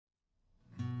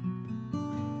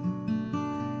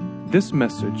This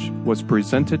message was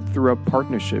presented through a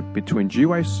partnership between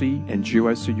GYC and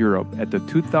GYC Europe at the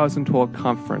 2012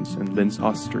 conference in Linz,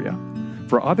 Austria.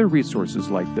 For other resources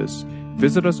like this,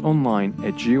 visit us online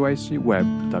at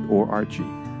gycweb.org.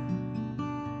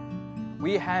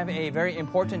 We have a very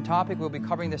important topic we'll be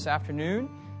covering this afternoon.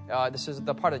 This is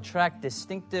the part of the track,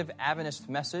 Distinctive Adventist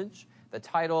Message. The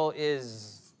title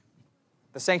is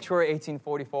The Sanctuary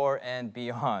 1844 and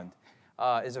Beyond.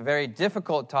 Is a very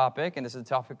difficult topic, and this is a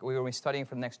topic we will be studying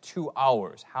for the next 2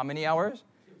 hours. How many hours?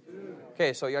 2.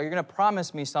 Okay, so you're going to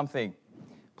promise me something.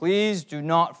 Please do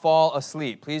not fall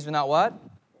asleep. Please do not what?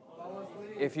 Fall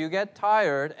asleep. If you get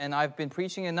tired, and I've been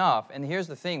preaching enough, and here's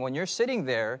the thing, when you're sitting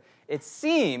there, it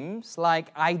seems like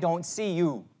I don't see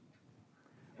you,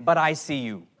 but I see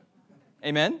you.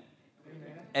 Amen?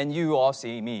 Amen. And you all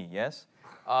see me, yes?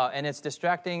 And it's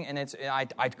distracting, and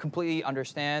I completely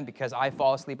understand because I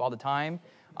fall asleep all the time.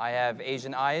 I have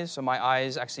Asian eyes, so my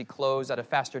eyes actually close at a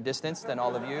faster distance than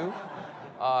all of you.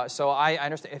 So I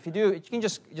understand. If you do, you can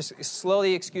just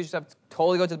slowly excuse yourself,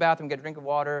 totally go to the bathroom, get a drink of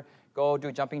water, go do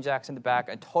jumping jacks in the back.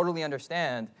 I totally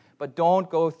understand, but don't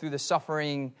go through the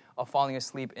suffering of falling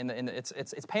asleep.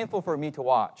 It's painful for me to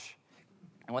watch.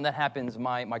 And when that happens,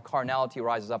 my carnality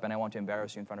rises up, and I want to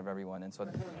embarrass you in front of everyone. And so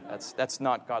that's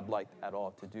not God-like at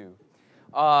all to do.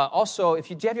 Also, if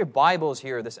you have your Bibles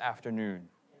here this afternoon,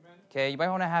 okay, you might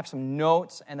want to have some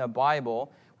notes and a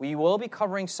Bible. We will be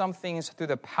covering some things through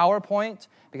the PowerPoint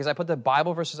because I put the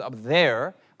Bible verses up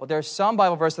there. But there's some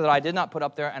Bible verses that I did not put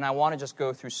up there, and I want to just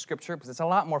go through Scripture because it's a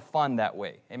lot more fun that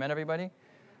way. Amen, everybody?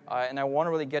 And I want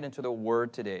to really get into the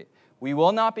Word today. We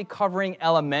will not be covering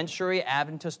elementary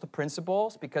Adventist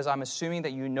principles because I'm assuming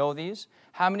that you know these.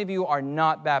 How many of you are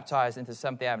not baptized into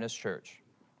Seventh-day Adventist Church?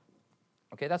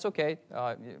 Okay, that's okay.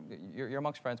 You're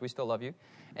amongst friends. We still love you.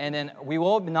 And then we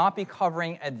will not be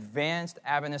covering advanced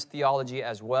Adventist theology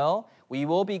as well. We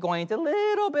will be going into a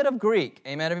little bit of Greek.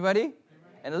 Amen, everybody? Amen.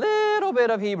 And a little bit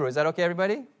of Hebrew. Is that okay,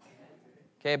 everybody?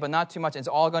 Okay, but not too much. It's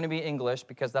all going to be English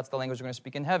because that's the language we're going to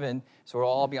speak in heaven, so we'll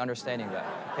all be understanding that.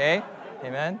 Okay?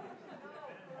 Amen?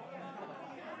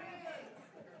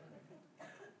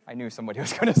 I knew somebody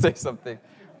was going to say something.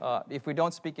 If we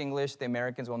don't speak English, the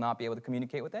Americans will not be able to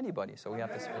communicate with anybody, so we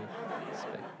have to speak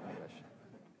English.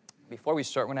 Before we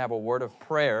start, we're going to have a word of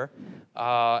prayer.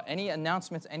 Any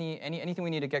announcements, anything we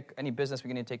need to get, any business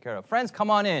we need to take care of? Friends, come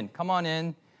on in. Come on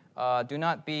in. Do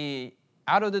not be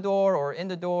out of the door or in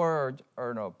the door,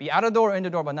 or no, be out of the door or in the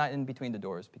door, but not in between the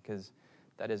doors, because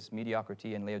that is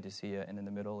mediocrity and Laodicea and in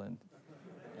the middle, and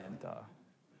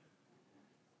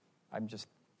I'm just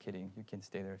kidding. You can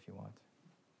stay there if you want.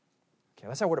 Okay,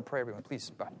 let's have a word of prayer, everyone. Please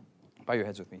bow your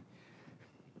heads with me.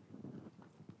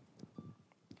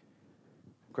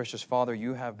 Gracious Father,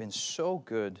 you have been so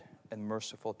good and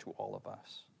merciful to all of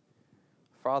us.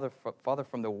 Father,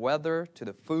 from the weather to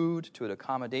the food to the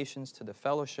accommodations to the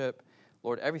fellowship,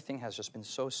 Lord, everything has just been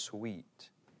so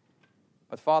sweet.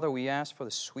 But Father, we ask for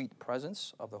the sweet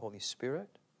presence of the Holy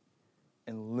Spirit.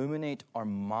 Illuminate our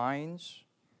minds,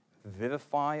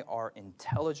 vivify our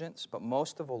intelligence, but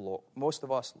most of all,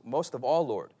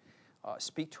 Lord,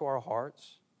 speak to our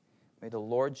hearts. May the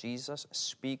Lord Jesus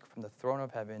speak from the throne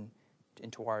of heaven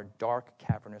into our dark,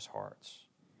 cavernous hearts.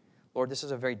 Lord, this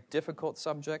is a very difficult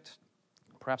subject,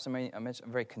 perhaps a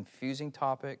very confusing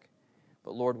topic,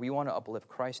 but Lord, we want to uplift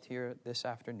Christ here this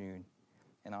afternoon,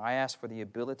 and I ask for the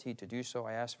ability to do so.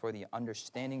 I ask for the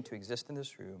understanding to exist in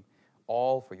this room,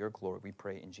 all for your glory, we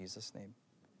pray in Jesus' name.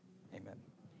 Amen.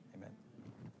 Amen.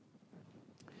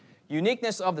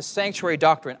 Uniqueness of the sanctuary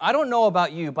doctrine. I don't know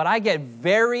about you, but I get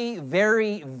very,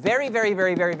 very, very, very,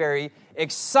 very, very, very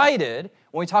excited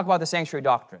when we talk about the sanctuary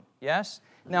doctrine. Yes?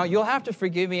 Now, you'll have to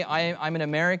forgive me. I'm an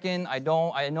American. I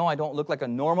know I don't look like a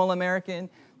normal American,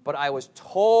 but I was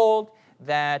told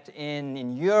that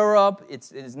in Europe,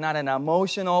 it is not an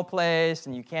emotional place,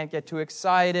 and you can't get too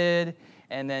excited,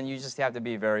 and then you just have to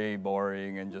be very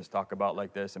boring and just talk about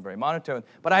like this and very monotone.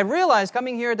 But I realized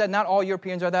coming here that not all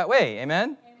Europeans are that way.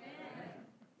 Amen?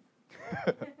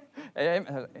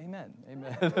 Amen.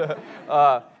 Amen.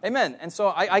 Amen. And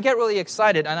so I get really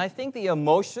excited, and I think the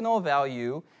emotional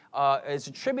value is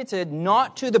attributed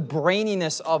not to the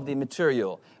braininess of the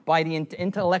material, by the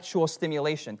intellectual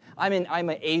stimulation. I'm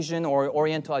an Asian or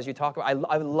Oriental, as you talk about.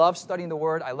 I love studying the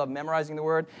Word. I love memorizing the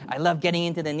Word. I love getting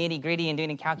into the nitty-gritty and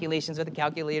doing calculations with the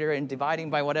calculator and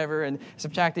dividing by whatever and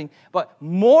subtracting. But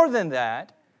more than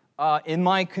that, in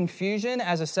my confusion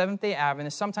as a Seventh-day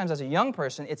Adventist, sometimes as a young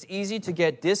person, it's easy to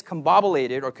get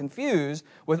discombobulated or confused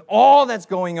with all that's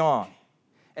going on.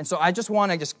 And so I just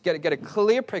want to get a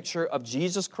clear picture of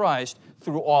Jesus Christ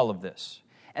through all of this.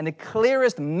 And the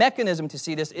clearest mechanism to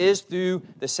see this is through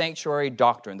the sanctuary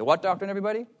doctrine. The what doctrine,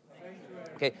 everybody?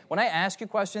 Okay, when I ask you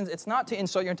questions, it's not to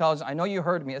insult your intelligence. I know you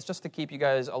heard me. It's just to keep you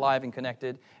guys alive and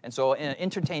connected. And so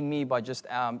entertain me by just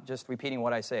repeating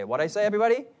what I say. What I say,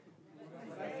 everybody?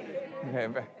 Okay,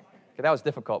 that was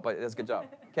difficult, but that's a good job.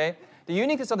 Okay? The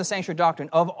uniqueness of the sanctuary doctrine,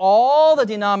 of all the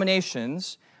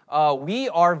denominations, we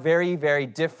are very, very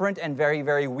different and very,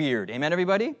 very weird. Amen,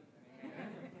 everybody?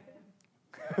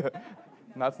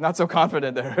 Not so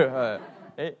confident there.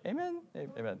 Amen?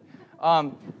 Amen.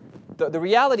 The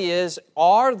reality is,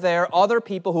 are there other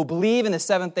people who believe in the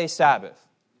seventh-day Sabbath?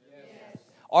 Yes.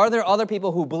 Are there other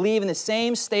people who believe in the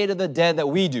same state of the dead that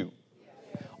we do?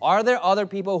 Yes. Are there other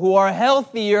people who are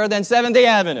healthier than Seventh-day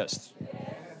Adventists?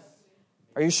 Yes.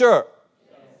 Are you sure?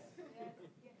 Yes.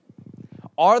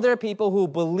 Are there people who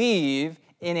believe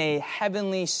in a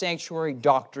heavenly sanctuary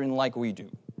doctrine like we do?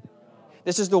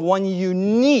 This is the one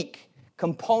unique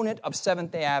component of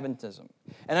Seventh-day Adventism.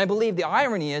 And I believe the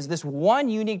irony is this one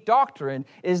unique doctrine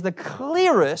is the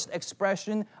clearest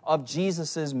expression of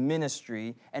Jesus'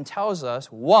 ministry and tells us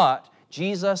what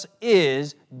Jesus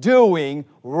is doing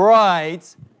right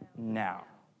now.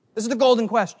 This is the golden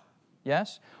question,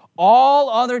 yes? All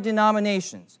other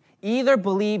denominations either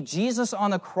believe Jesus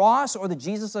on the cross or the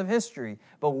Jesus of history,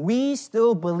 but we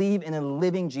still believe in a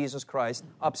living Jesus Christ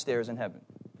upstairs in heaven.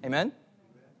 Amen?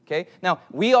 Okay? Now,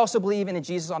 we also believe in a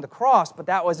Jesus on the cross, but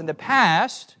that was in the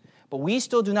past. But we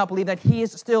still do not believe that He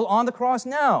is still on the cross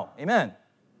now. Amen.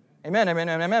 Amen, amen,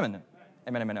 amen, amen.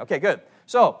 Amen, amen. Okay, good.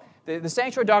 So, the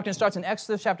sanctuary doctrine starts in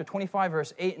Exodus chapter 25,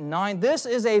 verse 8 and 9. This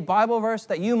is a Bible verse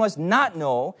that you must not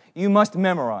know, you must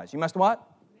memorize. You must what?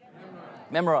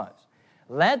 Memorize.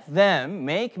 Let them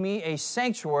make me a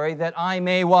sanctuary that I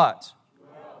may what?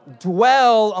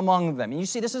 Dwell among them. And you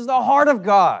see, this is the heart of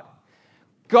God.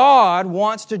 God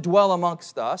wants to dwell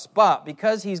amongst us, but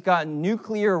because He's got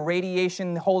nuclear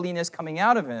radiation holiness coming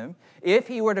out of Him, if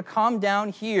He were to come down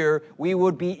here, we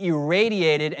would be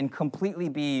irradiated and completely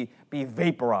be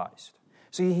vaporized.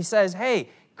 So He says, hey,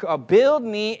 build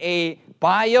me a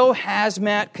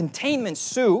biohazmat containment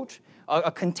suit,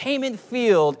 a containment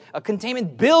field, a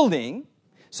containment building,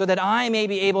 so that I may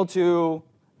be able to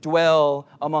dwell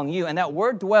among you. And that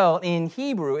word dwell in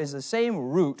Hebrew is the same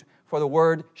root for the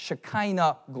word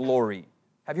Shekinah glory.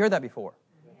 Have you heard that before?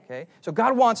 Okay. So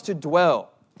God wants to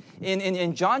dwell.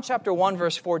 In John chapter 1,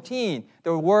 verse 14,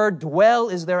 the word dwell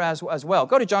is there as well.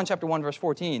 Go to John chapter 1, verse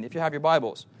 14, if you have your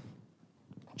Bibles.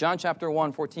 John chapter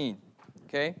 1, 14.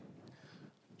 Okay?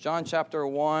 John chapter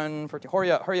 1, 14.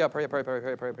 Hurry up.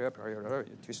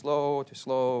 Too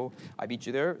slow. I beat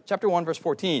you there. Chapter 1, verse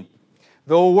 14.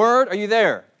 The word, are you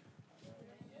there?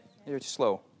 You're too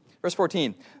slow. Verse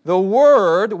 14, the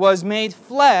Word was made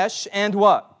flesh and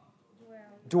what?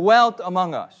 Dwelt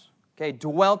among us. Okay,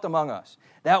 dwelt among us.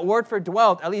 That word for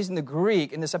dwelt, at least in the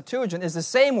Greek, in the Septuagint, is the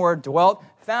same word, dwelt,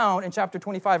 found in chapter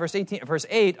 25, verse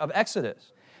 8 of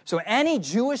Exodus. So any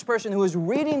Jewish person who is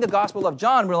reading the Gospel of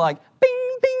John, we're like,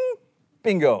 bing, bing,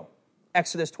 bingo.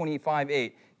 Exodus 25,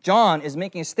 8. John is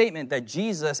making a statement that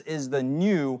Jesus is the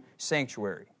new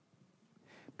sanctuary.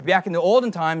 Back in the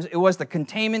olden times, it was the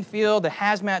containment field, the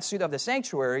hazmat suit of the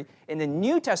sanctuary. In the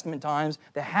New Testament times,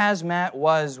 the hazmat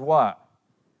was what?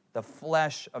 The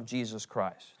flesh of Jesus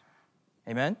Christ.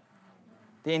 Amen?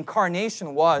 The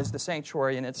incarnation was the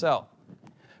sanctuary in itself.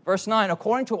 Verse 9,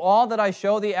 according to all that I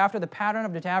show thee after the pattern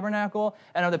of the tabernacle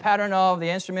and of the pattern of the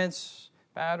instruments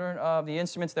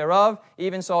thereof,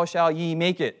 even so shall ye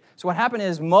make it. So what happened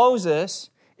is Moses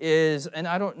is, and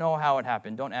I don't know how it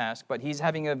happened, don't ask, but he's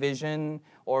having a vision,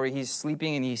 or he's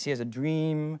sleeping and he has a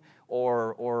dream,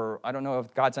 or I don't know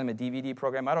if God sent him a DVD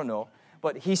program, I don't know.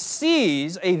 But he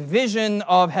sees a vision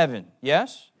of heaven,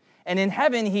 yes? And in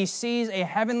heaven, he sees a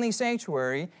heavenly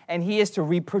sanctuary, and he is to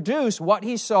reproduce what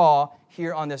he saw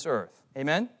here on this earth.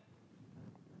 Amen?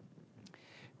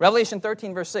 Revelation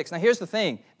 13, verse 6. Now here's the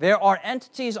thing. There are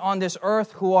entities on this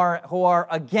earth who are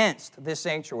against this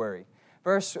sanctuary.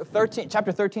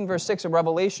 Chapter 13, verse 6 of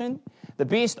Revelation. The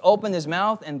beast opened his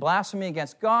mouth in blasphemy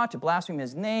against God, to blaspheme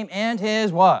His name and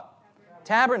His what?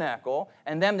 Tabernacle,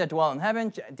 and them that dwell in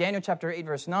heaven. Daniel chapter 8,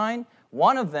 verse 9.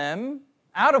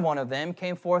 Out of one of them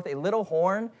came forth a little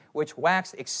horn, which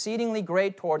waxed exceedingly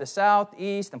great toward the south,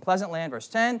 east, and pleasant land. Verse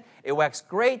 10. It waxed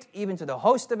great even to the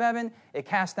host of heaven. It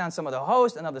cast down some of the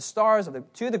host and of the stars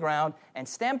to the ground, and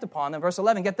stamped upon them. Verse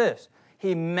 11, get this.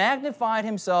 He magnified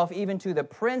himself even to the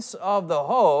prince of the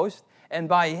host, and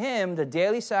by him the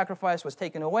daily sacrifice was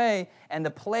taken away, and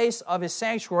the place of his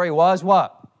sanctuary was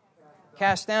what?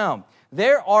 Cast down.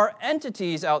 There are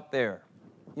entities out there.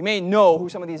 You may know who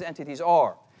some of these entities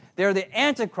are. They're the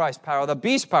Antichrist power, the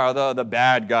beast power, the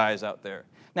bad guys out there.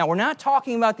 Now, we're not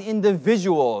talking about the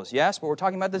individuals, yes, but we're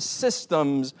talking about the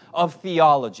systems of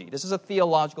theology. This is a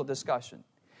theological discussion.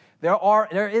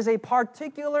 There is a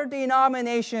particular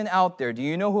denomination out there. Do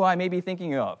you know who I may be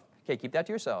thinking of? Okay, keep that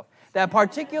to yourself. That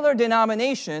particular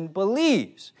denomination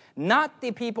believes not the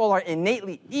people are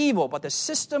innately evil, but the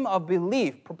system of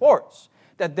belief purports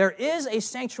that there is a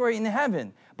sanctuary in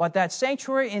heaven, but that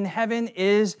sanctuary in heaven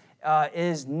is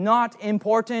not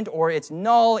important, or it's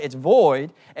null, it's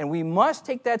void, and we must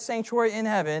take that sanctuary in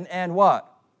heaven and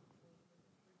what?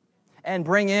 And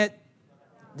bring it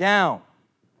down.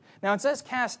 Now, it says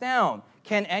cast down.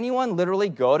 Can anyone literally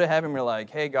go to heaven and be like,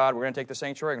 hey, God, we're going to take the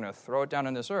sanctuary, we're going to throw it down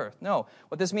on this earth? No.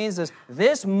 What this means is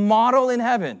this model in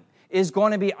heaven is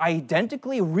going to be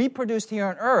identically reproduced here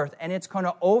on earth, and it's going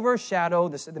to overshadow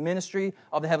the ministry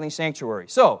of the heavenly sanctuary.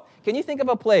 So, can you think of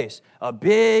a place, a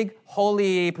big,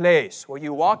 holy place, where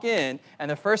you walk in, and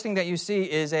the first thing that you see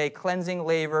is a cleansing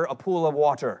laver, a pool of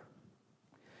water.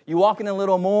 You walk in a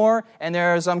little more, and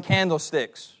there are some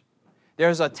candlesticks.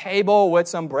 There's a table with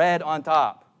some bread on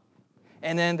top.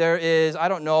 And then there is, I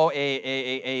don't know,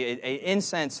 a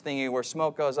incense thingy where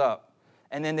smoke goes up.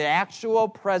 And then the actual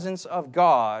presence of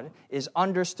God is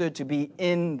understood to be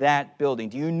in that building.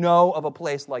 Do you know of a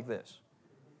place like this?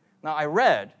 Now, I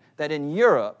read that in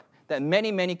Europe, that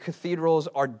many, many cathedrals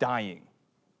are dying.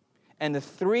 And the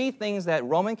three things that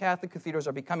Roman Catholic cathedrals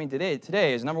are becoming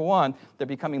today is, number one, they're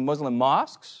becoming Muslim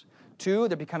mosques. Two,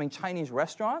 they're becoming Chinese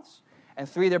restaurants. And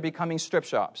three, they're becoming strip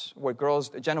shops,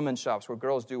 gentlemen's shops, where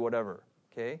girls do whatever.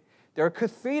 Okay? There are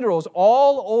cathedrals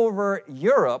all over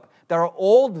Europe that are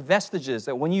old vestiges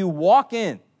that when you walk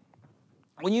in,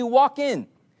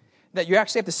 that you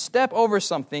actually have to step over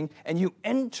something and you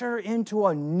enter into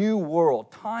a new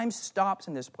world. Time stops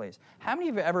in this place. How many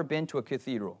of you have ever been to a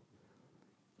cathedral?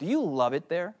 Do you love it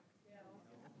there? Yeah.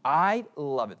 I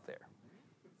love it there.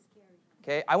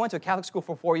 Okay, I went to a Catholic school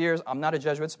for 4 years. I'm not a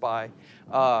Jesuit spy.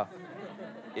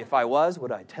 If I was,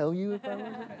 would I tell you if I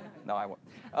was? No, I won't.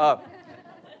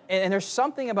 And there's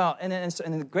something about, and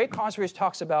the Great Controversy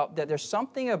talks about that there's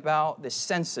something about the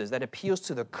senses that appeals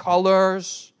to the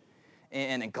colors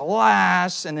and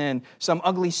glass, and then some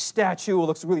ugly statue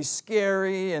looks really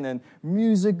scary, and then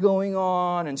music going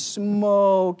on, and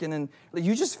smoke, and then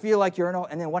you just feel like you're in all,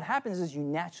 and then what happens is you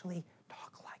naturally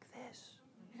talk like this.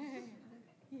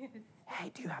 Yes.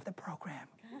 Hey, do you have the program?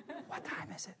 What time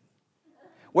is it?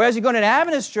 Whereas you go to an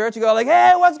Adventist church, you go like,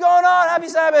 hey, what's going on? Happy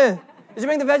Sabbath. Did you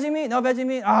bring the veggie meat? No veggie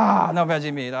meat? No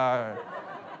veggie meat.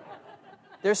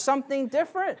 There's something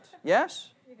different,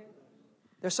 yes?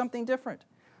 There's something different.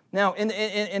 Now,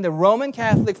 in the Roman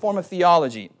Catholic form of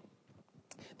theology,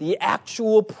 the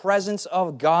actual presence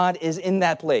of God is in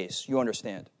that place, you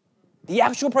understand? The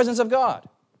actual presence of God.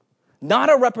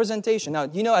 Not a representation. Now,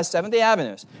 you know, as Seventh-day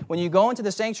Adventists, when you go into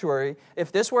the sanctuary,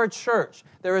 if this were a church,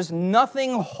 there is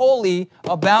nothing holy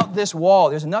about this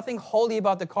wall. There's nothing holy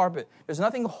about the carpet. There's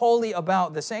nothing holy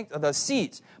about the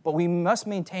seats. But we must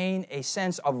maintain a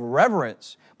sense of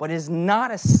reverence. But it is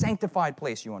not a sanctified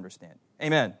place, you understand.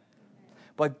 Amen.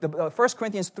 But 1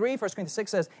 Corinthians 3, 1 Corinthians 6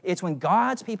 says, it's when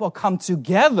God's people come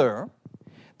together,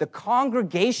 the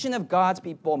congregation of God's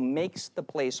people makes the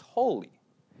place holy.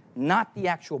 Not the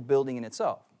actual building in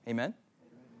itself. Amen?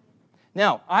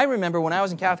 Now, I remember when I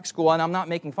was in Catholic school, and I'm not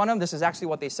making fun of them, this is actually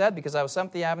what they said, because I was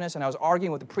Seventh-day Adventist, and I was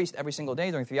arguing with the priest every single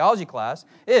day during theology class,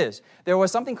 is there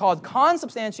was something called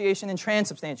consubstantiation and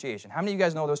transubstantiation. How many of you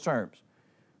guys know those terms?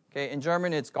 Okay, in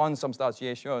German, it's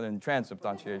consubstantiation and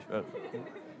transubstantiation.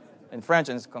 In French,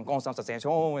 it's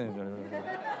consubstantiation.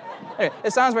 Anyway,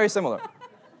 it sounds very similar.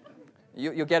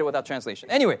 You'll get it without translation.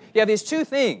 Anyway, you have these two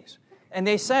things. And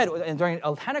they said, during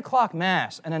a 10 o'clock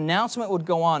Mass, an announcement would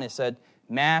go on. It said,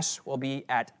 Mass will be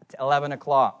at 11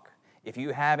 o'clock. If you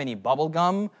have any bubble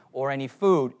gum or any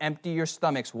food, empty your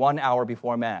stomachs 1 hour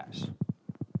before Mass.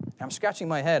 And I'm scratching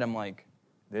my head. I'm like,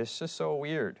 this is so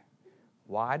weird.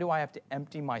 Why do I have to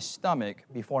empty my stomach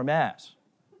before Mass?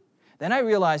 Then I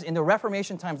realized in the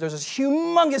Reformation times, there's this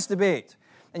humongous debate.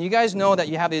 And you guys know that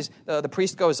you have these, the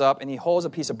priest goes up and he holds a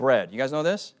piece of bread. You guys know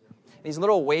this? These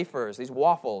little wafers, these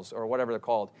waffles, or whatever they're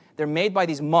called, they're made by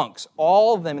these monks.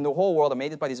 All of them in the whole world are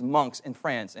made by these monks in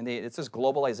France. And it's this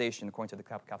globalization, according to the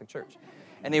Catholic Church.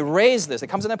 And they raise this. It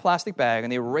comes in a plastic bag,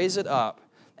 and they raise it up.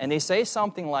 And they say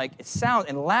something like,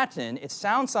 in Latin, it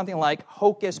sounds something like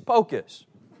hocus pocus.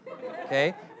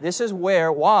 Okay? This is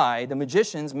why the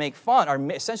magicians are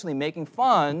essentially making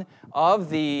fun of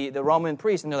the Roman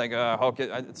priest. And they're like,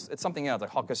 hocus, it's something else,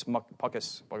 like hocus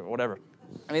pocus, whatever.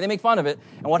 I mean, they make fun of it.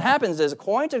 And what happens is,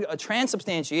 according to a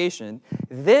transubstantiation,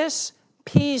 this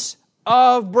piece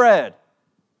of bread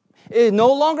It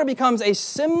no longer becomes a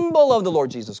symbol of the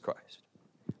Lord Jesus Christ,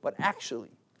 but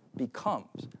actually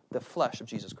becomes the flesh of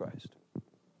Jesus Christ. Do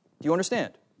you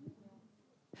understand?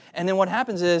 And then what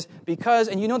happens is, because,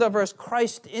 and you know that verse,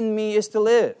 Christ in me is to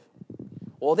live.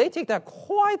 Well, they take that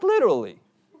quite literally.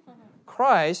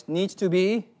 Christ needs to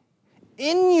be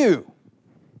in you,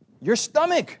 your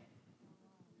stomach.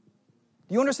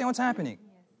 Do you understand what's happening?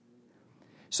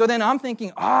 So then I'm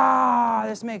thinking,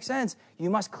 this makes sense. You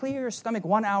must clear your stomach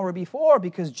 1 hour before,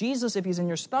 because Jesus, if he's in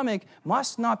your stomach,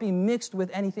 must not be mixed with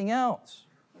anything else.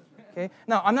 Okay?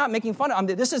 Now, I'm not making fun of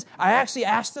it. I actually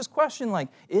asked this question, like,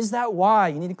 is that why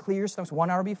you need to clear your stomach 1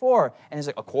 hour before? And it's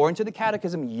like, according to the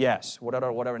catechism, yes,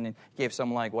 whatever, and it gave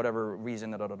some, like, whatever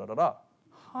reason,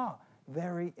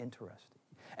 very interesting.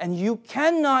 And you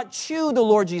cannot chew the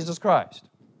Lord Jesus Christ.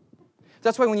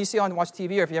 That's why when you watch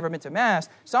TV, or if you've ever been to Mass,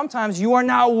 sometimes you are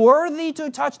not worthy to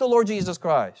touch the Lord Jesus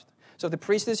Christ. So if the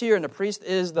priest is here, and the priest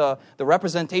is the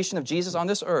representation of Jesus on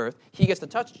this earth, he gets to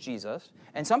touch Jesus.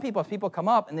 And some people come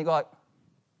up, and they go like,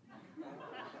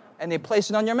 and they place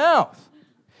it on your mouth.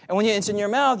 And when it's in your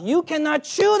mouth, you cannot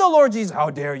chew the Lord Jesus.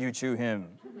 How dare you chew him?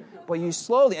 But you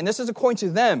slowly, and this is according to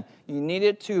them, you need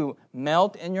it to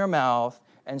melt in your mouth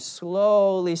and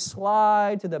slowly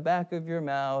slide to the back of your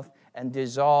mouth and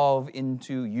dissolve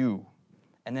into you.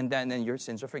 And then your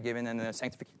sins are forgiven, and then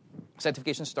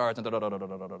sanctification starts. And Do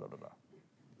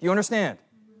you understand?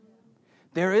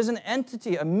 There is an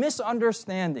entity, a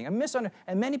misunderstanding,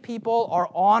 and many people are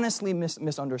honestly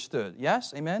misunderstood.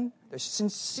 Yes? Amen? They're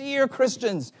sincere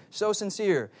Christians, so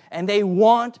sincere. And they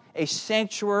want a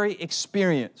sanctuary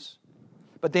experience.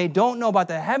 But they don't know about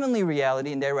the heavenly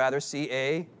reality, and they rather see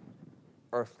a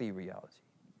earthly reality.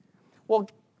 Well,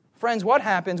 friends, what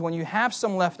happens when you have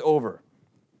some left over?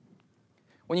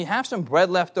 When you have some bread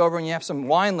left over and you have some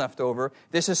wine left over,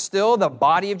 this is still the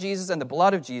body of Jesus and the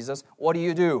blood of Jesus. What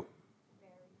do?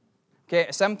 Okay,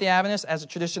 Seventh-day Adventists, as a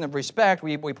tradition of respect,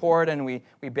 we pour it and we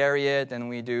bury it and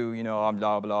we do,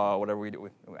 blah, blah, whatever we do.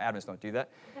 Adventists don't do that.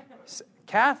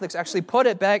 Catholics actually put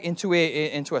it back into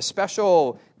a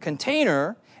special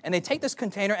container, and they take this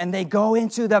container and they go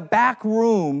into the back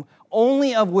room,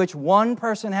 only of which one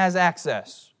person has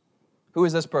access. Who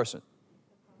is this person?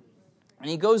 And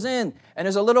he goes in, and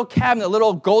there's a little cabinet, a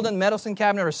little golden medicine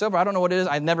cabinet or silver. I don't know what it is.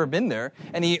 I've never been there.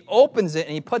 And he opens it,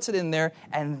 and he puts it in there,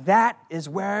 and that is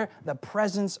where the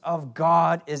presence of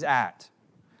God is at.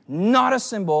 Not a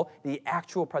symbol, the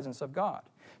actual presence of God.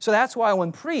 So that's why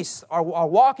when priests are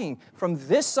walking from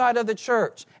this side of the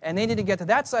church, and they need to get to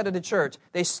that side of the church,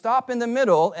 they stop in the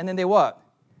middle, and then they what?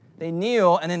 They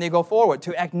kneel, and then they go forward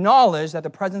to acknowledge that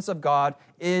the presence of God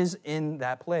is in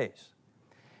that place.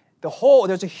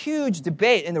 There's a huge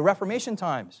debate in the Reformation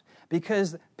times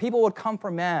because people would come for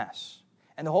Mass.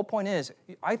 And the whole point is,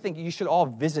 I think you should all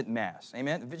visit Mass,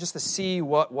 amen? Just to see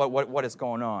what is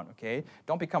going on, okay?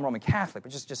 Don't become Roman Catholic,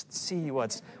 but just see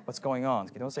what's going on.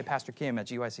 Okay? Don't say Pastor Kim at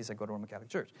GYC said go to Roman Catholic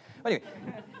Church. Anyway,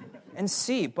 and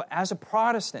see, but as a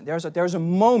Protestant, there's a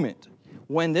moment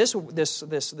when this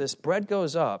bread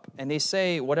goes up and they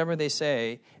say whatever they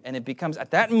say, and it becomes, at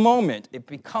that moment, it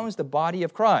becomes the body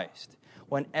of Christ.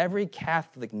 When every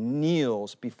Catholic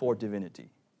kneels before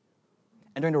divinity.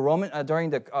 And during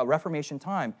the Reformation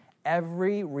time,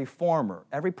 every reformer,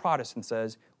 every Protestant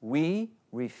says, we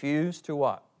refuse to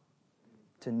what?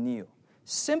 To kneel.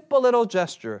 Simple little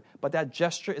gesture, but that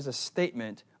gesture is a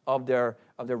statement of their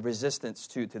resistance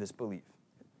to this belief.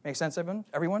 Make sense,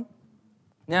 everyone?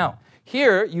 Now,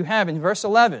 here you have in verse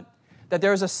 11 that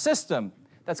there is a system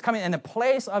that's coming, and the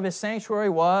place of his sanctuary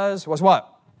was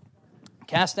what?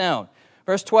 Cast down.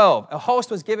 Verse 12, a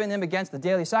host was given him against the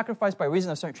daily sacrifice by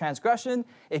reason of certain transgression.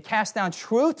 It cast down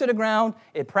truth to the ground.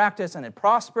 It practiced and it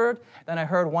prospered. Then I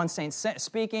heard one saint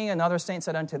speaking. Another saint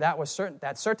said unto that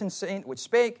certain saint which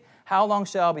spake, how long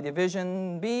shall the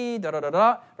division be?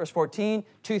 Verse 14,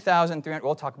 2,300.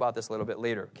 We'll talk about this a little bit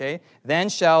later, okay? Then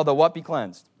shall the what be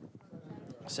cleansed?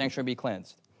 Sanctuary be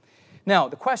cleansed. Now,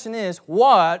 the question is,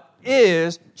 what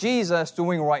is Jesus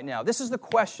doing right now? This is the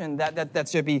question that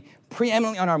should be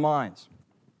preeminently on our minds.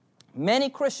 Many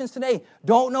Christians today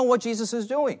don't know what Jesus is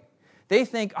doing. They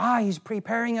think, he's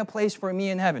preparing a place for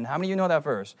me in heaven. How many of you know that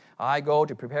verse? I go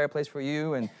to prepare a place for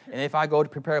you, and if I go to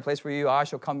prepare a place for you, I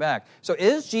shall come back. So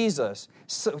is Jesus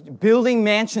building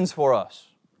mansions for us?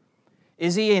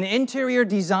 Is he an interior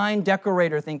design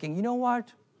decorator thinking, you know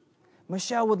what?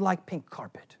 Michelle would like pink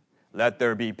carpet. Let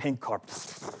there be pink carpet.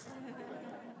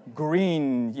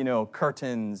 Green,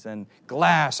 curtains and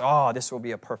glass. This will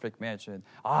be a perfect mansion.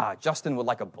 Justin would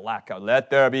like a black house. Let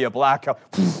there be a black house.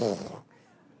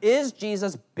 Is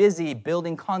Jesus busy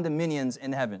building condominiums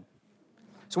in heaven?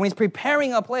 So when he's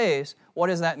preparing a place, What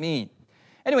does that mean?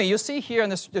 Anyway, you'll see here in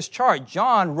this chart,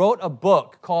 John wrote a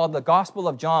book called the Gospel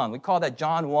of John. We call that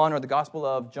John 1 or the Gospel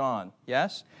of John,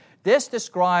 yes? This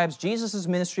describes Jesus'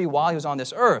 ministry while he was on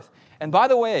this earth. And by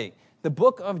the way, the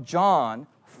book of John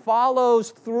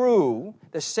follows through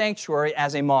the sanctuary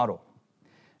as a model.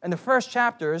 In the first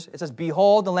chapters, it says,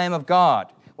 "Behold the Lamb of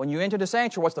God." When you enter the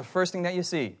sanctuary, what's the first thing that you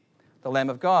see? The Lamb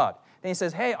of God. Then he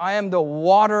says, "Hey, I am the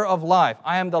water of life.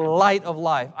 I am the light of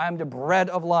life. I am the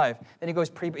bread of life." Then he goes,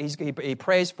 he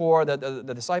prays for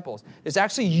the disciples. It's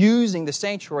actually using the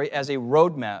sanctuary as a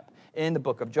roadmap in the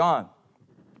book of John.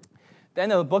 Then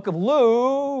the book of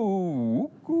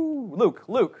Luke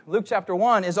chapter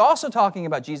 1 is also talking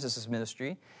about Jesus'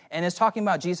 ministry, and is talking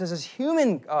about Jesus'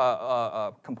 human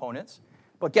components.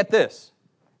 But get this,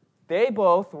 they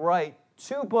both write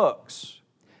two books.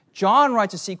 John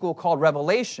writes a sequel called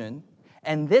Revelation,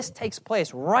 and this takes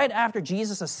place right after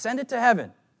Jesus ascended to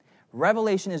heaven.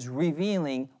 Revelation is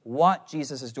revealing what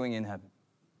Jesus is doing in heaven.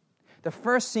 The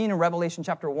first scene in Revelation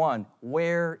chapter 1,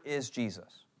 where is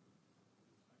Jesus?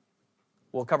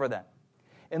 We'll cover that.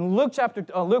 In Luke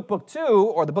book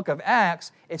 2, or the book of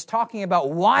Acts, it's talking about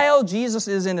while Jesus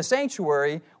is in the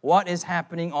sanctuary, what is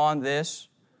happening on this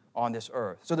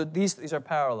earth. So these are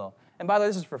parallel. And by the way,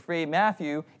 this is for free.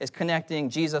 Matthew is connecting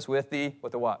Jesus with the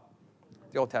what?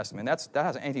 The Old Testament. That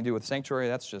has anything to do with the sanctuary.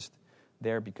 That's just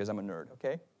there because I'm a nerd,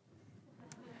 okay?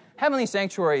 Heavenly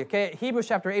sanctuary, okay? Hebrews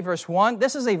chapter 8, verse 1.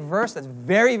 This is a verse that's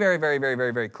very, very, very, very,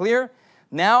 very, very clear.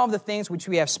 "Now of the things which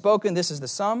we have spoken, this is the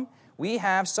sum. We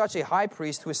have such a high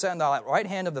priest who is set on the right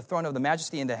hand of the throne of the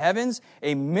majesty in the heavens,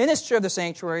 a minister of the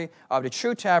sanctuary of the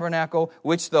true tabernacle,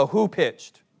 which the who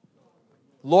pitched?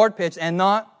 Lord pitched, and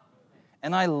not."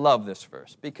 And I love this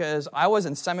verse because I was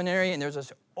in seminary and there's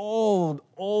this old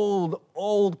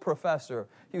professor.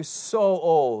 He was so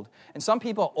old. And some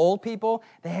people, old people,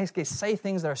 they say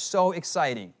things that are so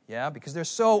exciting, yeah, because they're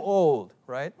so old,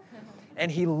 right?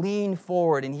 And he leaned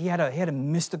forward, and he had a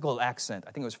mystical accent.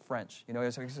 I think it was French. You know,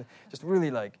 it was just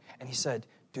really like, and he said,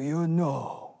 "Do you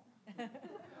know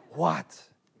what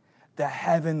the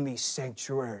heavenly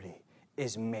sanctuary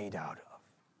is made out of?"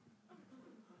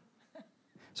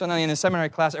 So now in the seminary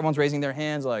class, everyone's raising their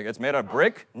hands like, "It's made out of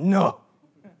brick? No.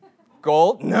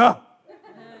 Gold? No.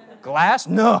 Glass?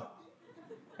 No."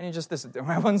 And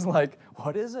everyone's like,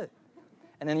 "What is it?"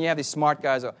 And then you have these smart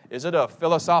guys. "Is it a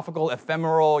philosophical,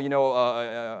 ephemeral,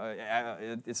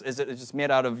 is it just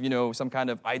made out of, some kind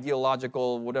of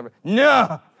ideological whatever?"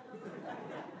 "No."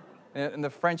 And the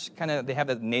French they have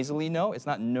that nasally no. It's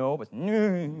not no, but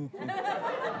no.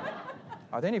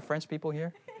 Are there any French people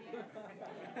here?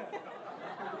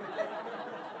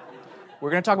 We're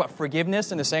going to talk about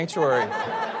forgiveness in the sanctuary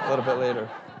a little bit later.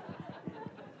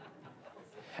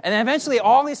 And then eventually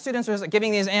all these students are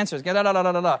giving these answers.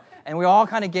 And we all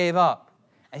kind of gave up.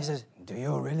 And he says, "Do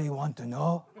you really want to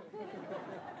know?"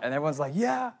 And everyone's like,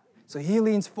 "Yeah." So he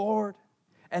leans forward.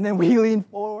 And then we lean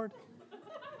forward.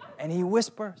 And he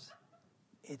whispers,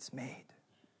 "It's made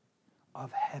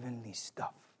of heavenly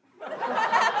stuff."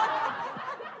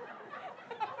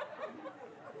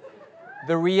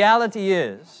 The reality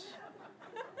is,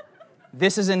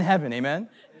 this is in heaven, amen?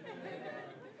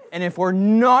 And if we're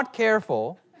not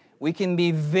careful, we can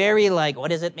be very like,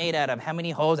 what is it made out of? How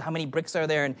many holes? How many bricks are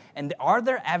there? And are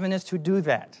there Adventists who do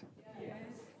that? Yes.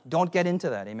 Don't get into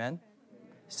that, amen?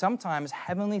 Sometimes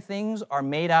heavenly things are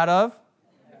made out of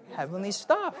heavenly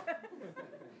stuff.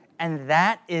 And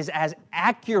that is as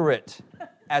accurate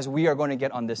as we are going to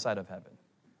get on this side of heaven.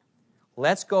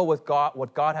 Let's go with God,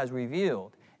 what God has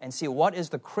revealed, and see what is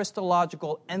the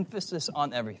Christological emphasis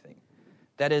on everything.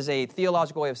 That is a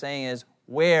theological way of saying is,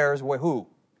 who?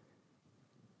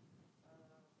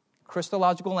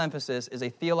 Christological emphasis is a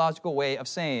theological way of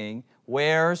saying,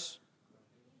 where's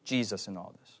Jesus in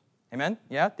all this? Amen?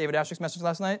 Yeah? David Asher's message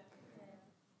last night?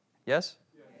 Yes?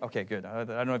 Okay, good. I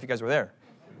don't know if you guys were there.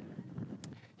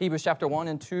 Hebrews chapter 1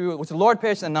 and 2, which the Lord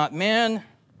pitched and not man.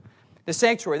 The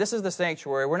sanctuary. This is the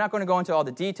sanctuary. We're not going to go into all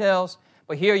the details,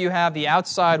 but here you have the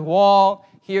outside wall.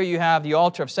 Here you have the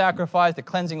altar of sacrifice, the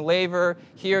cleansing laver.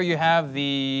 Here you have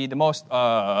the most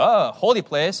holy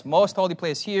place, most holy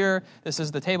place here. This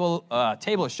is the table of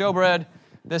showbread.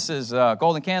 This is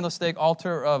golden candlestick,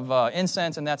 altar of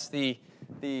incense, and that's the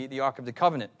Ark of the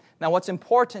Covenant. Now, what's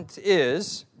important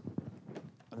is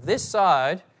this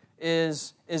side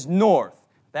is north.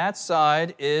 That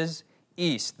side is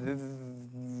east.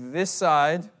 This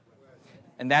side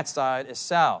and that side is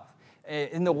south.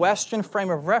 In the Western frame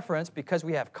of reference, because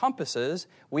we have compasses,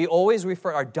 we always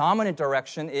refer, our dominant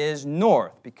direction is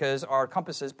north, because our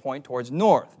compasses point towards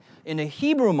north. In the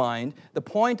Hebrew mind, the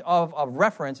point of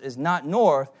reference is not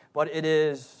north, but it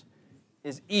is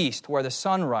is east, where the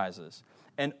sun rises.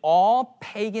 And all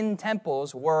pagan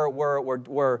temples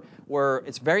were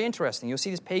it's very interesting. You'll see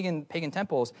these pagan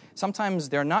temples, sometimes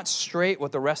they're not straight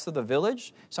with the rest of the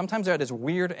village. Sometimes they're at this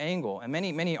weird angle. And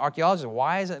many archaeologists,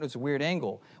 why is it at this weird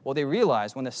angle? Well, they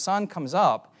realized when the sun comes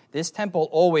up, this temple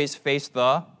always faced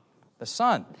the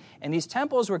sun. And these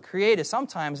temples were created,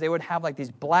 sometimes they would have like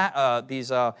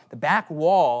the back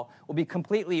wall will be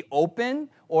completely open,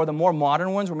 or the more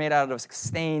modern ones were made out of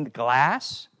stained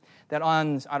glass. That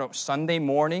on, Sunday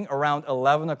morning around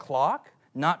 11 o'clock,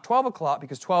 not 12 o'clock,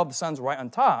 because 12, the sun's right on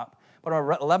top, but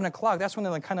around 11 o'clock, that's when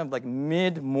they're kind of like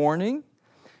mid-morning.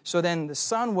 So then the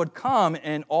sun would come,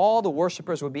 and all the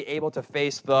worshipers would be able to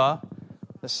face the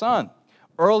sun.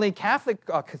 Early Catholic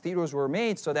cathedrals were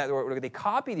made so that they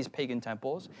copied these pagan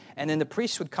temples, and then the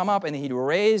priest would come up and he'd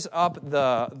raise up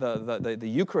the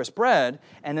Eucharist bread,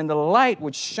 and then the light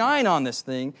would shine on this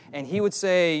thing, and he would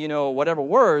say, whatever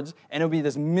words, and it would be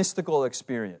this mystical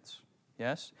experience.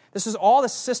 Yes? This is all the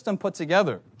system put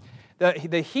together.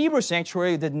 The Hebrew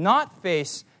sanctuary did not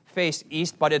face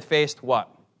east, but it faced what?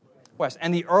 West.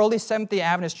 And the early Seventh-day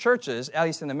Adventist churches, at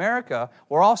least in America,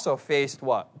 were also faced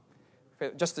what?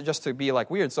 Just to be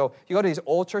like weird. So if you go to these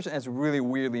old churches, and it's really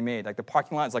weirdly made. Like the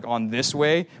parking lot is like on this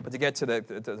way, but to get to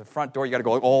the front door, you got to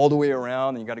go all the way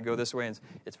around, and you got to go this way, and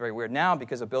it's very weird. Now,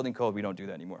 because of building code, we don't do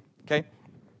that anymore. Okay,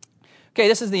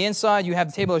 this is the inside. You have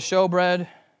the table of showbread.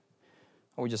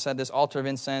 We just said this, altar of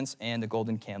incense, and the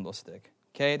golden candlestick.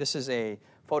 Okay, this is a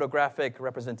photographic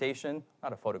representation,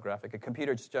 not a photographic, a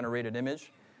computer-generated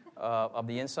image of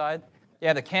the inside. You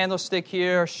have the candlestick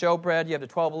here, showbread. You have the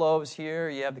 12 loaves here.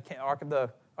 You have the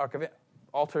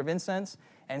altar of incense.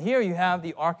 And here you have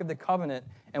the Ark of the Covenant.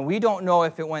 And we don't know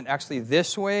if it went actually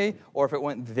this way or if it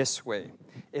went this way.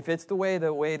 If it's the way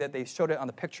that they showed it on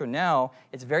the picture now,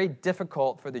 it's very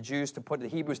difficult for the Hebrews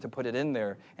to put it in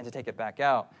there and to take it back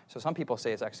out. So some people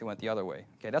say it actually went the other way.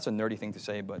 Okay, that's a nerdy thing to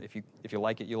say, but if you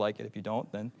like it, you like it. If you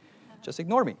don't, then just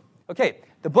ignore me. Okay,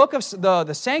 the book of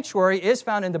the sanctuary is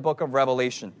found in the book of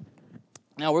Revelation.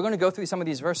 Now, we're going to go through some of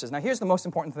these verses. Now, here's the most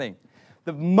important thing.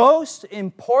 The most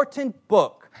important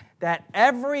book that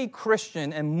every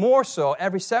Christian, and more so,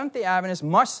 every Seventh-day Adventist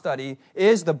must study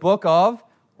is the book of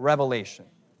Revelation.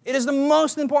 It is the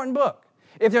most important book.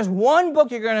 If there's one book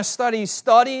you're going to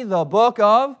study the book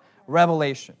of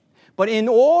Revelation. But in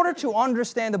order to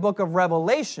understand the book of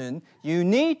Revelation, you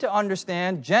need to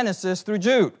understand Genesis through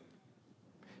Jude.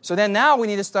 So then now we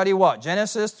need to study what?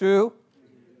 Genesis to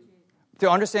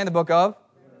understand the book of?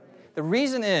 The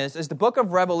reason is the book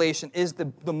of Revelation is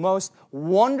the most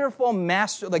wonderful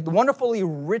the wonderfully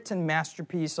written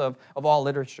masterpiece of all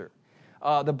literature.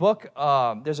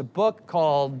 There's a book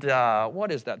called, what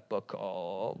is that book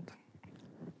called?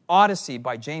 Odyssey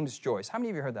by James Joyce. How many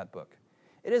of you heard that book?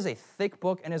 It is a thick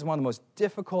book and is one of the most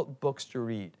difficult books to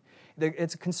read.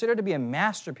 It's considered to be a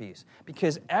masterpiece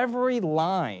because every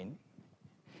line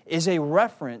is a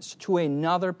reference to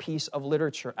another piece of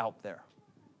literature out there.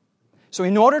 So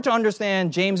in order to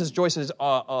understand James Joyce's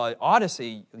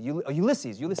Odyssey,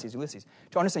 Ulysses,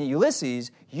 to understand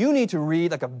Ulysses, you need to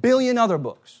read like 1 billion other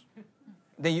books.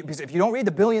 Because if you don't read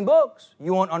the 1 billion books,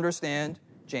 you won't understand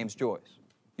James Joyce.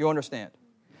 You understand?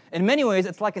 In many ways,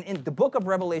 it's like the book of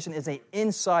Revelation is an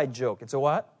inside joke. It's a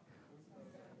what?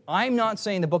 I'm not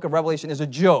saying the book of Revelation is a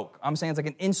joke. I'm saying it's like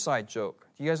an inside joke.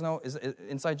 Do you guys know, is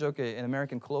inside joke an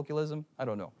American colloquialism? I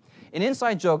don't know. An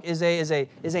inside joke is a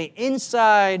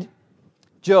inside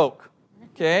joke,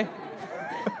 okay?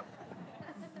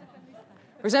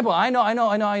 For example, I know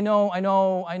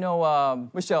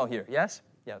Michelle here. Yes?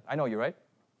 Yeah, I know you, right?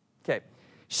 Okay.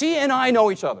 She and I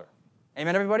know each other.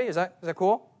 Amen, everybody? Is that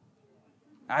cool?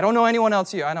 I don't know anyone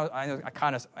else here.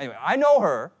 I know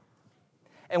her,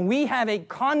 and we have a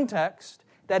context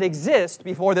that exists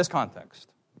before this context.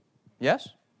 Yes?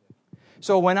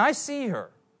 So when I see her,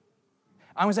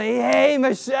 I'm going to say, hey,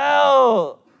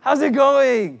 Michelle, how's it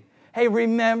going? Hey,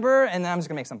 remember, and I'm just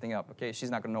going to make something up, okay? She's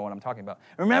not going to know what I'm talking about.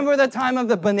 Remember the time of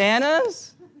the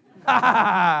bananas? Ha ha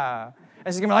ha.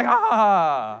 And she's going to be like, ha ha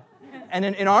ha. And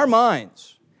in our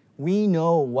minds, we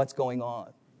know what's going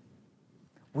on.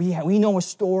 We know a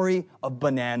story of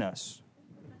bananas.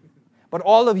 But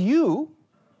all of you,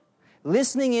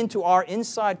 listening into our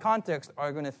inside context,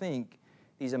 are going to think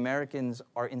these Americans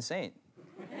are insane.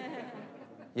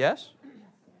 Yes?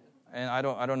 And I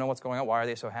don't know what's going on. Why are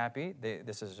they so happy?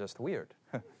 This is just weird.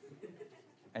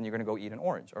 And you're going to go eat an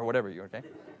orange or whatever okay?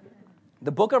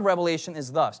 The book of Revelation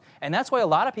is thus. And that's why a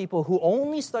lot of people who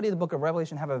only study the book of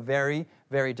Revelation have a very,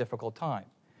 very difficult time.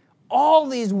 All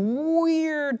these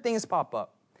weird things pop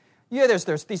up. Yeah,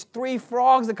 there's these 3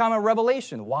 frogs that come in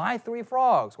Revelation. Why 3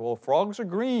 frogs? Well, frogs are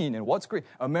green, and what's green?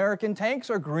 American tanks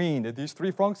are green. These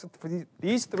 3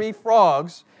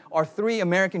 frogs are 3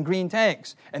 American green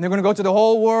tanks, and they're going to go to the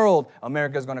whole world.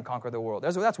 America's going to conquer the world.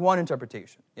 That's one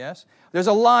interpretation, yes? There's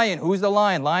a lion. Who's the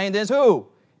lion? Lion is who?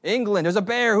 England. There's a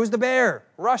bear. Who's the bear?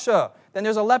 Russia. Then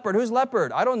there's a leopard. Who's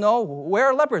leopard? I don't know. Where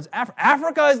are leopards?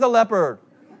 Africa is the leopard.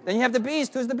 Then you have the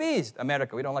beast. Who's the beast?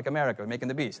 America. We don't like America. We're making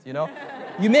the beast, you know?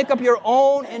 You make up your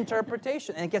own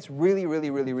interpretation, and it gets really,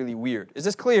 really, really, really weird. Is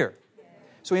this clear?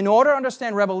 So in order to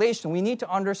understand Revelation, we need to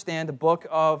understand the book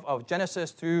of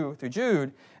Genesis through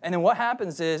Jude. And then what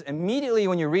happens is, immediately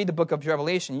when you read the book of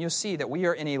Revelation, you'll see that we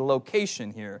are in a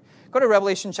location here. Go to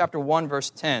Revelation chapter 1,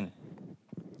 verse 10.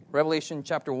 Revelation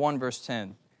chapter 1, verse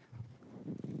 10.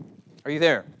 Are you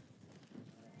there?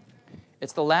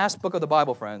 It's the last book of the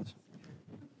Bible, friends.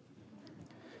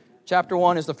 Chapter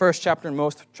 1 is the first chapter in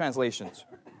most translations.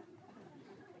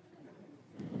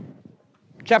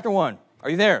 Chapter 1. Are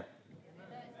you there?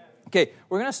 Okay,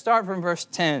 we're going to start from verse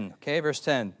 10. Okay, verse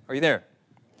 10. Are you there?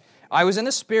 I was in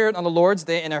the Spirit on the Lord's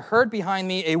day, and I heard behind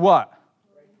me a what?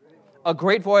 A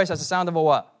great voice as the sound of a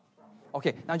what?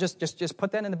 Okay, now just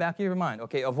put that in the back of your mind.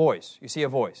 Okay, a voice. You see a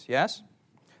voice, yes?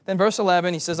 Then verse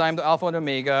 11, he says, I am the Alpha and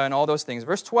Omega, and all those things.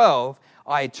 Verse 12,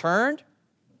 I turned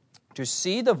to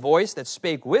see the voice that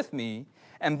spake with me,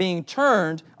 and being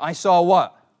turned, I saw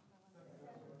what?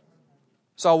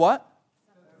 Saw what?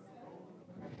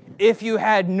 If you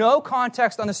had no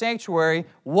context on the sanctuary,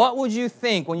 what would you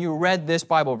think when you read this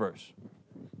Bible verse?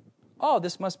 Oh,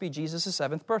 this must be Jesus'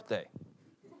 7th birthday.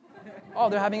 Oh,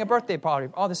 they're having a birthday party.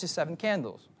 Oh, this is 7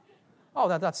 candles. Oh,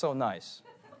 that's so nice.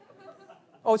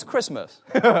 Oh, it's Christmas.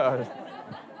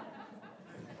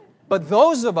 But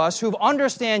those of us who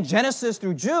understand Genesis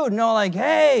through Jude know, like,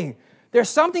 hey, there's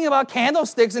something about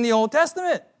candlesticks in the Old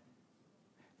Testament.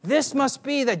 This must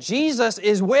be that Jesus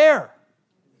is where?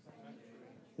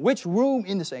 Which room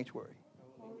in the sanctuary?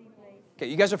 Okay,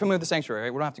 you guys are familiar with the sanctuary,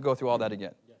 right? We don't have to go through all that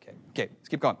again. Okay, let's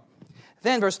keep going.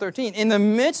 Then verse 13, in the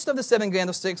midst of the 7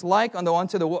 candlesticks, like one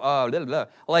unto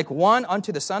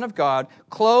the Son of God,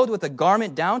 clothed with a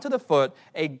garment down to the foot,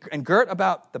 and girt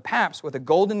about the paps with a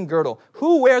golden girdle.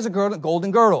 Who wears a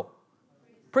golden girdle?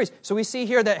 Priest. So we see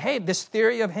here that, hey, this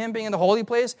theory of him being in the holy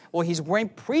place, well, he's wearing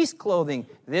priest clothing.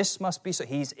 This must be so.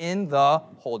 He's in the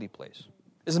holy place.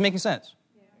 Is it making sense?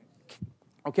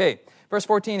 Okay. Verse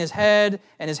 14, his head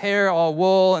and his hair, all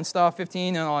wool and stuff.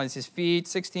 15, and all his feet.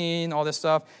 16, all this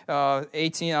stuff.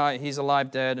 18, he's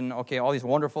alive, dead, and okay, all these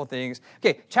wonderful things.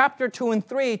 Okay, chapter 2 and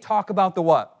 3 talk about the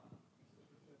what?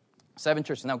 7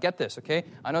 churches. Now get this, okay?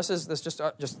 I know this is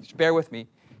just bear with me.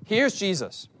 Here's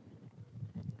Jesus.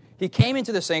 He came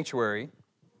into the sanctuary,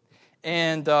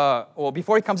 and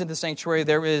before he comes into the sanctuary,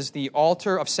 there is the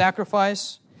altar of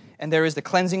sacrifice, and there is the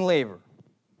cleansing laver.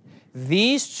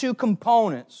 These 2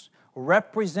 components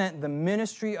represent the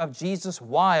ministry of Jesus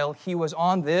while he was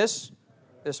on this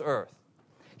earth.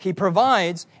 He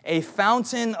provides a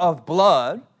fountain of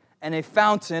blood and a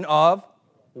fountain of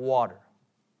water.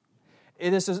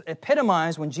 It is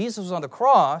epitomized when Jesus was on the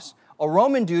cross. A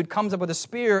Roman dude comes up with a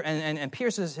spear and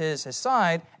pierces his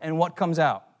side, and what comes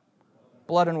out?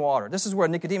 Blood and water. This is where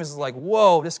Nicodemus is like,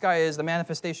 whoa, this guy is the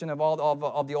manifestation of all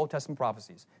of the Old Testament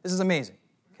prophecies. This is amazing.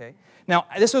 Okay. Now,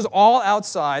 this was all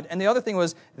outside, and the other thing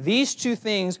was these 2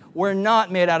 things were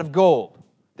not made out of gold.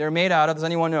 They're made out of, does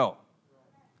anyone know?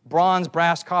 Bronze,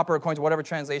 brass, copper, according to whatever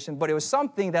translation, but it was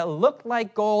something that looked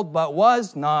like gold but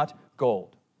was not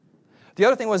gold. The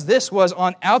other thing was this was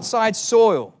on outside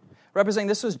soil, representing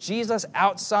this was Jesus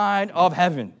outside of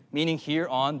heaven, meaning here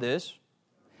on this.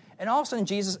 And all of a sudden,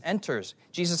 Jesus enters.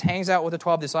 Jesus hangs out with the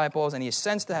 12 disciples, and he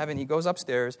ascends to heaven. He goes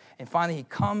upstairs, and finally he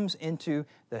comes into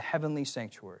the heavenly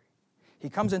sanctuary. He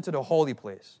comes into the holy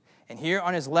place. And here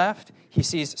on his left, he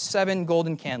sees 7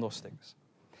 golden candlesticks.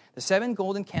 The 7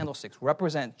 golden candlesticks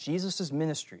represent Jesus'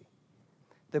 ministry.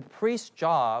 The priest's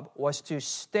job was to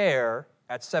stare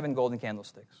at 7 golden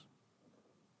candlesticks.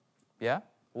 Yeah?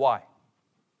 Why?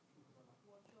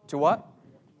 To what?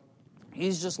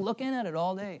 He's just looking at it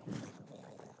all day.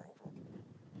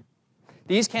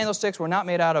 These candlesticks were not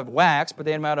made out of wax, but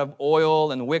they were made out of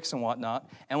oil and wicks and whatnot.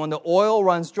 And when the oil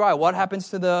runs dry, what happens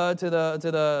to the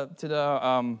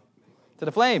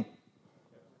flame?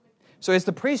 So it's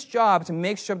the priest's job to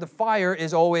make sure the fire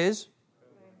is always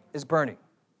burning.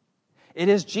 It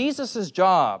is Jesus'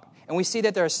 job. And we see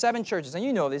that there are 7 churches. And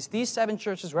you know this. These 7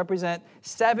 churches represent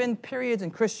 7 periods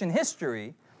in Christian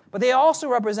history. But they also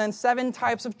represent 7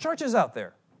 types of churches out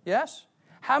there. Yes?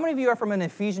 How many of you are from an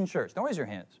Ephesian church? Don't raise your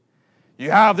hands. You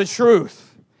have the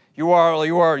truth.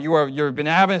 You've been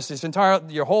Adventist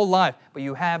your whole life, but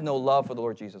you have no love for the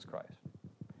Lord Jesus Christ.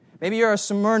 Maybe you're a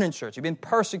Smyrna church. You've been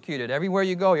persecuted everywhere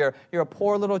you go. You're a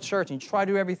poor little church, and you try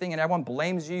to do everything, and everyone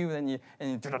blames you, and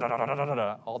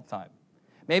all the time.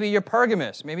 Maybe you're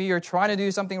Pergamus. Maybe you're trying to do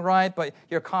something right, but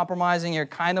you're compromising. You're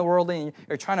kind of worldly, and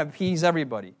you're trying to appease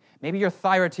everybody. Maybe you're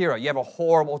Thyatira. You have a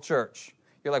horrible church.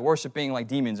 You're like worshiping like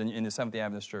demons in the Seventh-day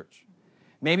Adventist church.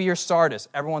 Maybe you're Sardis.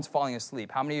 Everyone's falling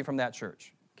asleep. How many of you are from that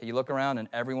church? Okay, you look around, and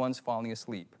everyone's falling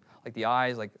asleep. Like the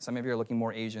eyes, like some of you are looking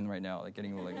more Asian right now, like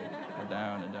getting like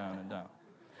down and down and down.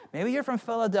 Maybe you're from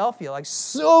Philadelphia, like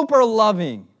super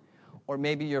loving. Or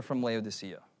maybe you're from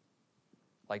Laodicea,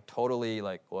 like totally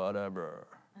like whatever.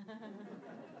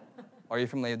 Are you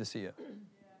from Laodicea?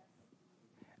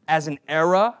 As an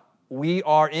era, we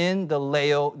are in the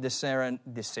Laodicean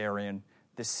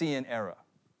era.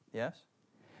 Yes?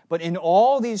 But in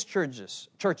all these churches,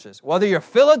 whether you're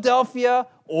Philadelphia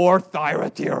or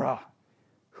Thyatira,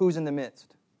 who's in the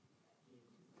midst?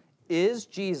 Is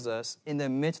Jesus in the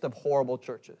midst of horrible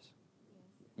churches?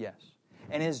 Yes.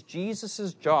 And is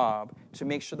Jesus' job to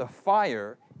make sure the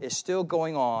fire is still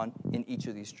going on in each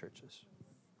of these churches?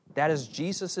 That is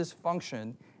Jesus'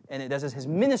 function, and that is his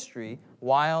ministry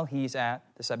while he's at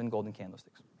the 7 golden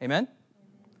candlesticks. Amen?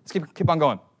 Let's keep on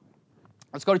going.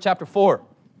 Let's go to chapter 4.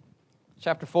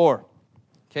 Chapter 4.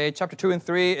 Okay, chapter 2 and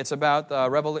 3, it's about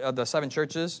the 7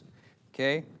 churches.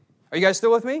 Okay. Are you guys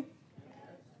still with me?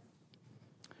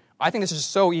 I think this is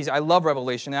so easy. I love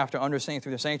Revelation after understanding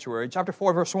through the sanctuary. Chapter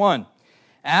 4, verse 1.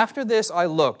 After this I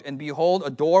looked, and behold, a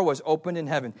door was opened in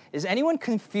heaven. Is anyone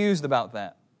confused about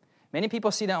that? Many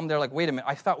people see that and they're like, wait a minute,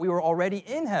 I thought we were already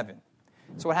in heaven.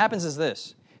 So what happens is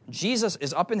this. Jesus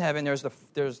is up in heaven. There's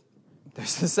the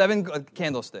 7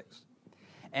 candlesticks.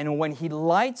 And when he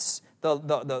lights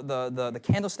the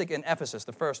candlestick in Ephesus,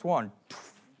 the first one,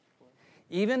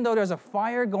 even though there's a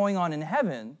fire going on in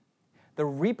heaven, the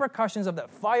repercussions of that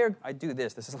fire, I do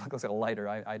this. This looks like a lighter.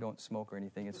 I don't smoke or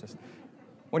anything. It's just,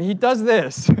 when he does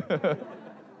this,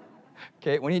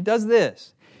 okay, when he does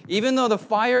this, even though the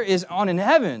fire is on in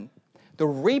heaven, the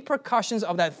repercussions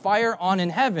of that fire on in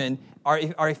heaven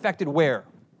are affected where?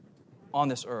 On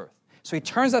this earth. So he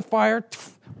turns that fire,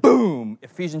 boom,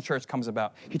 Ephesian church comes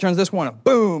about. He turns this one,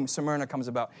 boom, Smyrna comes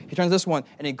about. He turns this one,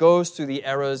 and it goes through the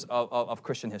eras of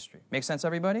Christian history. Make sense,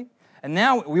 everybody? And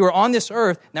now we were on this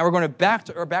earth. Now we're going back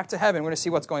to heaven. We're going to see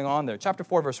what's going on there. Chapter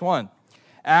 4, verse 1.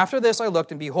 After this I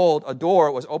looked, and behold, a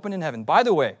door was opened in heaven. By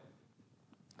the way,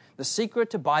 the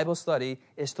secret to Bible study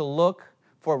is to look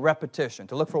for repetition.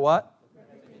 To look for what?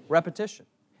 Repetition.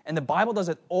 And the Bible does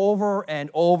it over and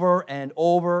over and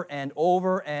over and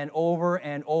over and over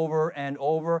and over and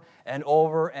over and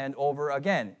over and over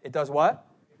again. It does what?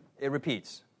 It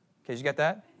repeats. Okay, did you get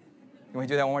that? You want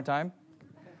to do that one more time?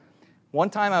 One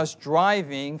time I was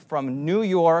driving from New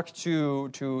York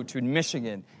to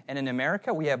Michigan. And in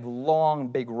America, we have long,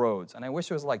 big roads. And I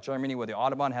wish it was like Germany where the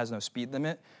Autobahn has no speed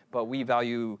limit. But we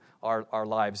value our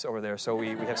lives over there, so we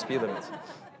have speed limits.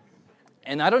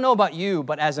 And I don't know about you,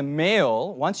 but as a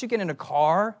male, once you get in a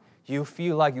car, you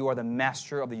feel like you are the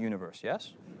master of the universe,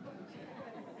 yes?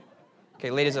 Okay,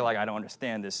 ladies are like, I don't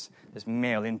understand this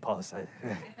male impulse.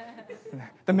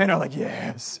 The men are like,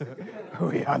 yes,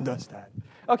 we understand.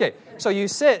 Okay, so you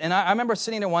sit, and I remember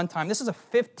sitting there one time. This is a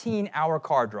 15-hour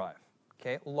car drive,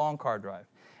 okay, long car drive.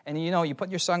 And you put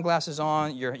your sunglasses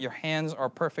on, your hands are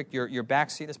perfect, your back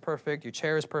seat is perfect, your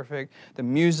chair is perfect, the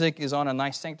music is on a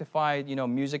nice sanctified,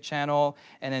 music channel,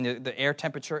 and then the air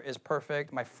temperature is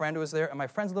perfect. My friend was there, and my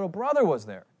friend's little brother was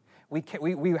there. We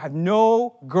have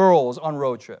no girls on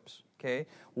road trips, okay?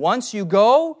 Once you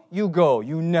go,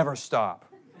 you never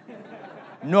stop.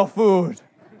 No food,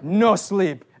 no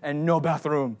sleep, and no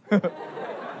bathroom.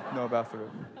 No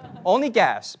bathroom. Only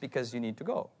gas, because you need to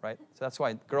go, right? So that's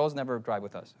why girls never drive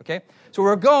with us, okay? So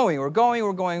we're going.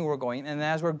 And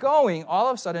as we're going, all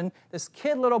of a sudden, this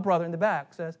little brother in the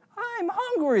back says, I'm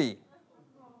hungry.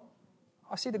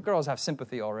 I see the girls have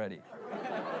sympathy already.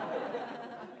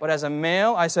 But as a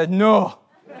male, I said, no.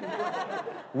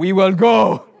 We will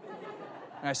go.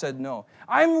 And I said, no.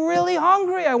 I'm really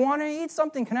hungry. I want to eat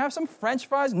something. Can I have some French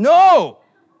fries? No.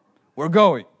 We're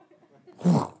going.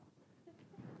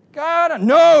 God,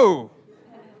 no!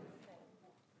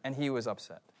 And he was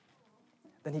upset.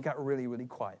 Then he got really, really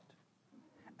quiet.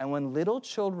 And when little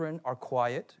children are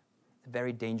quiet, it's a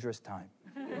very dangerous time.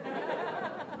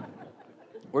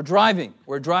 We're driving.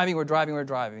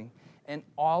 And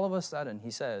all of a sudden,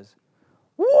 he says,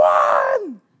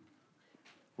 1!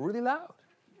 Really loud.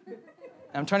 And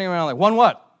I'm turning around like, 1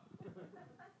 what?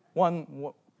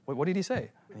 1, what did he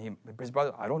say? And his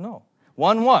brother, I don't know.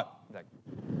 1 what? Like,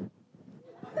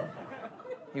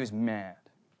 He was mad.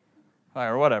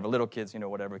 Or whatever, little kids,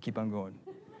 whatever, keep on going.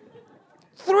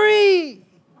 3.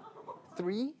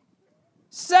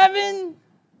 7.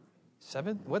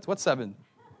 7? What's 7?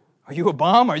 Are you a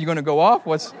bomb? Are you going to go off?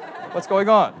 What's going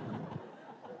on?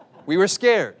 We were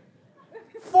scared.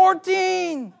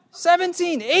 14,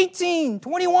 17, 18,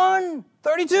 21,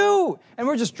 32. And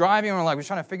we're just driving, and we're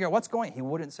trying to figure out what's going on. He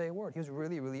wouldn't say a word. He was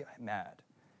really, really mad.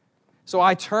 So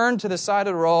I turned to the side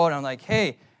of the road, and I'm like,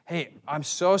 hey, I'm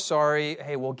so sorry.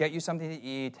 Hey, we'll get you something to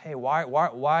eat. Hey, why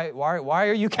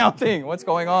are you counting? What's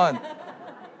going on?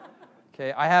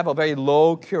 Okay, I have a very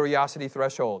low curiosity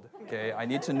threshold. Okay, I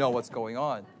need to know what's going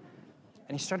on.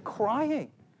 And he started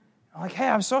crying. I'm like, hey,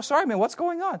 I'm so sorry, man. What's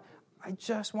going on? I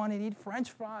just wanted to eat French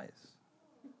fries.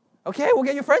 Okay, we'll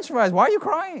get you French fries. Why are you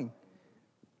crying?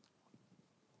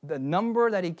 The number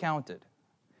that he counted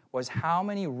was how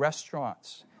many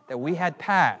restaurants that we had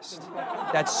passed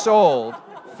that sold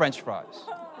French fries.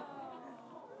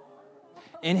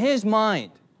 In his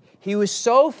mind, he was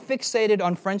so fixated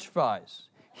on French fries,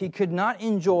 he could not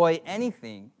enjoy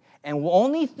anything, and the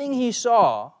only thing he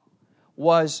saw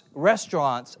was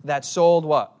restaurants that sold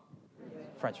what?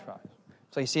 French fries.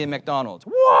 So you see a McDonald's,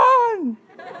 1.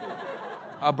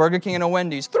 A Burger King and a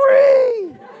Wendy's,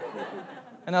 3.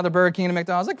 Another Burger King and a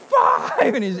McDonald's,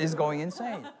 5. And he's going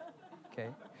insane. Okay.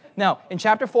 Now, in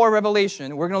chapter 4 of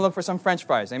Revelation, we're going to look for some French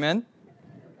fries. Amen?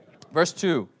 Verse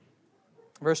 2.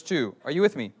 Are you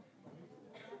with me?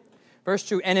 Verse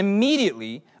 2. And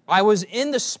immediately I was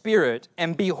in the Spirit,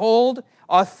 and behold,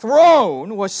 a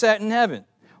throne was set in heaven.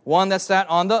 One that sat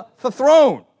on the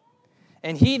throne.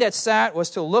 And he that sat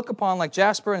was to look upon like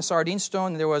jasper and sardine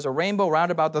stone, and there was a rainbow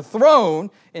round about the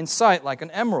throne in sight like an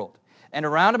emerald. And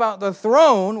around about the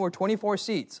throne were 24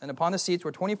 seats, and upon the seats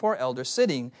were 24 elders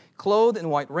sitting, clothed in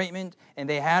white raiment, and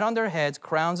they had on their heads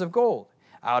crowns of gold.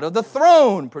 Out of the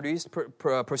throne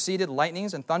proceeded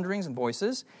lightnings and thunderings and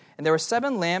voices, and there were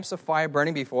 7 lamps of fire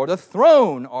burning before the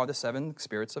throne, are the 7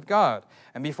 spirits of God.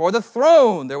 And before the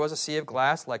throne there was a sea of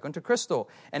glass like unto crystal,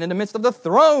 and in the midst of the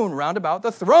throne, round about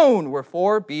the throne, were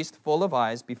 4 beasts full of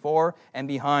eyes before and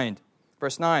behind.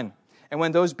 Verse 9. And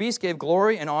when those beasts gave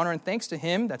glory and honor and thanks to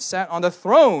him that sat on the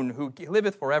throne, who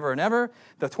liveth forever and ever,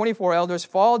 the 24 elders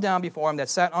fall down before him that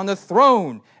sat on the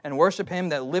throne, and worship him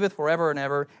that liveth forever and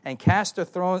ever, and cast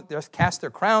their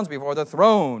crowns before the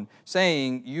throne,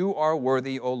 saying, You are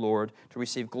worthy, O Lord, to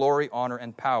receive glory, honor,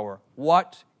 and power.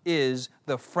 What is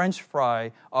the French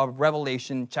fry of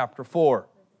Revelation chapter 4?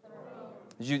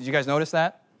 Did you guys notice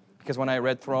that? Because when I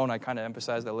read throne, I kind of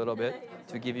emphasized a little bit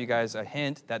to give you guys a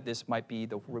hint that this might be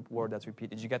the word that's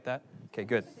repeated. Did you get that? Okay,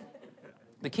 good.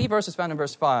 The key verse is found in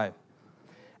verse 5.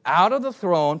 Out of the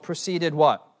throne proceeded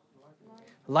what?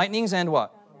 Lightnings and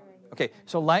what? Okay,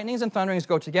 so lightnings and thunderings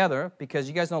go together because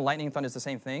you guys know lightning and thunder is the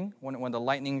same thing. When the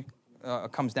lightning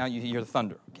comes down, you hear the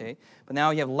thunder, okay? But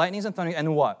now you have lightnings and thunderings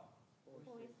and what?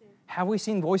 Voices. Have we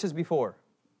seen voices before?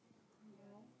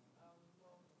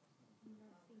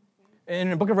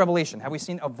 In the book of Revelation, have we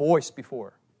seen a voice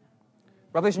before?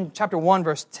 Revelation chapter 1,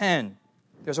 verse 10.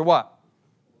 There's a what?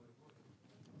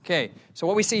 Okay, so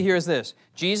what we see here is this.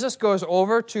 Jesus goes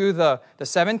over to the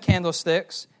 7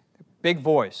 candlesticks, big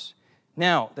voice.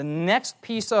 Now, the next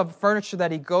piece of furniture that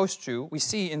he goes to, we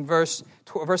see in verse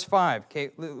 5. Okay,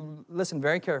 listen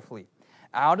very carefully.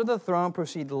 Out of the throne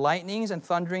proceed lightnings and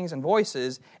thunderings and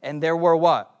voices, and there were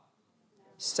what?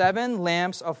 7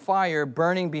 lamps of fire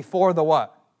burning before the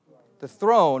what? The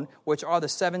throne, which are the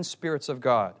 7 spirits of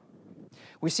God.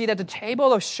 We see that the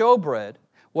table of showbread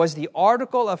was the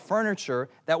article of furniture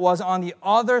that was on the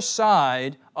other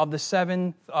side of the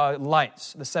 7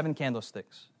 lights, the 7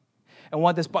 candlesticks. And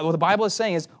what the Bible is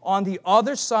saying is, on the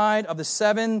other side of the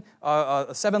 7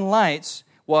 lights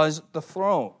was the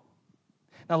throne.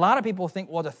 Now, a lot of people think,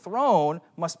 well, the throne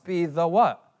must be the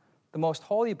what? The most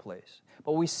holy place.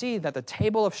 But we see that the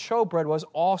table of showbread was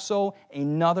also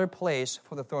another place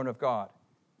for the throne of God.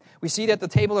 We see that the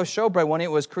table of showbread, when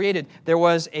it was created, there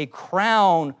was a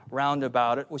crown round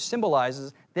about it, which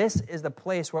symbolizes this is the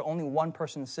place where only one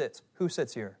person sits. Who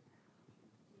sits here?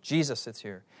 Jesus sits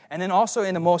here. And then also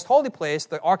in the most holy place,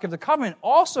 the Ark of the Covenant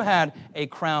also had a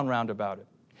crown round about it.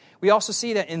 We also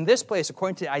see that in this place,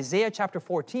 according to Isaiah chapter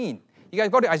 14. You guys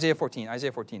go to Isaiah 14.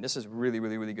 Isaiah 14. This is really,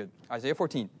 really, really good. Isaiah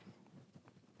 14.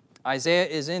 Isaiah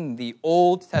is in the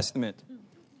Old Testament.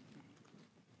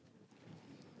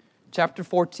 Chapter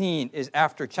 14 is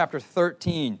after chapter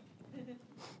 13.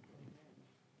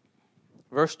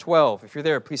 Verse 12. If you're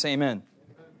there, please say amen.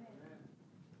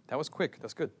 That was quick.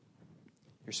 That's good.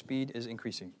 Your speed is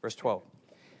increasing. Verse 12.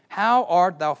 How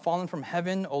art thou fallen from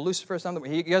heaven, O Lucifer, son of the...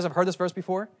 You guys have heard this verse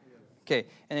before? Okay,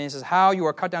 and then he says, how you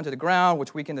are cut down to the ground,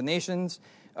 which weaken the nations.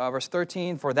 Verse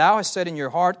 13, for thou hast said in your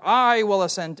heart, I will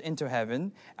ascend into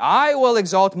heaven. I will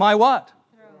exalt my what?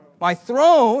 My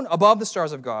throne above the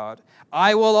stars of God.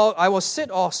 I will sit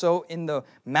also in the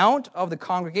mount of the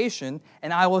congregation,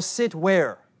 and I will sit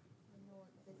where?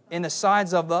 In the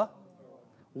sides of the?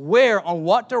 Where, on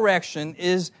what direction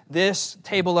is this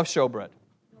table of showbread?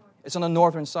 It's on the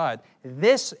northern side.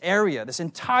 This area, this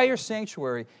entire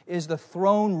sanctuary, is the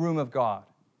throne room of God.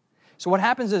 So what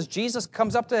happens is Jesus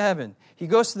comes up to heaven. He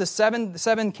goes to the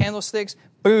seven candlesticks,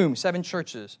 boom, 7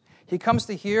 churches. He comes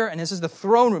to here, and this is the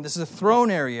throne room. This is the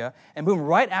throne area. And boom,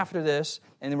 right after this,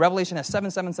 and Revelation has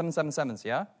 7 sevens,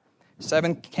 yeah?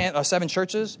 7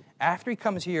 churches. After he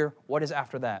comes here, what is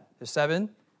after that? There's 7.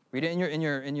 Read it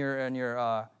in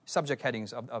your subject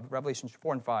headings of Revelation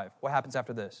 4 and 5. What happens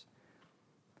after this?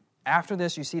 After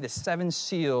this, you see the 7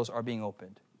 seals are being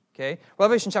opened. Okay?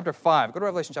 Revelation chapter 5. Go to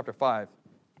Revelation chapter 5.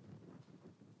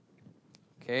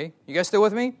 Okay? You guys still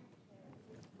with me?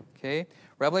 Okay.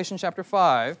 Revelation chapter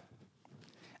 5.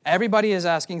 Everybody is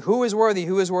asking, who is worthy?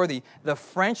 Who is worthy? The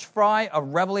French fry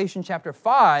of Revelation chapter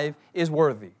 5 is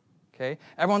worthy. Okay?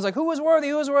 Everyone's like, who is worthy?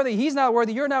 Who is worthy? He's not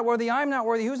worthy. You're not worthy. I'm not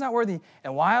worthy. Who's not worthy?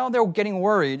 And while they're getting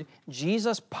worried,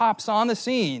 Jesus pops on the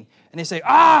scene, and they say,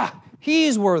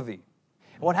 he's worthy.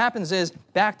 And what happens is,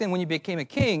 back then when you became a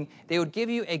king, they would give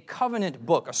you a covenant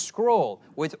book, a scroll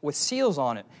with seals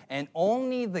on it. And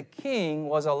only the king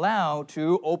was allowed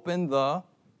to open the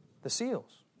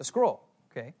seals, the scroll.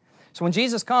 Okay? So when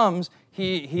Jesus comes,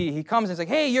 he comes and he's like,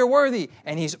 hey, you're worthy.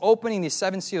 And he's opening these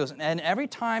 7 seals. And every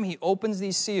time he opens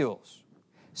these seals,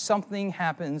 something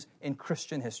happens in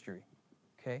Christian history.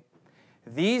 Okay?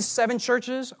 These 7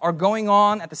 churches are going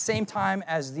on at the same time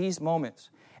as these moments.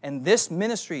 And this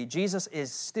ministry, Jesus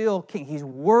is still king. He's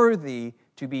worthy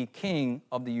to be king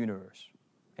of the universe.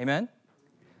 Amen?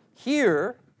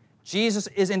 Here, Jesus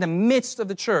is in the midst of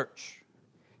the church.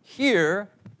 Here,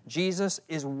 Jesus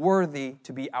is worthy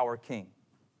to be our king.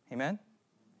 Amen?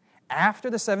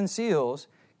 After the 7 seals,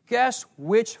 guess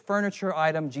which furniture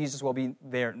item Jesus will be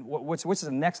there? Which is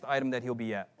the next item that he'll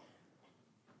be at?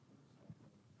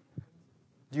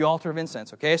 The altar of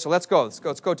incense. Okay, so let's go.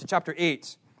 Let's go to chapter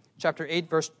 8. Chapter 8,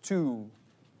 verse 2.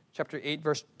 Chapter 8,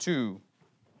 verse 2.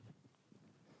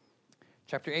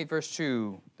 Chapter 8, verse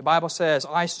 2. The Bible says,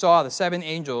 I saw the 7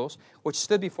 angels which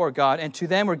stood before God, and to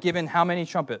them were given how many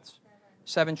trumpets?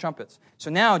 7 trumpets.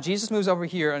 So now Jesus moves over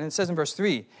here, and it says in verse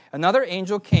 3, another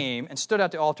angel came and stood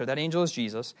at the altar. That angel is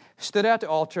Jesus. Stood at the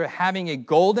altar having a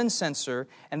golden censer,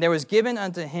 and there was given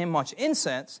unto him much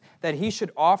incense, that he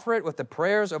should offer it with the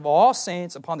prayers of all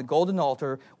saints upon the golden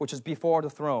altar, which is before the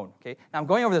throne. Okay. Now I'm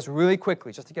going over this really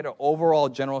quickly, just to get an overall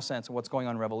general sense of what's going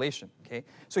on in Revelation. Okay.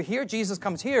 So here Jesus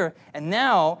comes here, and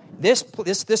now this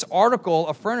article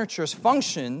of furniture's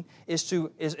function is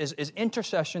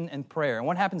intercession and prayer. And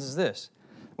what happens is this.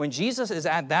 When Jesus is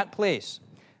at that place,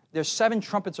 there's 7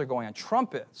 trumpets are going on.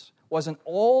 Trumpets was an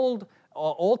Old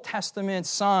Testament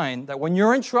sign that when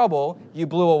you're in trouble, you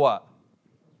blew a what?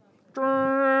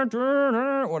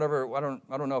 Whatever.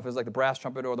 I don't know if it's like the brass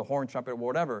trumpet or the horn trumpet or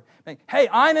whatever. Like, hey,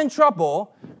 I'm in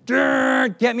trouble.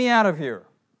 Get me out of here.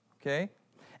 Okay?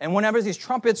 And whenever these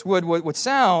trumpets would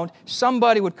sound,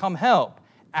 somebody would come help.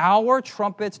 Our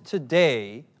trumpets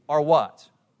today are what?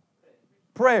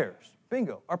 Prayers.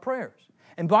 Bingo. Our prayers.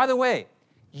 And by the way,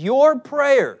 your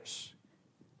prayers,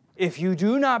 if you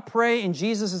do not pray in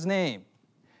Jesus' name,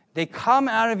 they come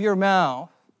out of your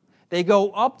mouth, they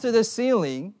go up to the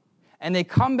ceiling, and they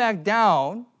come back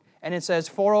down, and it says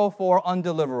 404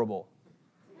 undeliverable.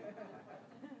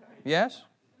 Yes?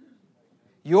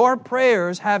 Your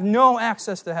prayers have no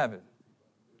access to heaven.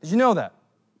 Did you know that?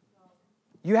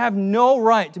 You have no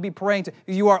right to be praying to.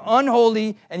 You are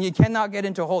unholy, and you cannot get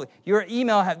into holy. Your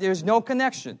email, there's no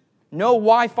connection. No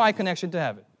Wi-Fi connection to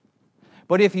heaven.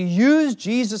 But if you use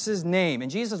Jesus' name,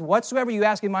 and Jesus, whatsoever you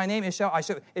ask in my name, I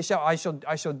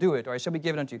shall do it, or I shall be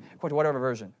given unto you, according to whatever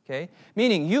version. Okay?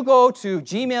 Meaning, you go to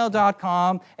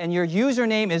gmail.com, and your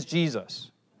username is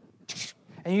Jesus.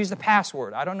 And you use the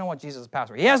password. I don't know what Jesus'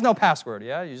 password. He has no password,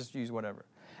 yeah? You just use whatever.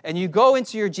 And you go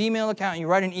into your Gmail account, and you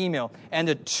write an email, and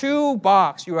the to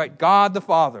box, you write God the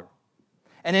Father.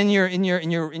 And in your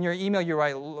email, you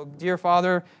write, Dear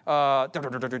Father,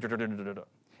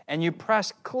 and you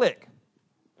press click.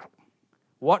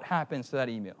 What happens to that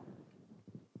email?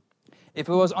 If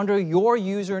it was under your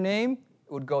username, it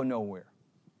would go nowhere.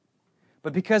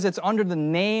 But because it's under the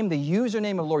name, the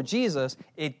username of Lord Jesus,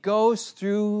 it goes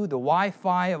through the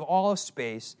Wi-Fi of all of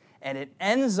space, and it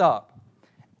ends up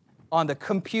on the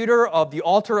computer of the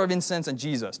altar of incense and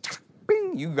Jesus.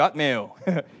 Bing, you got mail.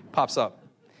 Pops up.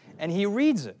 And he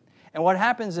reads it. And what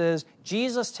happens is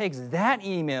Jesus takes that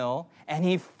email and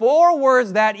he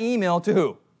forwards that email to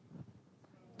who?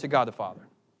 To God the Father.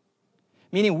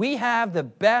 Meaning we have the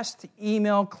best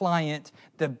email client,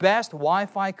 the best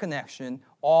Wi-Fi connection,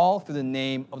 all through the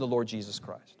name of the Lord Jesus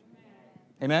Christ.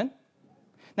 Amen?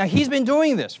 Now, he's been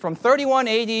doing this from 31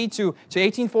 AD to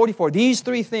 1844, these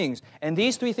three things. And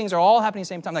these three things are all happening at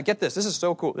the same time. Now, get this. This is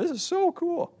so cool. This is so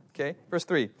cool. Okay, verse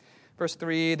 3. Verse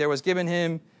 3, there was given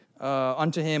him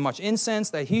unto him much incense,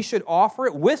 that he should offer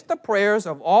it with the prayers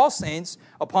of all saints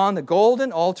upon the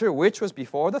golden altar which was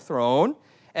before the throne.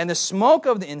 And the smoke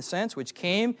of the incense, which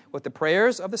came with the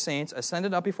prayers of the saints,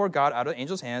 ascended up before God out of the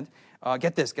angel's hand.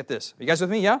 Get this. Are you guys with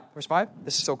me? Yeah? Verse 5?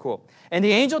 This is so cool. And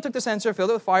the angel took the censer,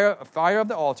 filled it with fire of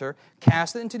the altar,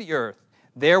 cast it into the earth.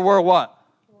 There were what?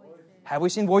 Voices. Have we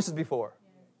seen voices before?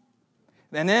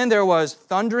 Yes. And then there was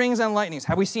thunderings and lightnings.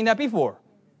 Have we seen that before?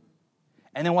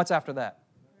 Yes. And then what's after that?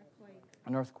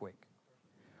 An earthquake.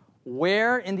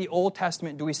 Where in the Old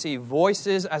Testament do we see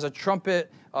voices as a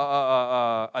trumpet,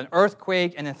 an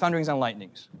earthquake, and then thunderings and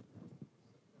lightnings?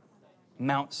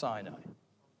 Mount Sinai.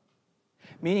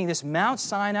 Meaning this Mount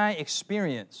Sinai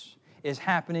experience is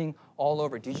happening all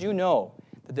over. Did you know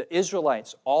that the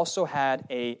Israelites also had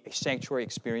a sanctuary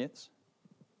experience?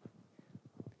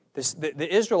 The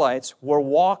Israelites were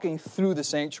walking through the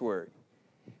sanctuary.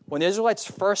 When the Israelites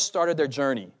first started their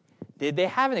journey, did they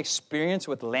have an experience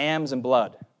with lambs and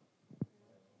blood?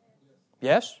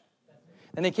 Yes?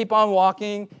 And they keep on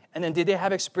walking, and then did they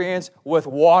have experience with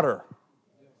water?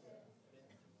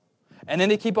 And then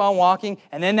they keep on walking,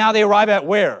 and then now they arrive at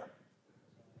where?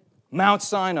 Mount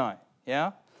Sinai,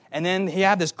 yeah? And then he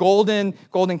had this golden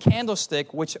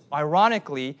candlestick, which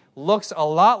ironically looks a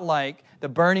lot like the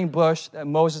burning bush that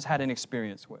Moses had an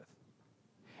experience with.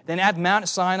 Then at Mount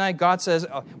Sinai, God says,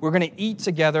 we're going to eat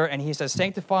together, and he says,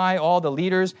 sanctify all the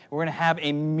leaders, we're going to have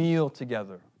a meal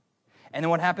together. And then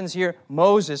what happens here?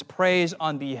 Moses prays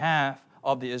on behalf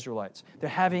of the Israelites. They're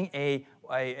having a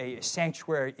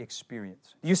sanctuary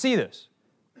experience. Do you see this?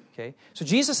 Okay. So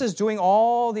Jesus is doing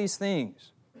all these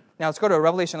things. Now let's go to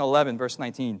Revelation 11, verse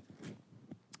 19.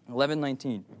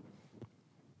 11:19.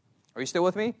 Are you still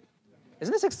with me?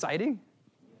 Isn't this exciting?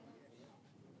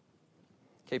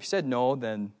 Okay, if you said no,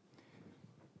 then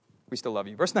we still love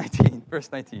you. Verse 19.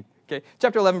 Okay,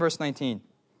 chapter 11, verse 19.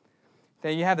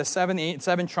 Then you have the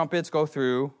seven trumpets go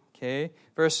through. Okay,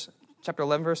 chapter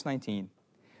 11, verse 19.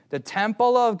 The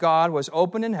temple of God was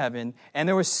opened in heaven, and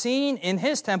there was seen in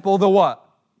his temple the what?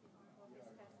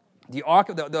 The ark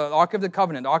of the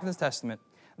covenant, the ark of the testament.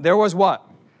 There was what?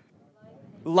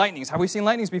 Lightnings. Have we seen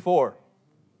lightnings before?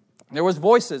 There was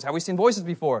voices. Have we seen voices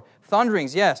before?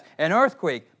 Thunderings, yes. An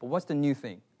earthquake. But what's the new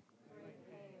thing?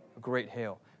 A great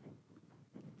hail.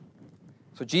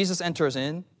 So Jesus enters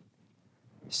in.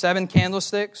 7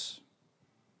 candlesticks.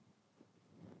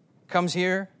 Comes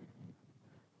here.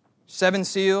 7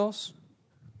 seals.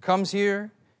 Comes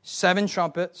here. 7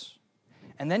 trumpets.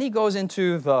 And then he goes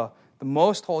into the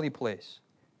most holy place.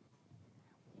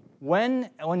 When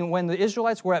the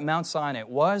Israelites were at Mount Sinai,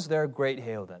 was there great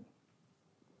hail then?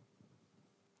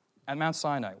 At Mount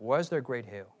Sinai, was there great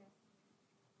hail?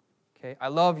 Okay, I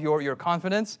love your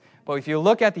confidence, but if you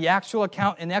look at the actual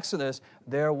account in Exodus,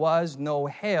 there was no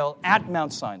hail at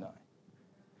Mount Sinai.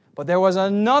 But there was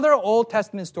another Old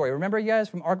Testament story. Remember, you guys,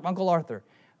 from Uncle Arthur?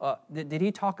 Did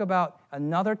he talk about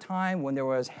another time when there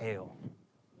was hail?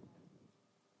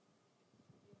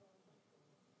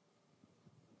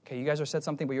 Okay, you guys are said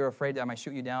something, but you're afraid that I might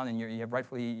shoot you down, and you have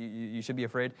rightfully you should be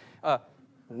afraid.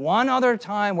 One other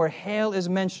time where hail is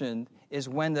mentioned is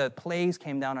when the plagues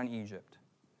came down on Egypt.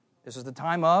 This is the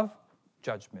time of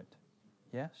judgment.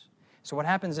 Yes? So what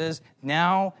happens is,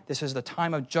 now this is the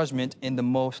time of judgment in the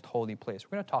most holy place.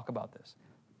 We're going to talk about this.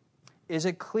 Is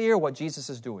it clear what Jesus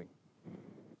is doing?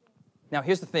 Now,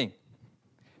 here's the thing.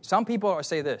 Some people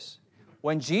say this.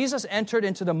 When Jesus entered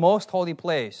into the most holy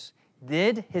place,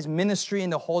 did his ministry in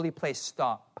the holy place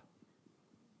stop?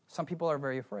 Some people are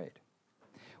very afraid.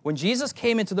 When Jesus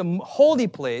came into the holy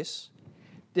place,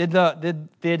 did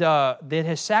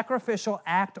his sacrificial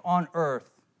act on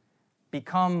earth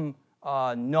become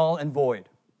null and void?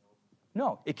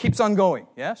 No, it keeps on going,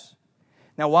 yes?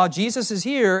 Now, while Jesus is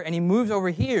here and he moves over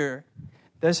here,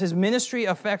 does his ministry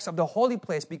effects of the holy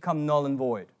place become null and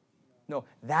void? No,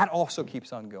 that also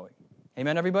keeps on going.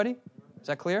 Amen, everybody? Is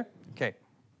that clear? Okay.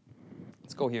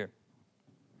 Let's go here.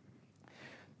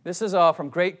 This is from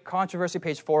Great Controversy,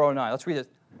 page 409. Let's read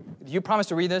it. Do you promise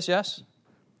to read this? Yes?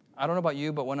 I don't know about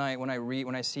you, but when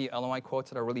I see LOI quotes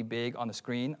that are really big on the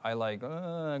screen, I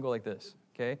go like this.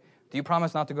 Okay? Do you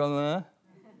promise not to go?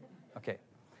 Okay.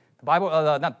 The Bible,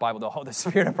 not the Bible, the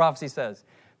Spirit of Prophecy says,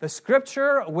 The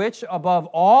Scripture, which above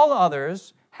all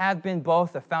others had been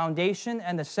both the foundation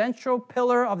and the central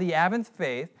pillar of the Advent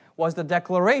faith, was the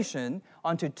declaration,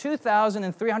 unto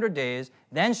 2,300 days,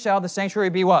 then shall the sanctuary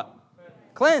be what?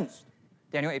 Cleansed.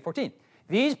 Daniel 8:14.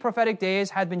 These prophetic days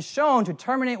had been shown to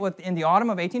terminate in the autumn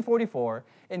of 1844.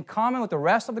 In common with the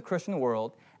rest of the Christian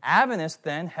world, Adventists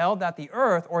then held that the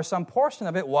earth, or some portion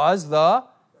of it, was the...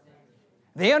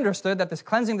 They understood that this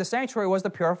cleansing of the sanctuary was the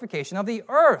purification of the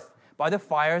earth by the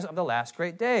fires of the last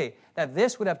great day, that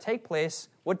this would take place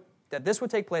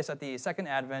at the second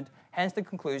advent, hence the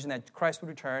conclusion that Christ would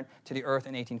return to the earth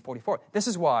in 1844. This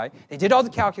is why they did all the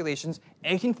calculations.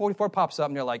 1844 pops up,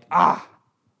 and they're like,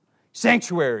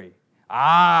 sanctuary.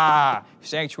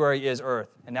 Sanctuary is earth.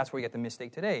 And that's where we get the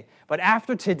mistake today. But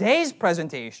after today's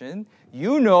presentation,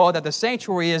 you know that the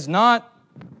sanctuary is not,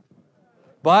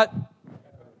 but,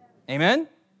 amen?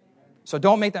 So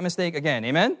don't make that mistake again.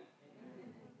 Amen?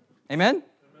 Amen?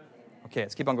 Okay,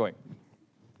 let's keep on going.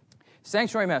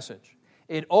 Sanctuary message.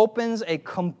 It opens a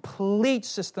complete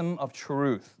system of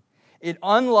truth. It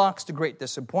unlocks the great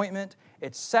disappointment.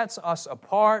 It sets us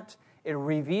apart. It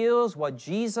reveals what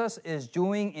Jesus is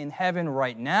doing in heaven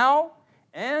right now,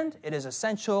 and it is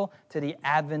essential to the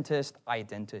Adventist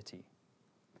identity.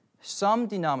 Some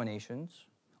denominations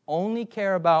only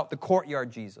care about the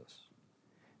courtyard Jesus.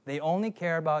 They only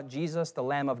care about Jesus, the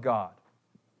Lamb of God.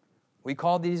 We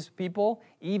call these people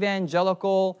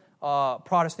evangelical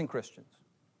Protestant Christians.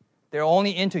 They're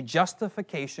only into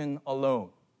justification alone.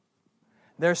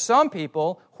 There's some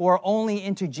people who are only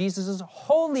into Jesus'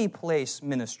 holy place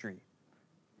ministry.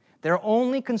 They're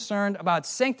only concerned about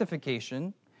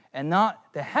sanctification and not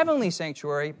the heavenly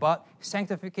sanctuary, but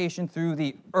sanctification through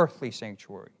the earthly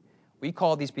sanctuary. We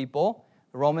call these people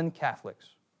Roman Catholics.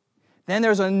 Then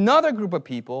there's another group of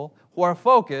people who are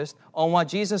focused on what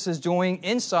Jesus is doing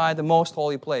inside the most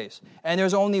holy place. And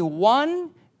there's only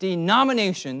one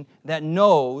denomination that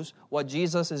knows what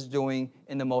Jesus is doing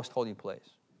in the most holy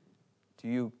place. Do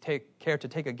you care to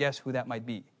take a guess who that might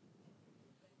be?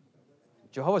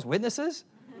 Jehovah's Witnesses?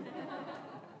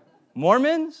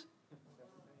 Mormons?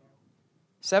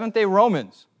 Seventh-day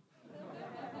Romans?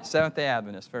 Seventh-day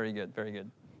Adventists. Very good, very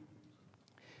good.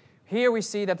 Here we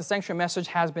see that the sanctuary message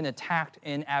has been attacked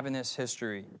in Adventist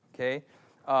history. Okay,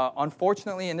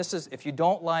 unfortunately, and this is, if you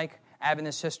don't like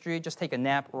Adventist history, just take a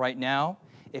nap right now.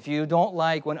 If you don't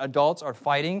like when adults are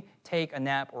fighting, take a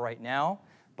nap right now.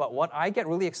 But what I get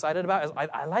really excited about is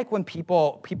I like when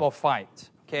people fight.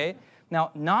 Okay,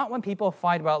 now not when people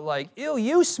fight about like, ew,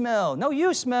 you smell, no,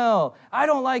 you smell, I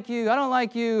don't like you,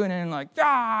 and then like,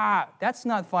 that's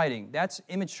not fighting. That's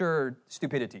immature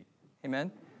stupidity.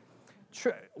 Amen.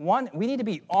 One, we need to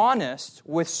be honest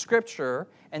with Scripture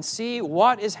and see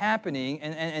what is happening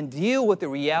and deal with the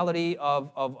reality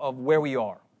of where we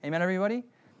are. Amen, everybody?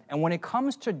 And when it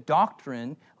comes to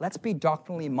doctrine, let's be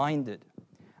doctrinally minded.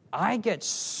 I get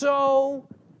so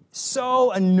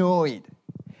annoyed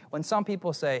when some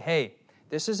people say, hey,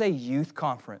 this is a youth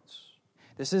conference.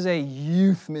 This is a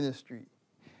youth ministry.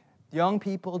 Young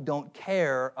people don't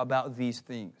care about these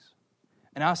things.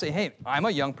 And I'll say, hey, I'm a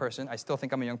young person. I still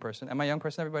think I'm a young person. Am I a young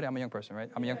person, everybody? I'm a young person,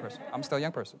 right? I'm a young person. I'm still a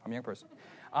young person. I'm a young person.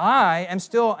 I am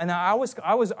still, and I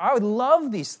would love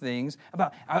these things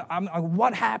about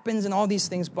what happens and all these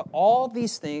things, but all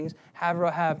these things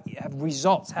have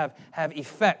results, have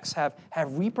effects, have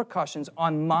repercussions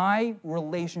on my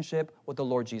relationship with the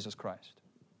Lord Jesus Christ.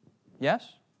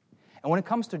 Yes? And when it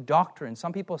comes to doctrine,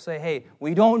 some people say, hey,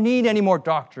 we don't need any more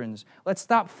doctrines. Let's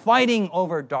stop fighting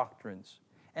over doctrines.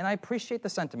 And I appreciate the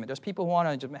sentiment. There's people who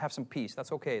want to have some peace.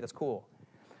 That's okay. That's cool.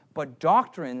 But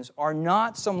doctrines are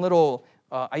not some little...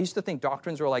 I used to think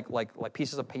doctrines were like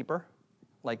pieces of paper,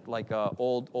 like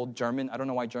old German. I don't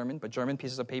know why German, but German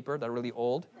pieces of paper that are really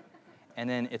old. And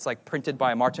then it's like printed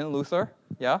by Martin Luther.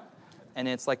 Yeah. And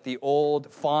it's like the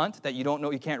old font that you don't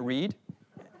know, you can't read.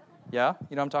 Yeah.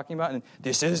 You know what I'm talking about? And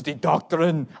this is the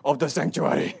doctrine of the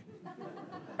sanctuary.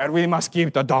 And we must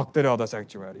keep the doctrine of the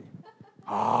sanctuary.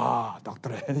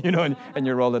 Doctrine, and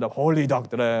you roll it up. Holy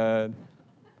doctrine.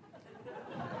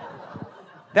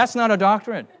 That's not a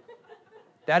doctrine.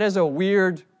 That is a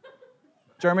weird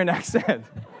German accent.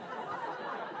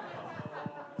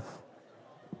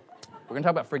 We're going to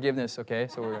talk about forgiveness, okay?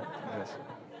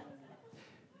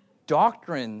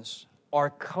 Doctrines are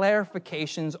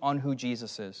clarifications on who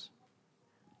Jesus is.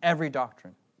 Every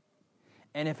doctrine.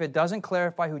 And if it doesn't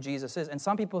clarify who Jesus is, and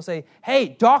some people say, hey,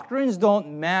 doctrines don't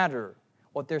matter.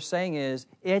 What they're saying is,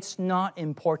 it's not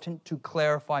important to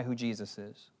clarify who Jesus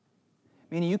is.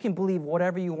 Meaning you can believe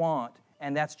whatever you want,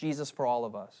 and that's Jesus for all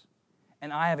of us.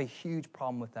 And I have a huge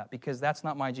problem with that, because that's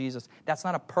not my Jesus. That's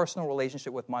not a personal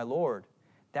relationship with my Lord.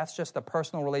 That's just a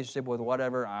personal relationship with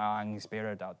whatever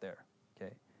spirit out there.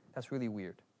 Okay, that's really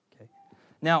weird. Okay,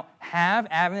 now have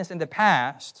Adventists in the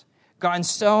past gotten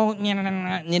so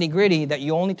nitty-gritty that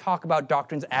you only talk about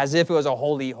doctrines as if it was a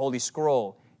holy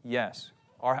scroll? Yes,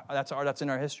 that's in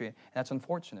our history, and that's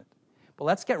unfortunate. But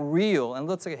let's get real and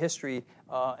let's look at history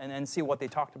and see what they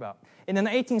talked about. In the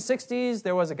 1860s,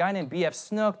 there was a guy named B.F.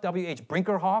 Snook, W.H.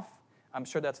 Brinkerhoff. I'm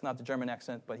sure that's not the German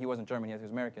accent, but he wasn't German, he was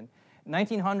American.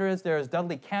 1900s, there's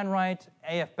Dudley Canright,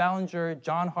 A.F. Ballinger,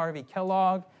 John Harvey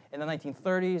Kellogg. In the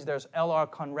 1930s, there's L.R.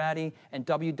 Conradi and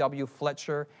W.W.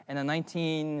 Fletcher. In the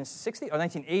 1960s or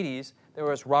 1980s, there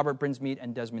was Robert Brinsmead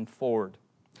and Desmond Ford.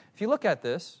 If you look at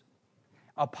this,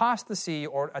 apostasy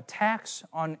or attacks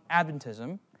on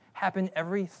Adventism happen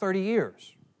every 30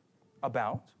 years,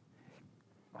 about.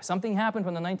 Something happened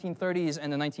from the 1930s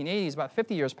and the 1980s, about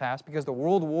 50 years passed, because the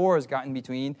world wars got in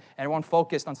between, and everyone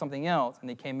focused on something else, and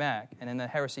they came back, and then the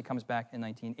heresy comes back in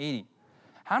 1980.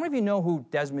 How many of you know who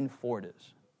Desmond Ford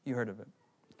is? You heard of him,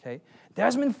 okay?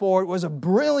 Desmond Ford was a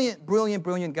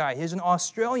brilliant guy. He's an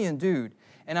Australian dude,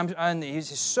 and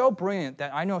he's so brilliant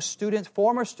that I know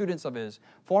former students of his,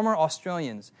 former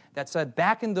Australians, that said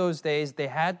back in those days they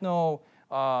had no,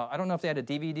 I don't know if they had a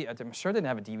DVD, I'm sure they didn't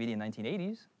have a DVD in the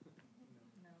 1980s.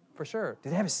 For sure.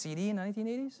 Did they have a CD in the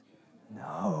 1980s?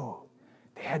 No.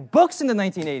 They had books in the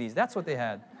 1980s. That's what they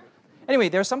had. Anyway,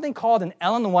 there's something called an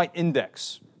Ellen White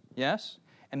Index. Yes?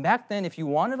 And back then, if you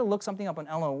wanted to look something up on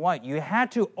Ellen White, you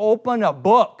had to open a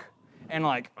book and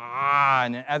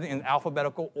in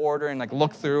alphabetical order and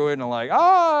look through it and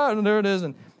and there it is.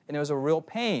 And it was a real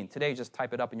pain. Today, you just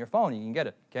type it up in your phone and you can get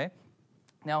it. Okay?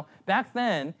 Now, back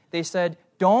then, they said,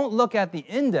 don't look at the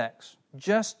index.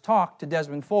 Just talk to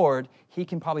Desmond Ford. He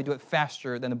can probably do it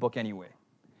faster than the book anyway.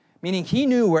 Meaning he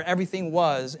knew where everything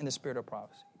was in the spirit of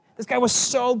prophecy. This guy was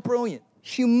so brilliant,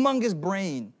 humongous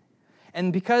brain.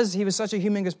 And because he was such a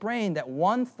humongous brain, that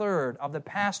 1/3 of the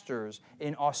pastors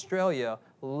in Australia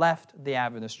left the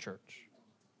Adventist church.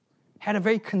 Had a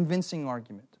very convincing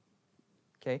argument.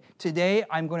 Okay? Today,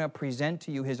 I'm going to present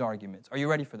to you his arguments. Are you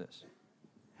ready for this?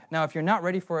 Now, if you're not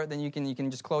ready for it, then you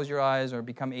can just close your eyes or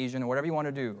become Asian or whatever you want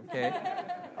to do, okay?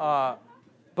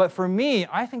 But for me,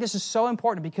 I think this is so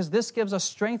important because this gives us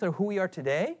strength of who we are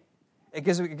today. It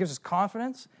gives us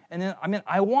confidence. And then,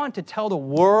 I want to tell the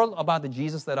world about the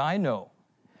Jesus that I know.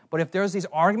 But if there's these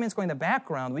arguments going in the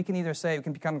background, we can either say we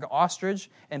can become like an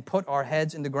ostrich and put our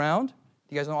heads in the ground.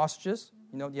 Do you guys know ostriches?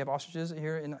 Do you have ostriches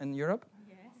here in Europe?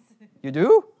 Yes. You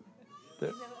do?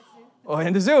 Oh,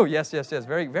 in the zoo. Yes.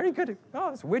 Very, very good. Oh,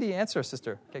 that's a witty answer,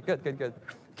 sister. Okay, good.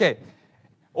 Okay.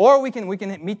 Or we can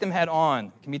meet them head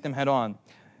on.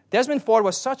 Desmond Ford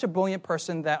was such a brilliant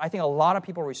person that I think a lot of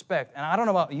people respect. And I don't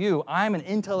know about you, I'm an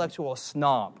intellectual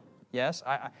snob. Yes?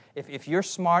 If you're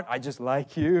smart, I just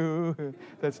like you.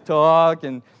 Let's talk.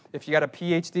 And if you got a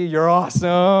PhD, you're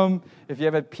awesome. If you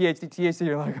have a PhD, THC,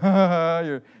 you're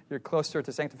like, you're closer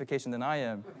to sanctification than I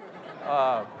am.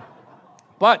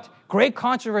 But Great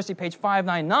Controversy, page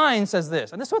 599, says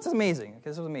this. And this is amazing. Okay,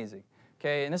 this is amazing.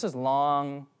 Okay, and this is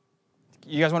long.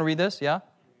 You guys want to read this? Yeah?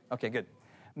 Okay, good.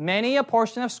 Many a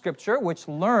portion of Scripture which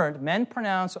learned men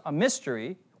pronounce a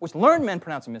mystery,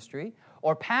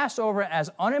 or pass over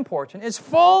as unimportant, is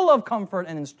full of comfort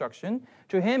and instruction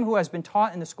to him who has been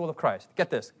taught in the school of Christ. Get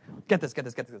this.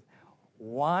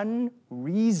 One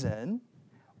reason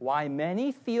why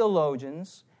many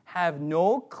theologians have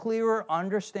no clearer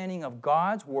understanding of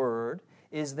God's Word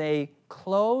is they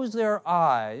close their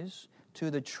eyes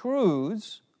to the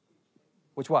truths,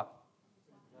 which what?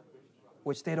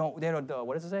 Which they don't,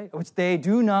 what does it say? Which they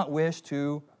do not wish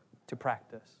to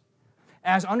practice.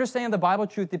 As understanding of the Bible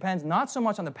truth depends not so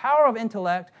much on the power of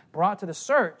intellect brought to the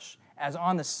search as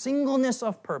on the singleness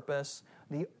of purpose,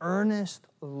 the earnest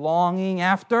longing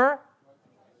after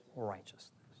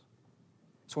righteousness.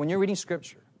 So when you're reading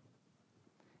Scripture,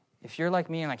 if you're like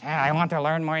me and hey, I want to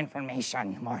learn more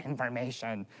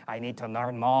information, I need to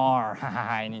learn more,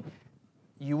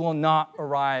 you will not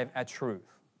arrive at truth.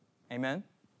 Amen?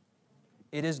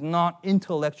 It is not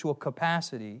intellectual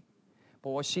capacity,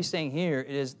 but what she's saying here,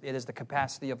 it is the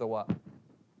capacity of the what?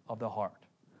 Of the heart.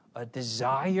 A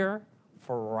desire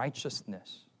for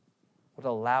righteousness would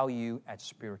allow you at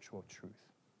spiritual truth.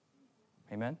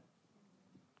 Amen?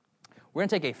 We're going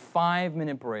to take a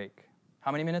 5-minute break.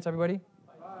 How many minutes, everybody?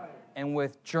 5. And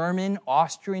with German,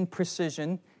 Austrian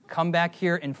precision, come back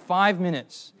here in 5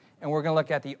 minutes, and we're going to look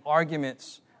at the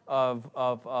arguments of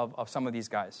some of these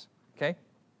guys. Okay?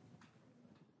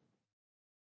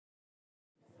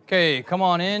 Okay, come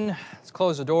on in. Let's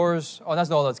close the doors. Oh,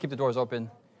 let's keep the doors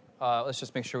open. Let's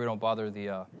just make sure we don't bother the...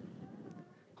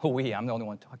 I'm the only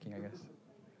one talking, I guess.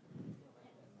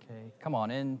 Come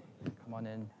on in. Come on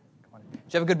in. Come on in.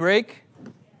 Did you have a good break?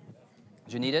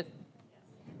 Did you need it?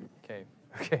 Okay.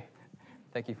 Okay.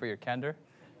 Thank you for your candor.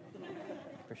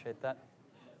 Appreciate that.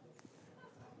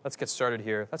 Let's get started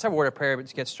here. Let's have a word of prayer, but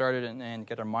let's get started and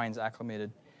get our minds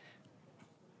acclimated.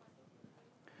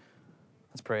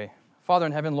 Let's pray. Father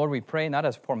in heaven, Lord, we pray not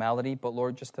as formality, but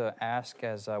Lord, just to ask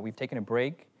as we've taken a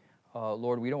break.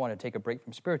 Lord, we don't want to take a break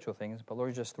from spiritual things, but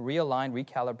Lord, just realign,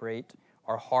 recalibrate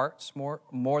our hearts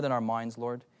more than our minds,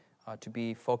 Lord, to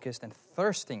be focused and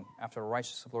thirsting after the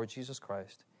righteousness of Lord Jesus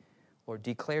Christ. Lord,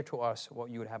 declare to us what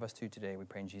you would have us do today. We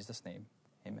pray in Jesus' name.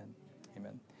 Amen.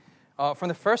 Amen. From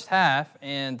the first half,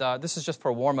 and this is just for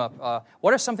a warm-up,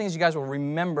 what are some things you guys will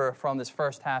remember from this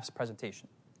first half's presentation?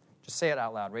 Just say it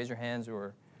out loud. Raise your hands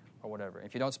or whatever.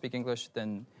 If you don't speak English,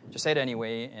 then just say it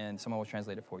anyway, and someone will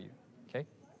translate it for you. Okay?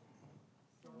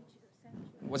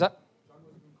 What's that?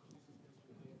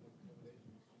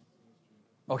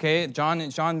 Okay,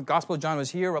 Gospel of John was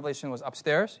here. Revelation was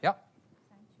upstairs. Yeah.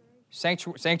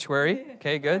 Sanctuary.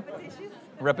 Okay, good.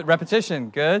 Repetition.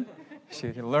 Good.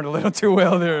 Shoot, you learned a little too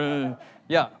well there.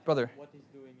 Yeah, brother.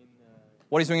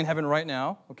 What he's doing in heaven right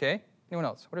now. Okay. Anyone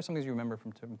else? What are some things you remember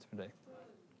from today?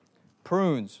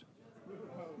 Prunes.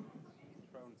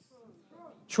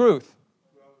 Truth.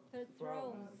 The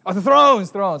thrones. Oh, the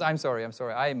thrones. I'm sorry.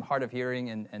 I am hard of hearing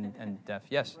and deaf.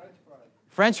 Yes.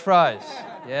 French fries.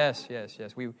 Yes.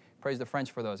 We praise the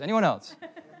French for those. Anyone else?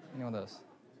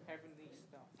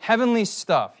 Heavenly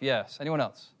stuff. Yes. Anyone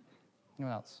else?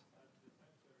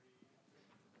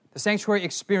 The sanctuary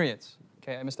experience.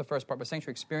 Okay, I missed the first part, but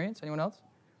sanctuary experience. Anyone else?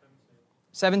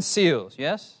 7 seals.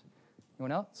 Yes.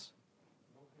 Anyone else?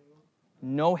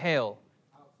 No hail.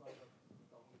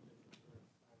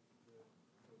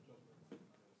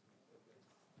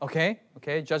 Okay.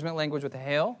 Judgment language with the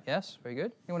hail. Yes, very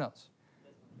good. Anyone else?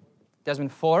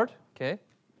 Desmond Ford. Okay.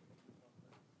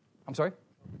 I'm sorry?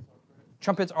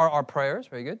 Trumpets are our prayers.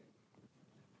 Very good.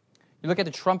 You look at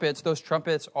the trumpets. Those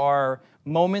trumpets are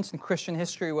moments in Christian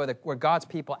history where God's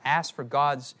people ask for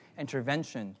God's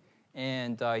intervention,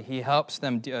 and He helps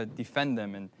them defend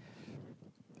them. And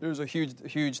there's a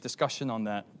huge discussion on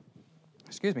that.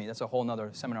 Excuse me, that's a whole other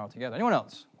seminar altogether. Anyone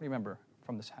else? What do you remember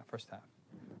from this first half?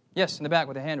 Yes, in the back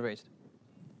with a hand raised.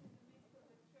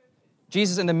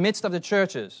 Jesus in the midst of the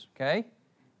churches. Okay.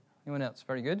 Anyone else?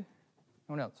 Very good.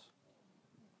 Anyone else?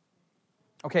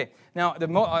 Okay. Now,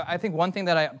 I think one thing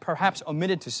that I perhaps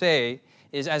omitted to say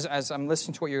is, as I'm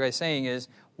listening to what you guys are saying, is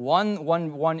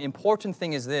one important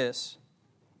thing is this.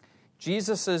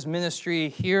 Jesus' ministry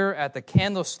here at the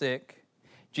candlestick,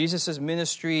 Jesus'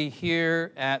 ministry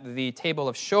here at the table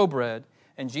of showbread,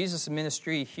 and Jesus'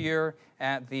 ministry here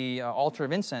at the altar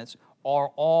of incense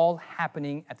are all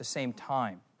happening at the same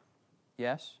time.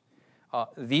 Yes?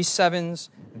 These sevens,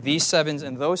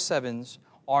 and those sevens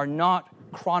are not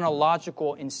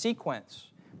chronological in sequence,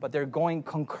 but they're going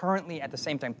concurrently at the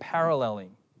same time,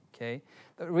 paralleling. Okay?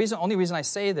 The only reason I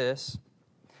say this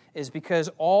is because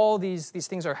all these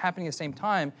things are happening at the same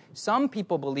time. Some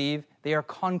people believe they are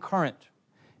concurrent,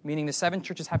 meaning the 7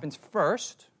 churches happens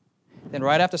first, then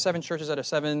right after 7 churches are the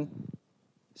 7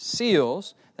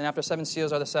 seals, then after 7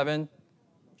 seals are the 7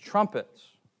 trumpets.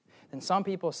 And some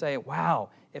people say, wow,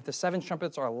 if the 7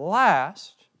 trumpets are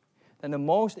last, then the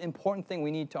most important thing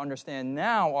we need to understand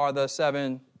now are the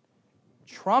 7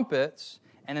 trumpets,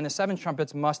 and then the 7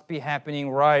 trumpets must be happening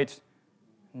right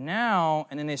now,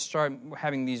 and then they start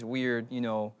having these weird,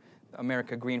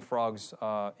 America green frogs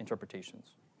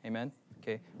interpretations. Amen?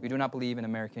 Okay, we do not believe in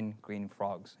American green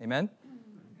frogs. Amen?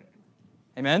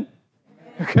 Amen?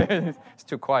 Okay, it's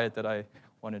too quiet that I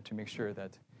wanted to make sure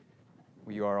that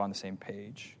we are on the same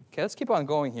page. Okay, let's keep on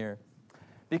going here.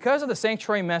 Because of the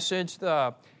sanctuary message,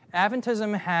 the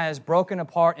Adventism has broken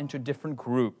apart into different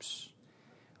groups.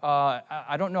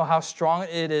 I don't know how strong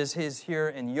it is here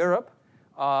in Europe,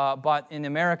 but in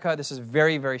America, this is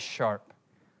very, very sharp.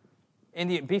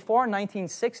 Before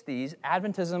 1960s,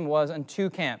 Adventism was in 2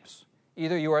 camps.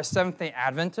 Either you are a Seventh-day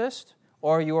Adventist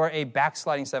or you are a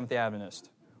backsliding Seventh-day Adventist.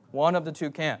 One of the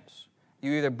 2 camps.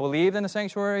 You either believed in the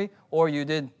sanctuary or you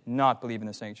did not believe in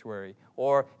the sanctuary,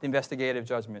 or the investigative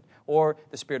judgment, or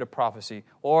the spirit of prophecy,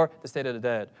 or the state of the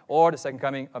dead, or the second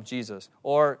coming of Jesus,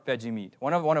 or veggie meat.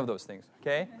 One of those things,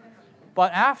 okay?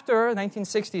 But after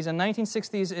 1960s, and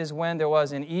 1960s is when there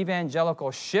was an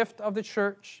evangelical shift of the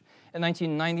church. In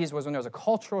 1990s was when there was a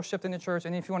cultural shift in the church.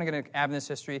 And if you want to get into Adventist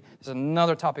history, there's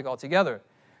another topic altogether.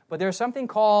 But there's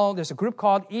a group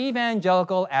called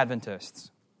Evangelical Adventists.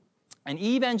 And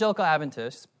Evangelical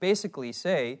Adventists basically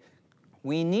say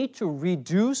we need to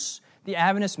reduce the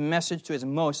Adventist message to its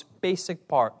most basic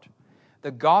part,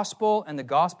 the gospel and the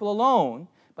gospel alone,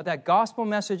 but that gospel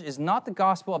message is not the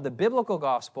gospel of the biblical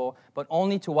gospel, but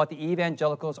only to what the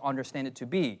evangelicals understand it to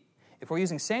be. If we're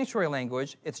using sanctuary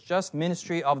language, it's just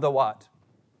ministry of the what?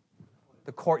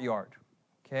 The courtyard.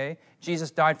 Okay?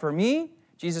 Jesus died for me.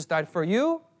 Jesus died for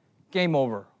you. Game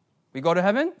over. We go to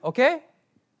heaven. Okay?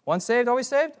 Once saved, always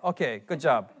saved? Okay, good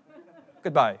job.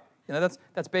 Goodbye. You know,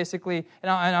 that's basically,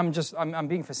 and I'm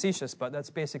being facetious, but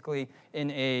that's basically in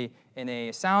a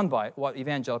soundbite what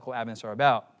evangelical Adventists are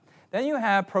about. Then you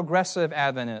have progressive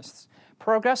Adventists.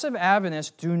 Progressive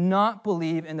Adventists do not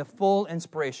believe in the full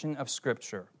inspiration of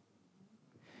Scripture.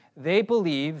 They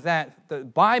believe that the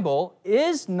Bible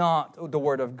is not the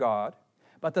Word of God,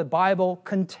 but the Bible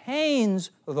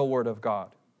contains the Word of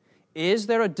God. Is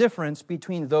there a difference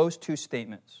between those two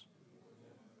statements?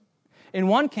 In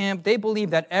one camp, they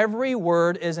believe that every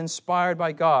word is inspired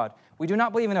by God. We do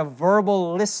not believe in a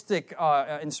verbalistic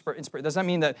inspiration. Does that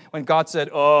mean that when God said,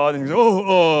 then he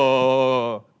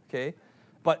goes, okay?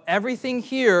 But everything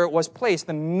here was placed.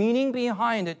 The meaning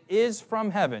behind it is from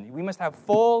heaven. We must have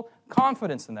full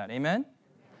confidence in that. Amen?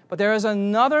 But there is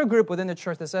another group within the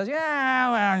church that says,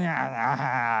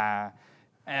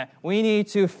 we need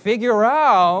to figure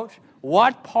out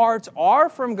what parts are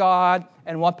from God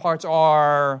and what parts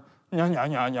are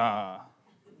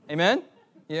Amen?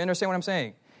 You understand what I'm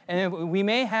saying? And we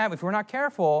may have, if we're not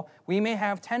careful, we may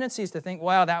have tendencies to think,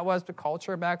 well, that was the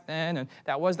culture back then, and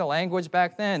that was the language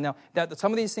back then. Now, that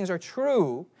some of these things are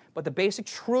true, but the basic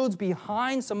truths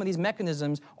behind some of these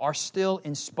mechanisms are still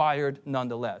inspired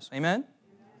nonetheless. Amen?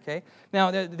 Okay. Now,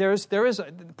 there is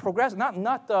progressive,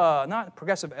 not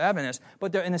progressive Adventists,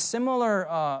 but they're in a similar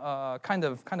kind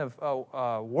of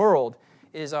world.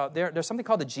 There's something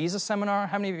called the Jesus Seminar.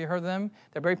 How many of you heard of them?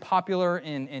 They're very popular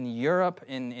in Europe,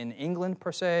 in England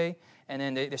per se, and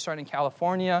then they start in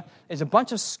California. There's a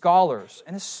bunch of scholars,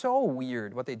 and it's so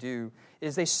weird what they do,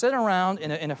 is they sit around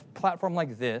in a platform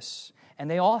like this, and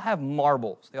they all have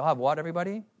marbles. They all have what,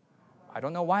 everybody? I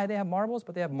don't know why they have marbles,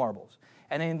 but they have marbles.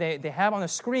 And then they have on the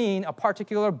screen a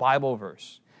particular Bible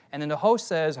verse. And then the host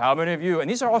says, how many of you, and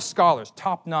these are all scholars,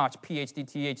 top-notch, PhD,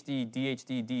 THD,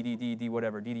 DHD, DDD,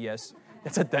 whatever, DDS.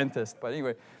 That's a dentist, but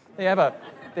anyway. They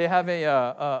have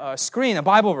a screen, a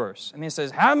Bible verse, and it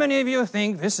says, how many of you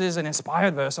think this is an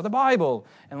inspired verse of the Bible?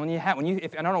 And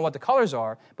if I don't know what the colors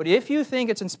are, but if you think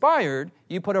it's inspired,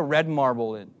 you put a red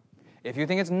marble in. If you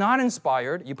think it's not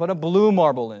inspired, you put a blue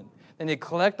marble in. Then they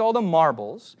collect all the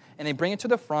marbles, and they bring it to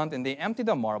the front, and they empty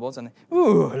the marbles, and it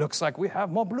looks like we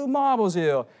have more blue marbles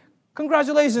here.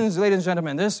 Congratulations, ladies and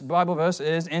gentlemen, this Bible verse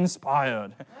is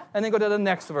inspired. And they go to the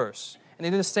next verse, and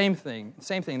they do the same thing.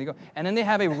 They go, and then they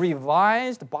have a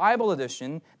revised Bible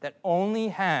edition that only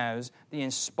has the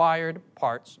inspired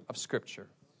parts of Scripture.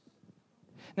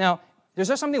 Now, is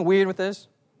there something weird with this?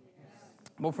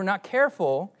 But if we're not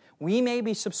careful, we may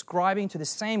be subscribing to the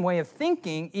same way of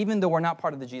thinking, even though we're not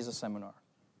part of the Jesus Seminar.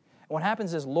 And what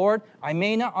happens is, Lord, I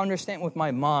may not understand with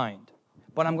my mind,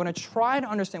 but I'm going to try to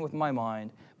understand with my mind,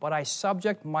 but I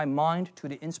subject my mind to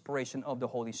the inspiration of the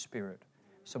Holy Spirit.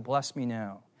 So bless me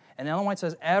now. And Ellen White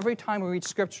says, every time we read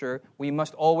Scripture, we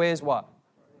must always what?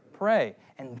 Pray.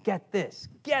 And get this.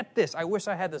 I wish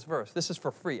I had this verse. This is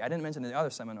for free. I didn't mention it in the other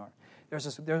seminar.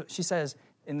 She says,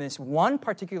 in this one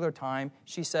particular time,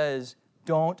 she says,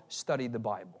 don't study the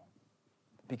Bible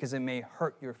because it may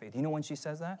hurt your faith. You know when she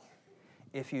says that?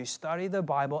 If you study the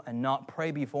Bible and not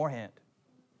pray beforehand,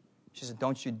 she said,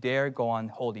 don't you dare go on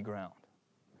holy ground.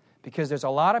 Because there's a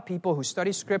lot of people who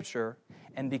study Scripture,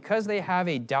 and because they have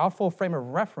a doubtful frame of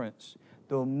reference,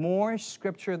 the more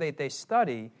Scripture they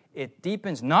study, it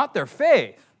deepens not their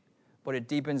faith, but it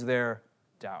deepens their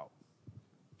doubt.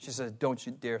 She says, don't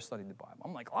you dare study the Bible.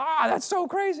 I'm like, that's so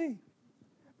crazy.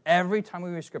 Every time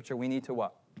we read Scripture, we need to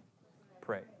what?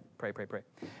 Pray.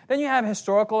 Then you have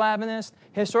historical Adventists.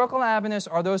 Historical Adventists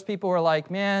are those people who are like,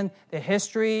 man, the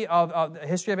history of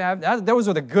Adventists, those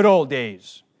were the good old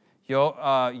days.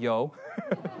 Yo.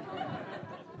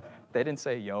 They didn't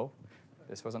say yo.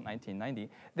 This wasn't 1990.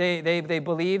 They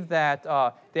believed that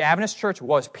the Adventist church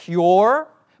was pure,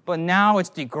 but now it's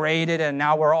degraded, and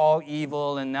now we're all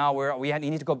evil, and now we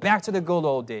need to go back to the good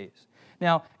old days.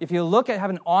 Now, if you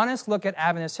have an honest look at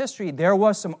Adventist history, there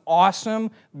was some awesome,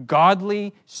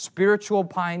 godly, spiritual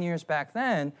pioneers back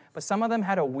then, but some of them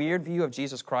had a weird view of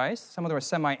Jesus Christ. Some of them were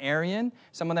semi-Aryan.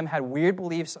 Some of them had weird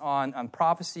beliefs on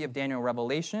prophecy of Daniel and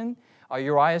Revelation.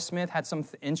 Uriah Smith had some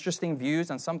interesting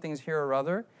views on some things here or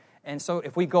other. And so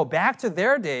if we go back to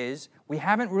their days,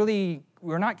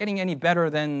 we're not getting any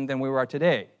better than we are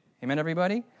today. Amen,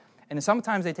 everybody? And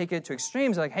sometimes they take it to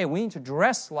extremes like, hey, we need to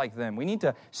dress like them. We need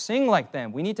to sing like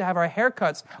them. We need to have our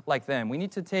haircuts like them. We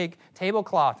need to take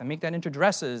tablecloth and make that into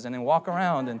dresses and then walk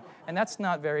around. And that's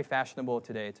not very fashionable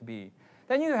today to be.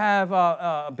 Then you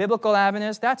have biblical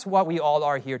Adventists. That's what we all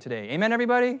are here today. Amen,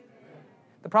 everybody?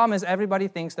 The problem is everybody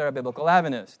thinks they're a biblical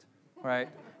Adventist, right?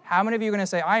 How many of you are going to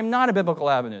say, I'm not a biblical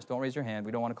Adventist? Don't raise your hand.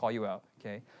 We don't want to call you out,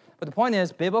 okay? But the point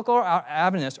is, biblical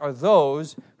Adventists are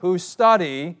those who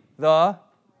study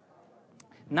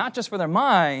not just for their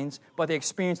minds, but they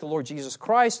experience the Lord Jesus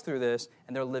Christ through this,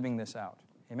 and they're living this out.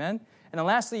 Amen? And then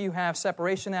lastly, you have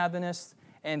separation Adventists,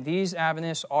 and these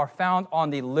Adventists are found on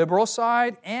the liberal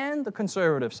side and the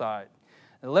conservative side.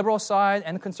 The liberal side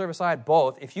and the conservative side,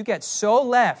 both. If you get so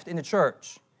left in the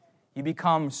church, you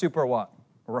become super what?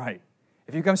 Right.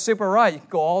 If you become super right, you can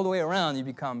go all the way around, you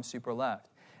become super left.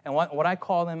 And what I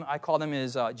call them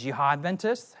is Jihad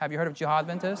Adventists. Have you heard of Jihad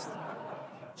Adventists?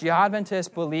 Jihad Adventists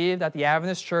believe that the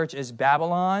Adventist church is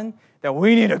Babylon, that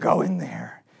we need to go in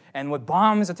there and with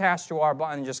bombs attached to our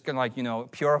body and just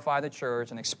purify the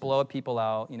church and explode people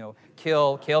out,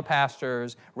 kill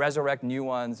pastors, resurrect new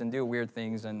ones, and do weird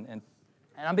things. And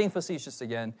I'm being facetious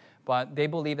again, but they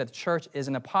believe that the church is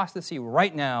in apostasy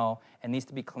right now and needs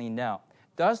to be cleaned out.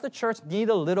 Does the church need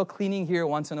a little cleaning here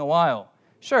once in a while?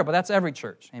 Sure, but that's every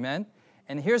church. Amen?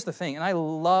 And here's the thing, and I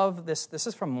love this. This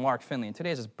is from Mark Finley, and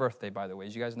today is his birthday, by the way.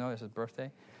 Did you guys know this is his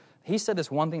birthday? He said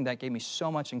this one thing that gave me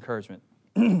so much encouragement.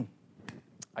 I'm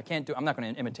not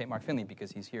going to imitate Mark Finley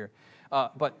because he's here.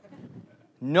 But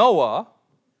Noah,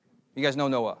 you guys know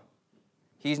Noah.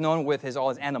 He's known with all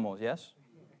his animals, yes?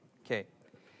 Okay.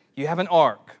 You have an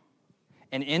ark.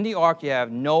 And in the ark, you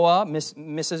have Noah,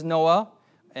 Mrs. Noah,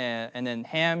 and then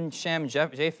Ham, Shem,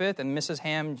 Japheth, and Mrs.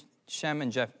 Ham, Shem,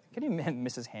 and Japheth. Can you imagine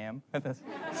Mrs. Ham?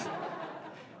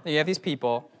 You have these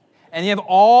people, and you have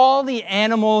all the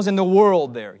animals in the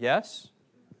world there, yes?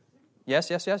 Yes?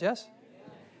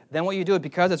 Then what you do is,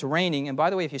 because it's raining, and by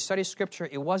the way, if you study Scripture,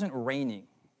 it wasn't raining.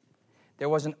 There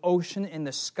was an ocean in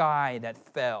the sky that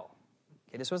fell.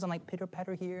 Okay, this wasn't like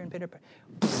pitter-patter here and pitter-patter.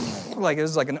 Like it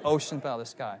was like an ocean fell out of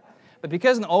the sky. But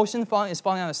because an ocean is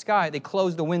falling out of the sky, they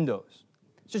closed the windows.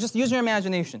 So just use your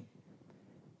imagination.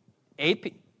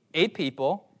 Eight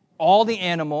people, all the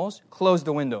animals, closed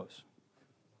the windows.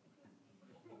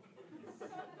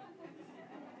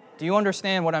 Do you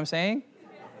understand what I'm saying?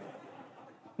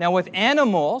 Now with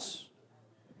animals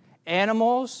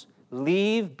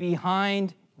leave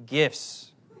behind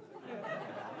gifts.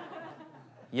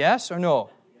 Yes or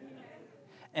no?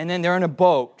 And then they're in a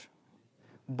boat.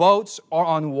 Boats are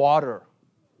on water.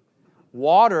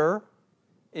 Water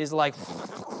is like...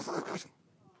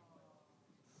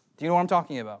 Do you know what I'm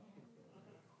talking about?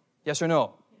 Yes or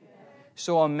no?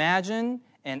 So imagine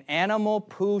an animal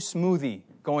poo smoothie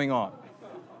going on.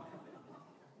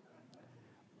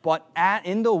 But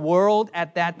in the world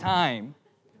at that time,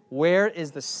 where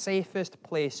is the safest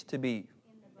place to be?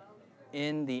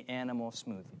 In the animal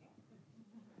smoothie.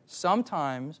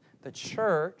 Sometimes the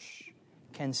church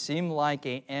can seem like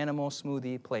an animal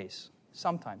smoothie place.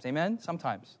 Sometimes. Amen?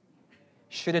 Sometimes.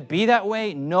 Should it be that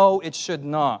way? No, it should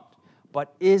not.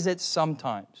 But is it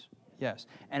sometimes? Yes.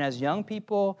 And as young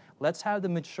people, let's have the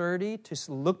maturity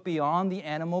to look beyond the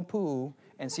animal poo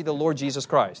and see the Lord Jesus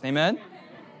Christ. Amen?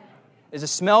 Does it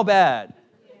smell bad?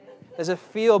 Does it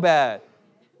feel bad?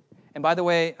 And by the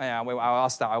way, I'll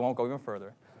stop. I won't go even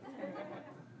further.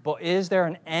 But is there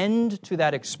an end to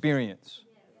that experience?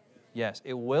 Yes.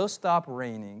 It will stop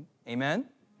raining. Amen?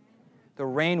 The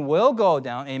rain will go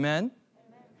down. Amen?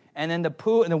 And then the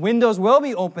poo and the windows will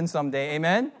be open someday.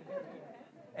 Amen?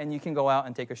 And you can go out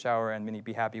and take a shower and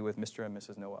be happy with Mr. and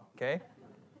Mrs. Noah. Okay?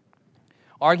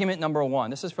 Argument number one.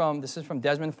 This is from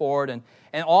Desmond Ford. And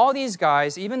all these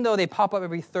guys, even though they pop up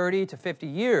every 30 to 50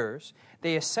 years,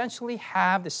 they essentially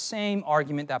have the same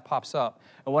argument that pops up.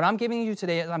 And what I'm giving you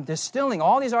today is I'm distilling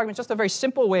all these arguments, just a very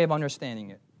simple way of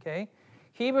understanding it. Okay?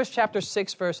 Hebrews chapter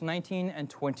 6, verse 19 and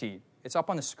 20. It's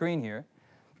up on the screen here.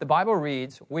 The Bible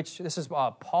reads, this is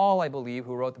Paul, I believe,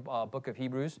 who wrote the book of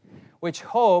Hebrews, which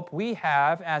hope we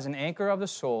have as an anchor of the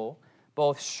soul,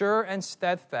 both sure and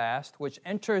steadfast, which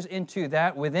enters into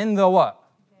that within the what?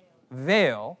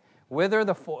 Veil, whither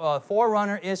the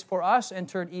forerunner is for us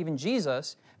entered, even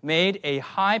Jesus, made a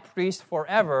high priest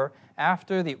forever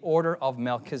after the order of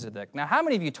Melchizedek. Now, how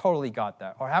many of you totally got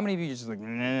that? Or how many of you just like,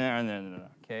 no,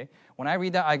 okay? When I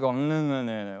read that, I go,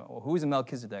 no. Well, who's a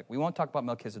Melchizedek? We won't talk about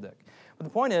Melchizedek. But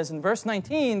the point is, in verse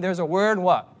 19, there's a word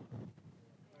what?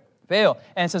 Veil.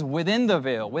 And it says within the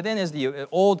veil. Within is the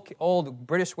old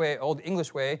British way, old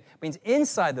English way, means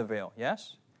inside the veil,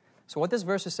 yes? So what this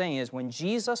verse is saying is when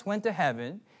Jesus went to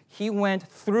heaven, He went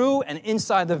through and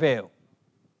inside the veil.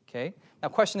 Okay? Now,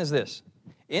 question is this.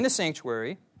 In the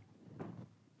sanctuary,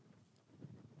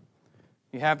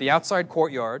 you have the outside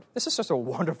courtyard. This is just a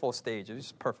wonderful stage. It's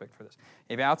just perfect for this.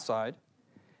 You have outside.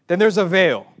 Then there's a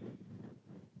veil.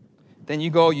 Then you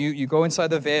go inside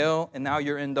the veil, and now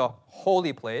you're in the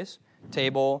holy place.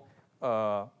 Table,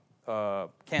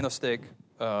 candlestick,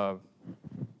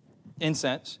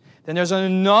 incense. Then there's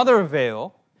another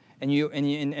veil,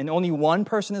 and only one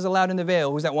person is allowed in the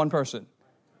veil. Who's that one person?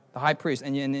 The high priest.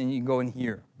 And you go in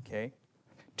here. Okay?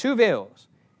 2 veils.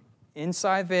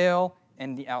 Inside veil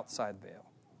and the outside veil.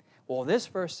 Well, this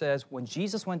verse says, when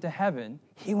Jesus went to heaven,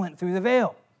 he went through the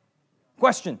veil.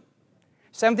 Question.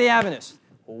 Seventh-day Adventist.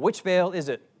 Which veil is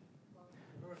it?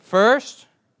 First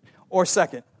or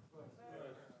second?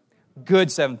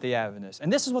 Good Seventh-day Adventist.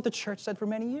 And this is what the church said for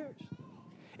many years.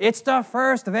 It's the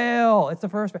first veil. It's the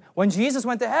first veil. When Jesus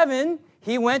went to heaven,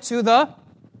 he went to the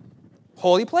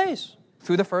holy place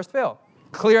through the first veil.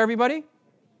 Clear, everybody?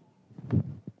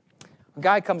 A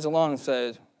guy comes along and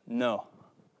says, no.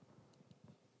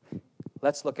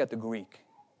 Let's look at the Greek.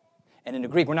 And in the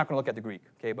Greek, we're not going to look at the Greek,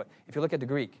 okay? But if you look at the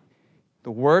Greek,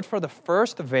 the word for the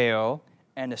first veil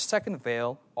and the second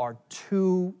veil are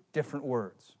 2 different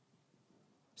words.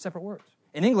 Separate words.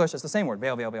 In English, it's the same word,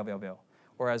 veil, veil, veil, veil, veil.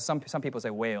 Whereas some people say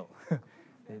whale.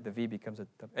 The V becomes a...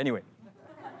 Anyway.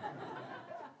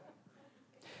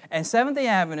 And Seventh-day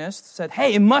Adventists said,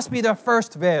 hey, it must be the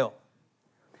first veil.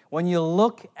 When you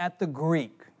look at the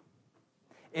Greek,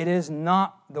 it is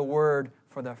not the word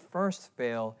for the first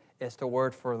veil, it's the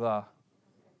word for the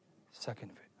second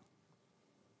veil.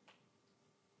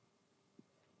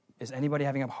 Is anybody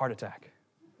having a heart attack?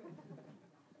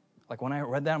 Like when I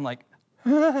read that, I'm like,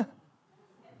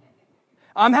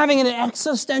 I'm having an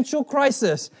existential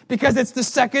crisis because it's the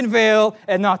second veil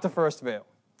and not the first veil.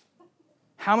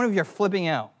 How many of you are flipping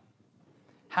out?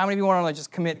 How many of you want to like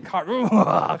just commit?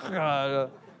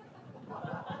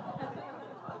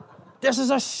 This is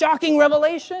a shocking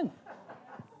revelation.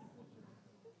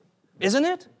 Isn't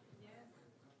it?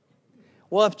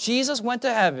 Well, if Jesus went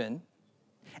to heaven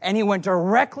and he went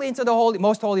directly into the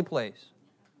most holy place,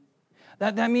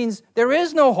 that means there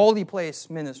is no holy place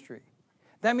ministry.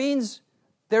 That means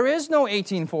there is no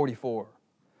 1844.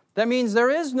 That means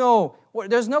there's no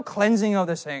cleansing of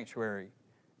the sanctuary.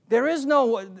 There is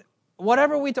no,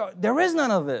 whatever we talk, there is none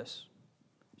of this.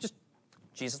 Just,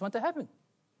 Jesus went to heaven.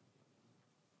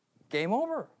 Game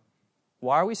over.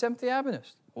 Why are we Seventh-day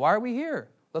Adventists? Why are we here?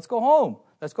 Let's go home.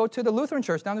 Let's go to the Lutheran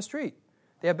church down the street.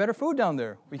 They have better food down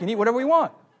there. We can eat whatever we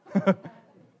want.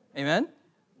 Amen?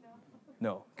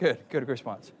 No. Good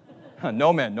response.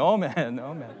 No, man.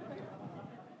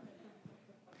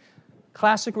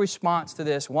 Classic response to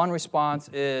this, one response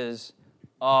is,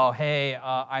 oh, hey,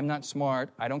 I'm not smart.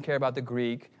 I don't care about the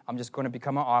Greek. I'm just going to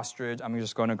become an ostrich. I'm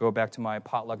just going to go back to my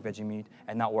potluck veggie meat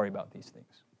and not worry about these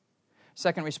things.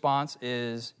 Second response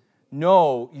is,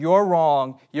 no, you're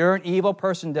wrong. You're an evil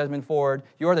person, Desmond Ford.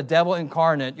 You're the devil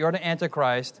incarnate. You're the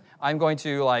Antichrist. I'm going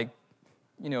to,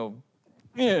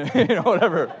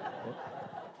 whatever.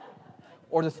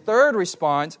 Or the third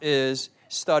response is,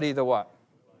 study the what?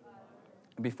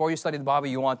 Before you study the Bible,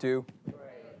 you want to pray.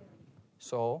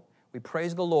 So, we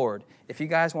praise the Lord. If you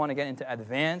guys want to get into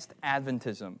advanced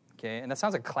Adventism, okay, and that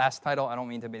sounds like a class title. I don't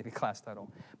mean to be a class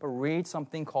title. But read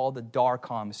something called the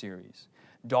DARCOM series.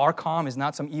 DARCOM is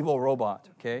not some evil robot,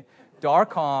 okay?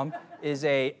 DARCOM is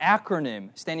an acronym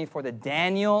standing for the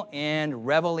Daniel and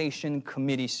Revelation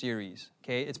Committee series,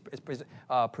 okay? It's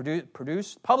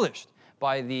published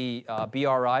by the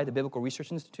BRI, the Biblical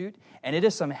Research Institute, and it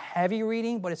is some heavy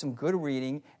reading, but it's some good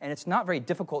reading, and it's not very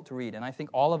difficult to read. And I think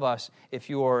all of us, if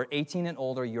you are 18 and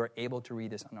older, you're able to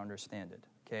read this and understand it,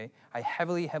 okay? I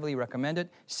heavily, heavily recommend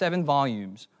it. 7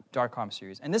 volumes, DARCOM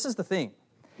series. And this is the thing.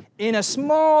 In a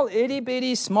small,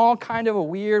 itty-bitty, small kind of a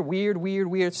weird,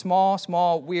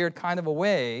 small, weird kind of a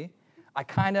way, I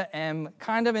kind of am,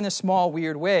 in a small,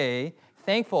 weird way,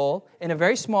 thankful in a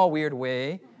very small, weird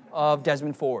way of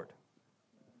Desmond Ford.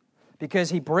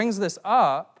 Because he brings this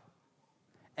up,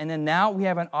 and then now we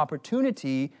have an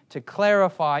opportunity to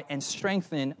clarify and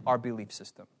strengthen our belief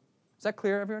system. Is that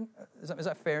clear, everyone? Is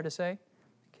that fair to say?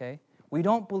 Okay. We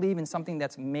don't believe in something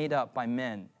that's made up by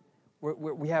men.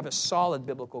 We have a solid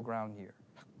biblical ground here.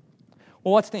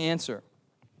 Well, what's the answer?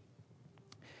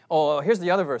 Oh, here's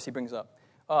the other verse he brings up.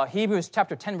 Hebrews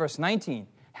chapter 10, verse 19.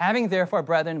 Having therefore,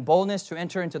 brethren, boldness to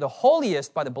enter into the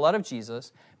holiest by the blood of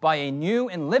Jesus, by a new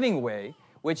and living way,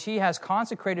 which he has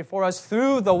consecrated for us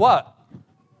through the what?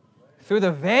 Through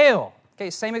the veil.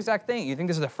 Okay, same exact thing. You think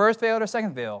this is the first veil or the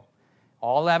second veil?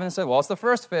 All Adventists said, well, it's the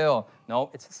first veil. No,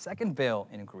 it's the second veil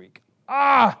in Greek.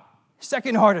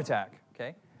 Second heart attack.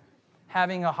 Okay?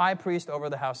 Having a high priest over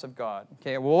the house of God.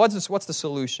 Okay, well, what's the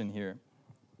solution here?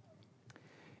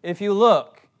 If you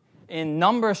look in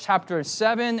Numbers chapter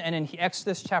 7 and in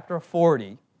Exodus chapter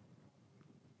 40,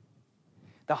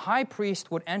 the high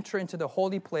priest would enter into the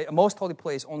most holy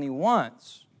place only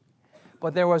once.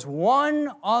 But there was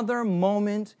one other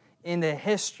moment in the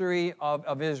history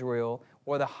of Israel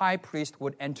where the high priest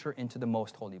would enter into the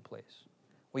most holy place.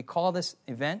 We call this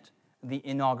event the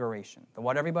inauguration. The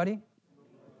what, everybody?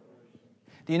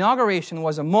 The inauguration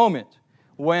was a moment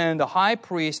when the high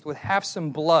priest would have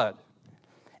some blood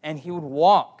and he would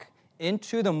walk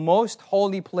into the most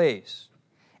holy place.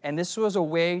 And this was a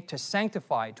way to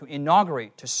sanctify, to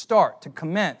inaugurate, to start, to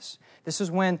commence. This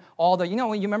is when all the, you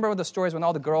remember the stories when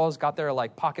all the girls got their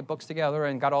like pocketbooks together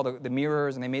and got all the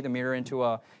mirrors and they made the mirror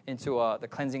into the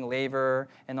cleansing laver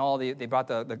and they brought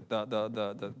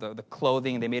the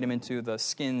clothing and they made them into the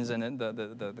skins and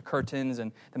the curtains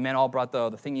and the men all brought the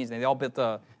thingies and they all built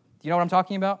you know what I'm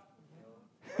talking about?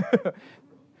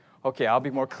 Okay, I'll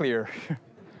be more clear.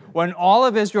 When all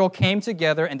of Israel came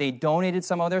together and they donated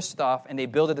some of their stuff and they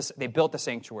built the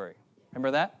sanctuary. Remember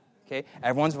that? Okay,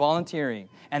 everyone's volunteering,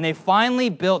 and they finally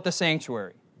built the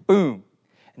sanctuary. Boom.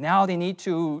 Now they need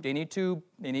to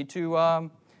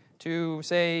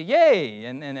say yay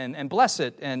and bless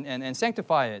it and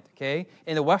sanctify it. Okay.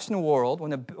 In the Western world,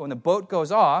 when the boat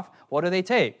goes off, what do they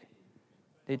take?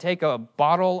 They take a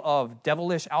bottle of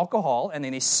devilish alcohol and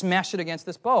then they smash it against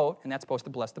this boat, and that's supposed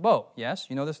to bless the boat. Yes,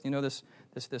 you know this. You know this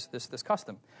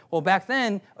custom. Well, back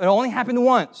then it only happened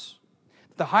once.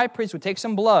 The high priest would take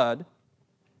some blood,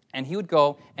 and he would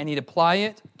go and he'd apply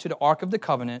it to the Ark of the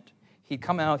Covenant. He'd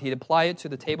come out, he'd apply it to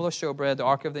the table of showbread, the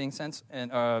Ark of the Incense, and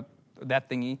that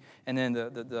thingy, and then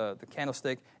the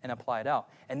candlestick, and apply it out.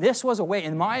 And this was a way,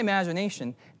 in my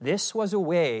imagination, this was a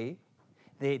way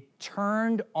they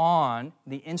turned on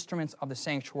the instruments of the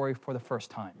sanctuary for the first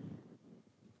time.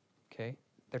 Okay?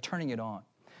 They're turning it on.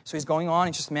 So he's going on,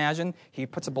 and just imagine, he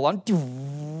puts a ball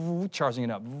on, charging it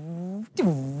up.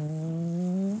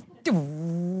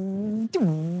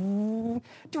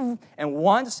 And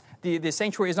once the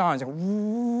sanctuary is on, it's like,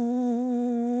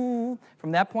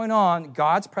 from that point on,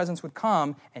 God's presence would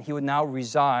come, and he would now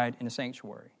reside in the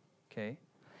sanctuary. Okay?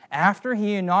 After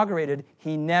he inaugurated,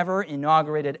 he never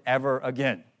inaugurated ever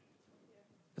again.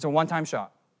 It's a one-time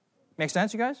shot. Make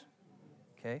sense, you guys?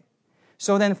 Okay.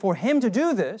 So then for him to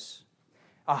do this,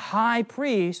 a high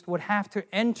priest would have to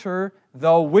enter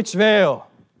the which veil?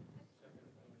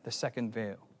 The second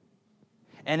veil.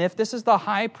 And if this is the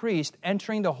high priest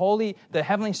entering the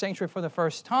heavenly sanctuary for the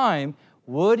first time,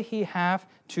 would he have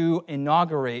to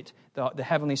inaugurate the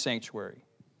heavenly sanctuary?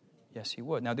 Yes, he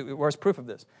would. Now, where's proof of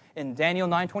this? In Daniel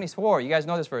 9:24, you guys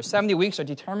know this verse. 70 weeks are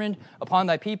determined upon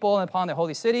thy people and upon the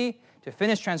holy city to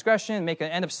finish transgression, make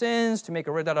an end of sins, to make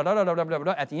a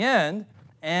at the end,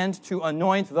 and to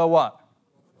anoint the what?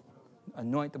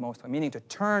 Anoint the Most High, meaning to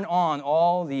turn on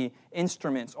all the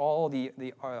instruments, all the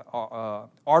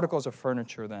articles of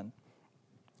furniture then.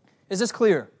 Is this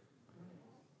clear?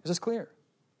 Is this clear?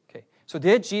 Okay. So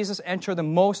did Jesus enter the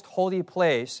most holy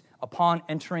place upon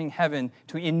entering heaven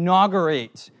to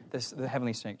inaugurate the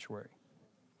heavenly sanctuary?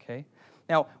 Okay.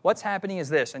 Now, what's happening is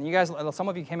this, and you guys, some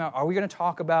of you came out, are we going to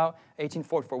talk about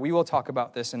 1844? We will talk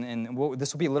about this, and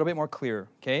this will be a little bit more clear,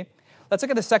 okay? Let's look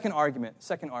at the second argument.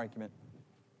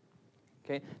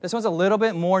 Okay, this one's a little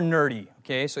bit more nerdy.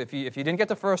 Okay, so if you didn't get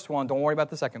the first one, don't worry about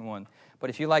the second one.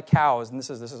 But if you like cows, then this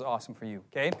is awesome for you.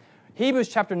 Okay, Hebrews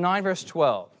chapter 9 verse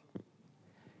 12.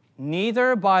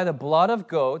 Neither by the blood of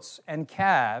goats and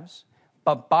calves,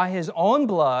 but by his own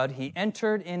blood he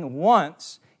entered in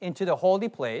once into the holy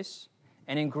place.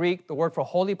 And in Greek, the word for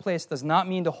holy place does not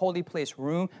mean the holy place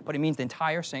room, but it means the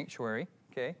entire sanctuary.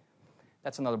 Okay,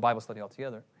 that's another Bible study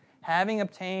altogether. Having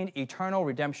obtained eternal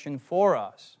redemption for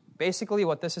us. Basically,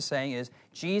 what this is saying is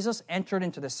Jesus entered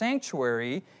into the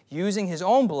sanctuary using his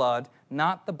own blood,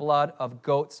 not the blood of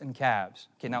goats and calves.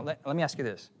 Okay, now let me ask you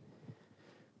this.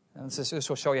 And this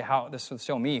will show you this will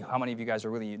show me how many of you guys are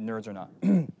really nerds or not.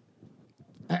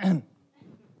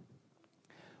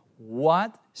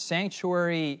 What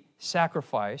sanctuary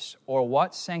sacrifice or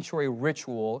what sanctuary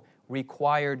ritual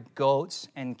required goats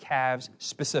and calves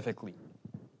specifically?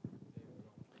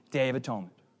 Day of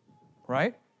Atonement,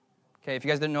 right? Okay, if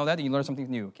you guys didn't know that, then you learned something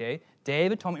new, okay? Day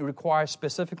of Atonement requires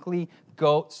specifically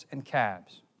goats and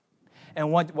calves.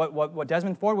 And what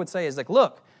Desmond Ford would say is like,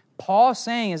 look, Paul's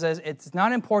saying is that it's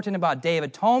not important about Day of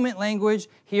Atonement language.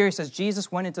 Here he says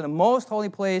Jesus went into the most holy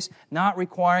place, not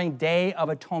requiring Day of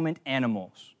Atonement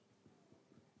animals.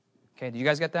 Okay, do you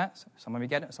guys get that? Some of you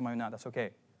get it, some of you not. That's okay.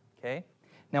 Okay?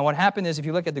 Now, what happened is, if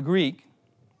you look at the Greek,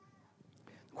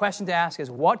 the question to ask is,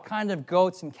 what kind of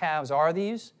goats and calves are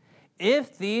these?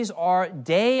 If these are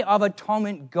Day of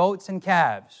Atonement goats and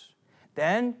calves,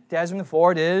 then Desmond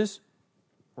Ford is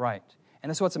right. And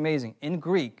this is what's amazing. In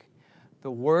Greek,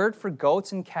 the word for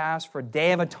goats and calves for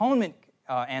Day of Atonement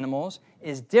animals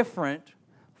is different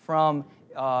from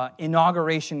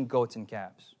inauguration goats and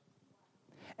calves.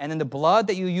 And then the blood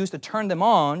that you use to turn them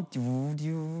on,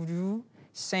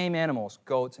 same animals,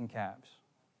 goats and calves.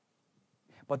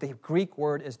 But the Greek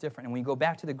word is different. And when you go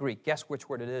back to the Greek, guess which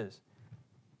word it is?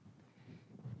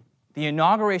 The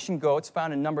inauguration goats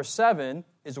found in number 7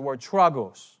 is the word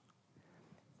tragos.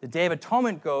 The Day of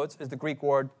Atonement goats is the Greek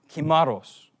word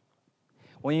chimaros.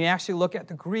 When you actually look at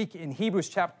the Greek in Hebrews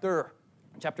chapter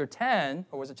 10,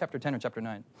 or was it chapter 10 or chapter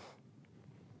 9?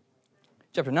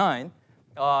 Chapter 9,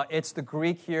 it's the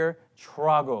Greek here,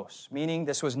 tragos, meaning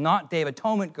this was not Day of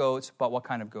Atonement goats, but what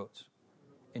kind of goats?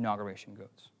 Inauguration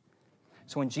goats.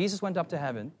 So when Jesus went up to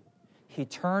heaven, he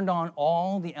turned on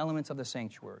all the elements of the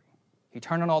sanctuary. He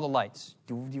turned on all the lights.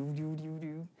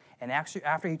 And actually,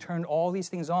 after he turned all these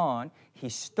things on, he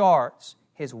starts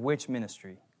his which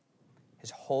ministry? His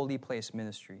holy place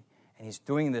ministry. And he's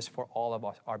doing this for all of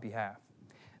us, our behalf.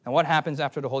 Now, what happens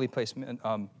after the holy place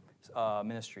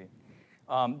ministry?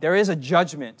 There is a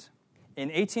judgment. In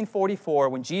 1844,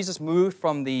 when Jesus moved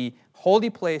from the holy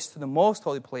place to the most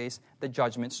holy place, the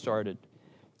judgment started.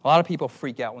 A lot of people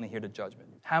freak out when they hear the judgment.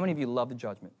 How many of you love the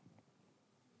judgment?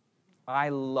 I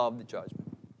love the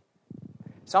judgment.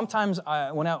 Sometimes,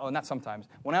 when I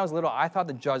was little, I thought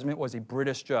the judgment was a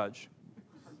British judge.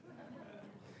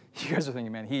 You guys are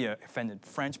thinking, man, he offended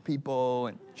French people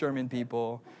and German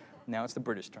people. Now it's the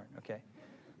British turn, okay?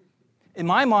 In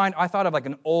my mind, I thought of like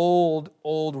an old,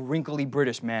 wrinkly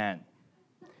British man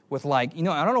with like, I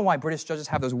don't know why British judges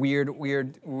have those weird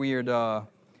wigs.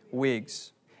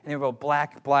 And they have a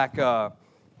black,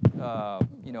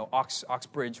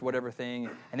 Oxbridge, whatever thing,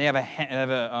 and they have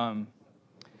a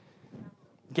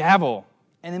gavel.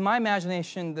 And in my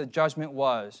imagination, the judgment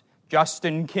was,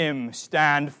 Justin Kim,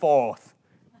 stand forth.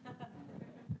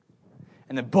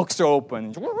 And the books are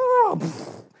open.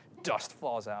 Dust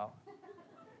falls out.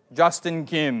 Justin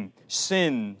Kim,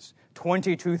 sins,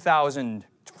 22,000.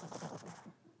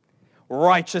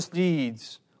 Righteous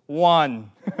deeds,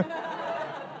 1.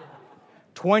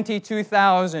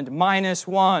 22,000 minus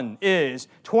 1 is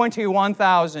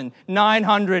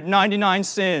 21,999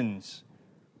 sins.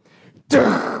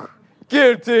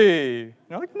 Guilty. And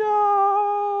I'm like,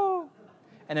 no.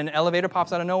 And an elevator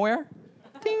pops out of nowhere.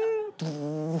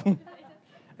 Ding.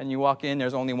 And you walk in,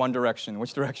 there's only one direction.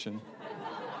 Which direction?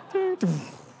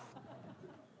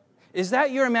 Is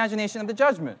that your imagination of the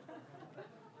judgment?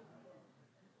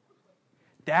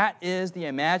 That is the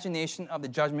imagination of the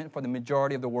judgment for the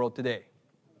majority of the world today.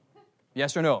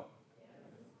 Yes or no?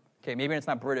 Okay, maybe it's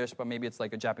not British, but maybe it's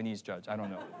like a Japanese judge. I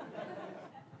don't know.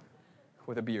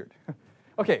 With a beard.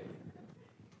 Okay.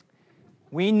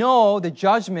 We know the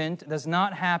judgment does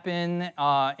not happen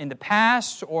in the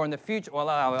past or in the future. Well,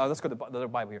 let's go to the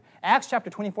Bible here. Acts chapter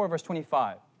 24, verse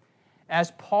 25.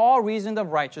 As Paul reasoned of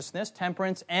righteousness,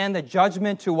 temperance, and the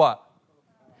judgment to what?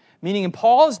 Meaning in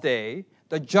Paul's day,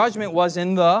 the judgment was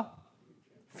in the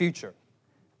future.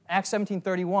 Acts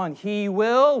 17:31, he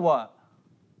will what?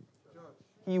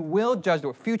 He will judge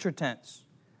the future tense.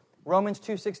 Romans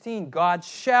 2:16, God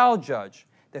shall judge.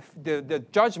 The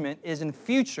judgment is in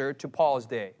future to Paul's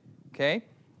day. Okay?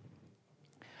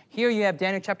 Here you have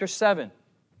Daniel chapter 7.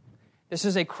 This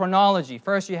is a chronology.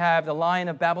 First you have the Lion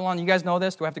of Babylon. You guys know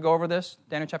this? Do I have to go over this?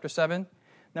 Daniel chapter 7.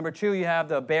 Number 2, you have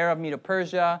the Bear of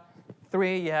Medo-Persia.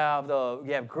 3, you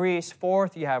have Greece.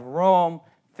 4th, you have Rome.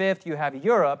 5th, you have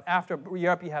Europe. After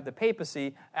Europe, you have the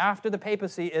papacy. After the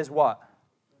papacy is what?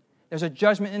 There's a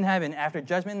judgment in heaven. After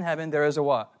judgment in heaven, there is a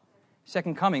what?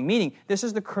 Second coming. Meaning, this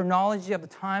is the chronology of the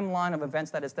timeline of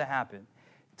events that is to happen.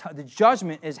 The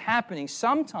judgment is happening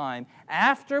sometime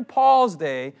after Paul's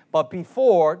day, but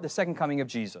before the second coming of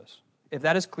Jesus. If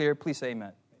that is clear, please say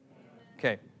amen.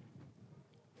 Okay.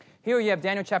 Here you have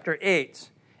Daniel chapter 8.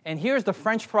 And here's the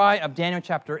French fry of Daniel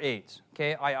chapter 8.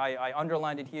 Okay, I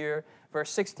underlined it here.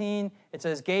 Verse 16, it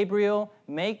says, Gabriel,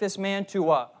 make this man to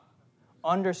what?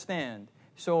 Understand.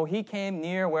 So he came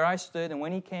near where I stood, and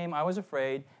when he came, I was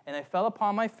afraid, and I fell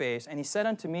upon my face, and he said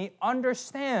unto me,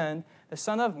 Understand the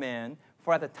Son of Man,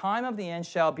 for at the time of the end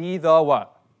shall be the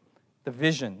what? The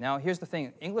vision. Now, here's the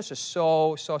thing. English is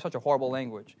such a horrible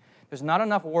language. There's not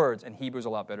enough words, and Hebrew's a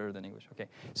lot better than English. Okay,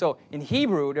 so in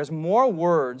Hebrew, there's more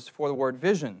words for the word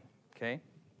vision. Okay,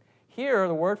 here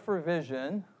the word for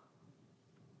vision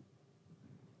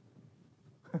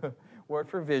word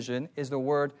for vision is the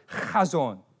word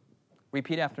chazon.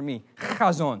 Repeat after me.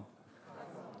 Chazon.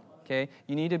 Okay?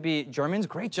 You need to be, Germans,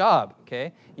 great job.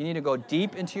 Okay? You need to go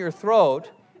deep into your throat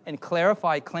and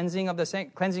clarify cleansing of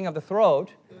the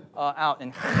throat out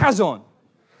in chazon.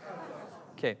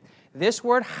 Okay. This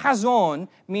word chazon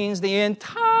means the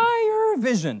entire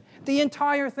vision, the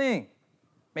entire thing.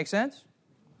 Make sense?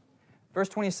 Verse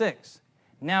 26.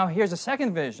 Now here's a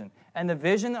second vision, and the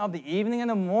vision of the evening and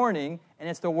the morning, and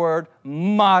it's the word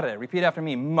mare. Repeat after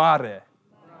me, mare.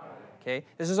 Okay?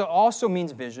 This also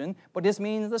means vision, but this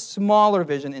means the smaller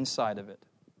vision inside of it.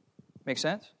 Make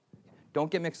sense?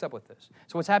 Don't get mixed up with this.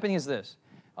 So what's happening is this.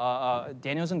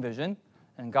 Daniel's in vision,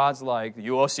 and God's like,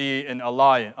 you will see a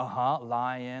lion.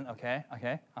 Lion. Okay.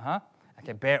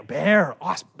 Okay, bear, bear.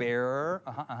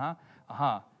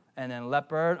 And then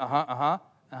leopard.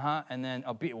 And then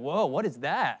a bee. Whoa, what is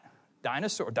that?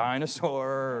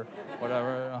 Dinosaur,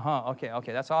 whatever.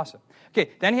 Okay, that's awesome.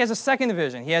 Okay, then he has a second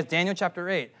vision. He has Daniel chapter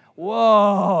 8.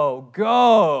 Whoa,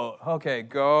 goat. Okay,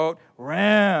 goat,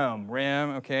 ram,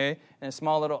 okay. And a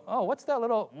small little, what's that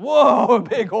little, whoa,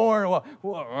 big horn,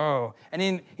 whoa. And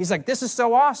then he's like, this is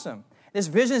so awesome. This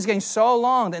vision is getting so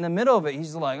long that in the middle of it,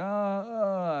 he's like,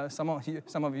 some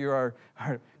of you are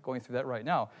going through that right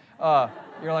now.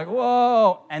 You're like,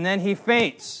 whoa. And then he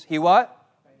faints. He what?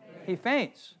 He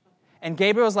faints. And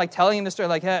Gabriel's like telling him the story,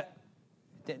 like, hey,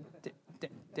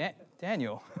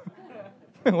 Daniel,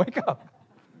 wake up.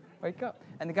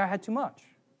 And the guy had too much.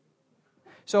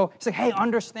 So he's like, hey,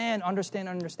 understand.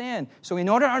 So in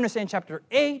order to understand chapter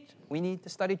 8, we need to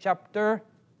study chapter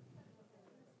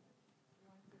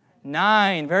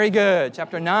 9. Very good.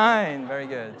 Chapter 9. Very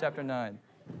good. Chapter 9.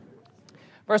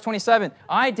 Verse 27,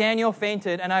 I, Daniel,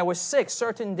 fainted, and I was sick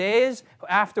certain days.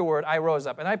 Afterward, I rose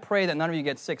up. And I pray that none of you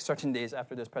get sick certain days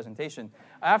after this presentation.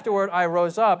 Afterward, I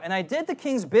rose up, and I did the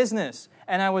king's business,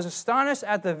 and I was astonished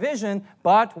at the vision,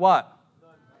 but what?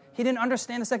 He didn't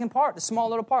understand the second part, the small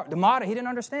little part. The mata, he didn't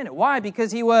understand it. Why?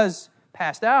 Because he was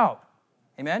passed out.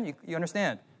 Amen? You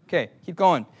understand? Okay, keep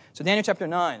going. So Daniel chapter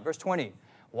 9, verse 20.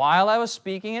 While I was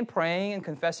speaking and praying and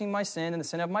confessing my sin and the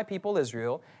sin of my people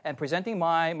Israel, and presenting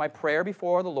my prayer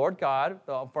before the Lord God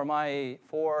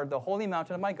for the holy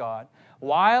mountain of my God,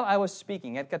 while I was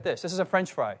speaking, get this is a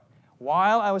French fry.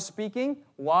 While I was speaking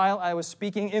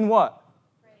in what?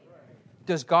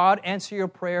 Does God answer your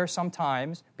prayer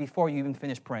sometimes before you even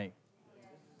finish praying?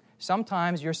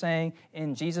 Sometimes you're saying,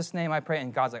 in Jesus' name I pray,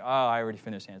 and God's like, I already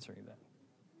finished answering that.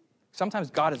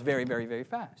 Sometimes God is very, very, very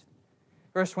fast.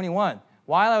 Verse 21,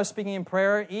 while I was speaking in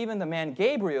prayer, even the man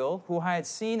Gabriel, who I had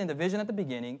seen in the vision at the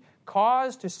beginning,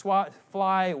 caused to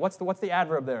fly, what's the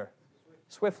adverb there?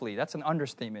 Swiftly. That's an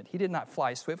understatement. He did not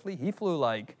fly swiftly. He flew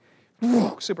like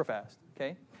super fast,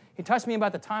 okay? He touched me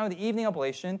about the time of the evening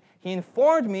oblation. He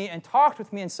informed me and talked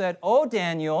with me and said, O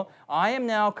Daniel, I am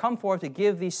now come forth to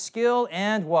give thee skill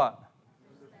and what?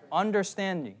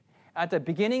 Understanding. At the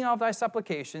beginning of thy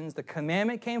supplications, the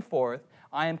commandment came forth,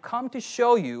 I am come to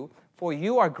show you, for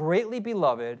you are greatly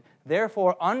beloved.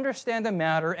 Therefore, understand the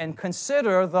matter and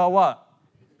consider the what?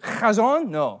 Chazon?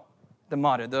 No, the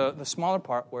matter, the smaller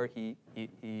part where he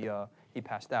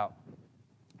passed out.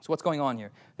 So what's going on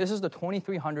here? This is the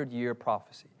 2300-year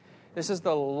prophecy. This is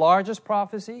the largest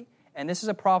prophecy, and this is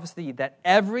a prophecy that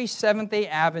every Seventh-day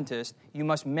Adventist, you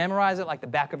must memorize it like the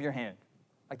back of your hand.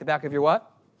 Like the back of your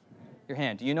what? Your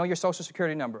hand. Do you know your Social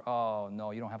Security number? Oh,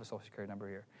 no, you don't have a Social Security number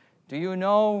here. Do you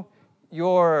know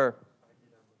your...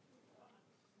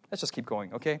 Let's just keep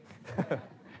going, okay?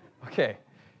 Okay.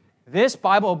 This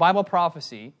Bible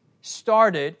prophecy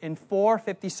started in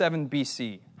 457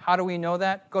 BC. How do we know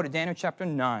that? Go to Daniel chapter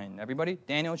 9. Everybody,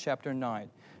 Daniel chapter 9.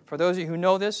 For those of you who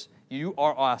know this, you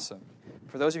are awesome.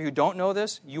 For those of you who don't know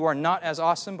this, you are not as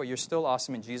awesome, but you're still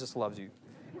awesome and Jesus loves you.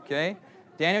 Okay?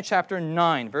 Daniel chapter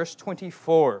 9, verse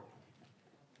 24.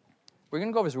 We're going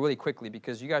to go over this really quickly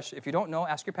because you guys, if you don't know,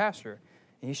 ask your pastor.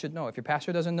 And he should know. If your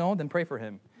pastor doesn't know, then pray for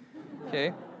him.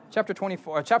 Okay? Chapter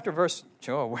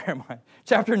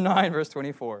 9, verse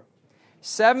 24.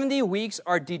 70 weeks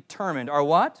are determined. Are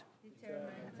what?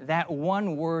 Determined. That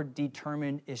one word,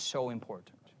 determined, is so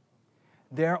important.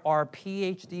 There are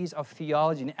PhDs of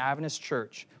theology in Adventist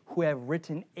Church who have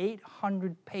written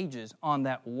 800 pages on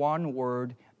that one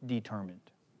word, determined.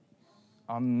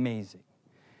 Amazing.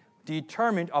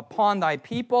 Determined upon thy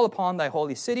people, upon thy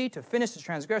holy city, to finish the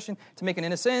transgression, to make an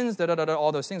end of sins,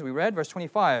 all those things we read. Verse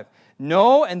 25.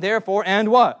 Know and therefore and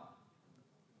what?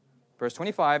 Verse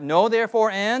 25. Know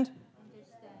therefore and?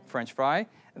 French fry.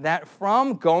 That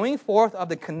from going forth of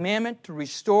the commandment to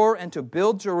restore and to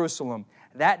build Jerusalem.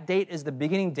 That date is the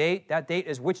beginning date. That date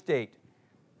is which date?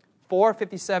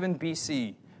 457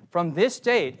 BC. From this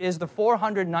date is the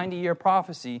 490-year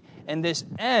prophecy, and this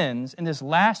ends in this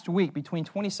last week between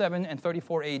 27 and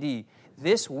 34 AD.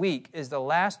 This week is the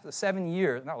last 7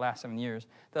 years, not last 7 years,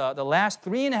 the last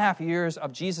 3.5 years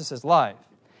of Jesus' life.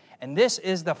 And this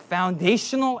is the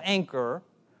foundational anchor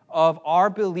of our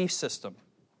belief system.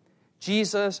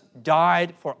 Jesus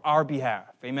died for our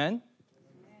behalf. Amen?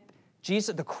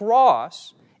 Jesus, the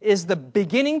cross is the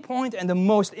beginning point and the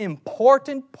most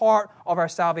important part of our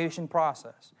salvation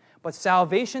process. But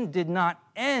salvation did not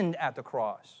end at the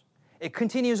cross. It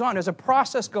continues on. There's a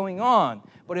process going on,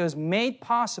 but it was made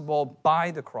possible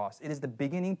by the cross. It is the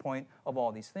beginning point of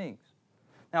all these things.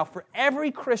 Now, for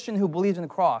every Christian who believes in the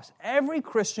cross, every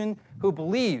Christian who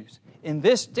believes in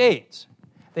this date,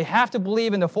 they have to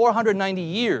believe in the 490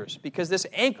 years because this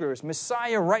anchors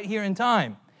Messiah right here in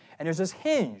time. And there's this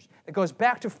hinge that goes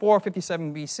back to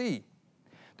 457 BC.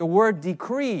 The word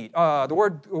decreed,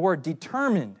 the word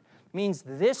determined, means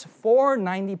this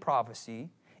 490 prophecy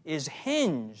is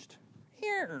hinged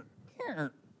here,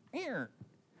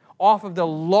 off of the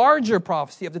larger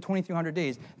prophecy of the 2300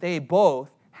 days. They both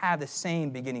have the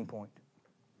same beginning point.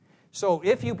 So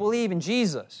if you believe in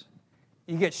Jesus,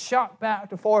 you get shot back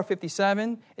to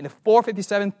 457, and the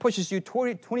 457 pushes you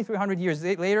 2,300 years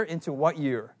later into what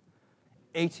year?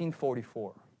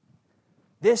 1844.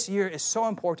 This year is so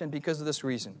important because of this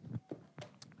reason.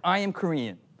 I am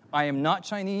Korean. I am not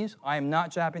Chinese. I am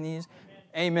not Japanese.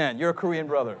 Amen. You're a Korean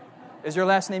brother. Is your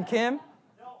last name Kim?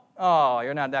 No. Oh,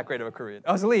 you're not that great of a Korean.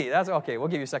 Oh, it's Lee. That's okay. We'll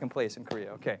give you second place in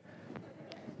Korea. Okay.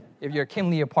 If you're Kim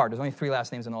Lee apart, there's only 3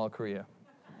 last names in all of Korea.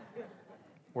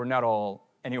 We're not all.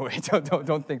 Anyway,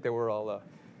 don't think that we're all.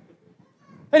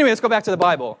 Anyway, let's go back to the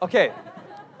Bible. Okay.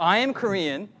 I am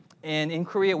Korean, and in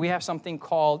Korea we have something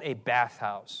called a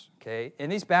bathhouse. Okay. In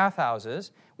these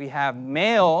bathhouses, we have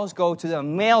males go to the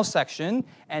male section,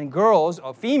 and girls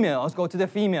or females go to the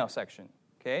female section.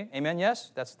 Okay, amen,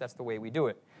 yes? That's the way we do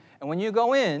it. And when you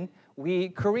go in, we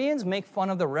Koreans make fun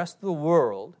of the rest of the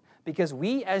world because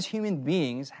we as human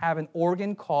beings have an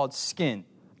organ called skin,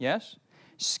 yes?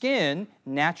 Skin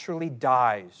naturally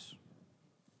dies,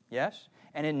 yes?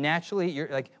 And it naturally,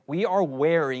 we are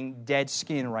wearing dead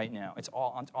skin right now. It's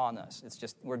all on us. It's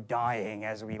just, we're dying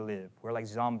as we live. We're like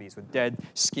zombies with dead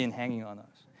skin hanging on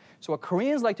us. So what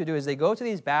Koreans like to do is they go to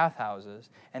these bathhouses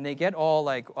and they get all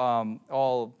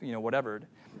whatever,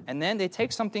 and then they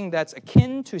take something that's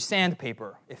akin to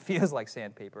sandpaper. It feels like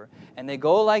sandpaper, and they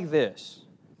go like this.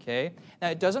 Okay. Now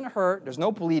it doesn't hurt. There's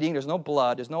no bleeding. There's no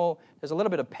blood. There's a little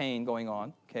bit of pain going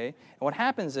on. Okay. And what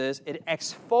happens is it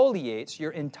exfoliates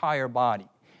your entire body.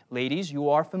 Ladies, you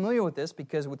are familiar with this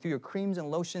because through your creams and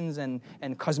lotions and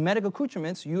cosmetic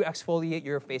accoutrements, you exfoliate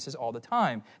your faces all the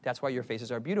time. That's why your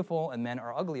faces are beautiful and men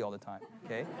are ugly all the time,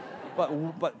 okay?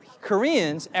 But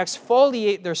Koreans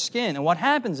exfoliate their skin, and what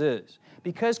happens is,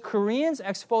 because Koreans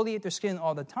exfoliate their skin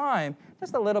all the time,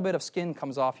 just a little bit of skin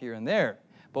comes off here and there.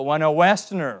 But when a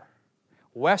Westerner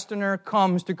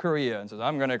comes to Korea and says,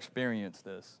 I'm going to experience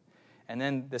this, and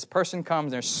then this person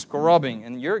comes, they're scrubbing,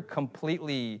 and you're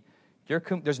completely...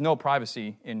 there's no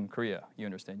privacy in Korea, you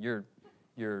understand.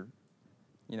 You're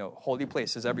holy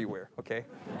places everywhere, okay?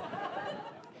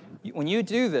 When you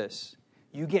do this,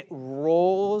 you get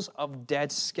rolls of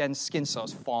dead skin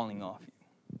cells falling off you.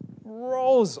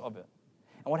 Rolls of it.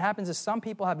 And what happens is some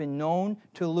people have been known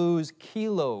to lose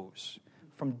kilos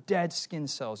from dead skin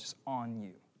cells just on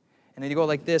you. And then you go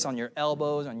like this on your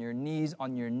elbows, on your knees,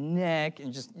 on your neck,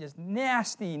 and just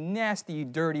nasty, nasty,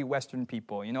 dirty Western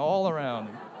people, all around.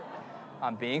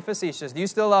 I'm being facetious. Do you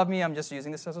still love me? I'm just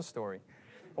using this as a story.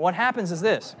 And what happens is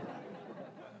this.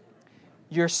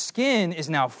 Your skin is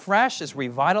now fresh, it's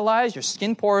revitalized, your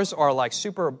skin pores are like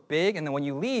super big, and then when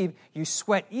you leave, you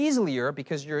sweat easier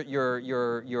because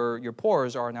your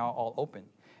pores are now all open.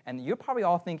 And you're probably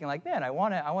all thinking like, man, I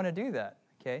want to do that.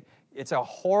 Okay? It's a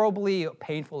horribly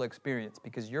painful experience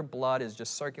because your blood is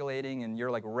just circulating and you're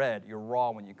like red, you're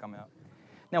raw when you come out.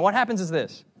 Now what happens is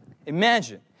this.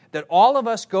 Imagine that all of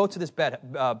us go to this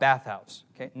bathhouse,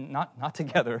 okay? Not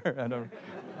together.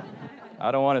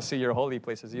 I don't want to see your holy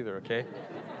places either, okay?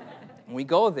 And we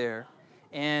go there,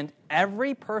 and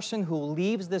every person who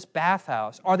leaves this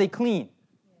bathhouse, are they clean?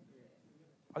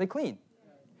 Are they clean?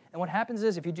 And what happens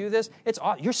is, if you do this,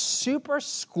 you're super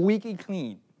squeaky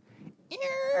clean.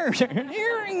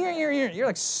 You're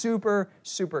like super,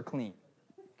 super clean,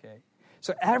 okay?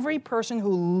 So every person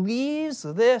who leaves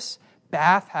this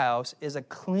bathhouse is a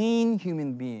clean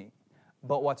human being.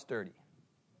 But what's dirty?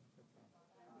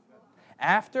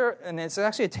 And it's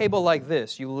actually a table like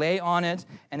this. You lay on it,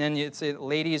 and then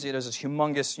ladies, there's this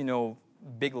humongous,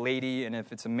 big lady, and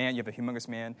if it's a man, you have a humongous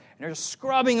man, and they're just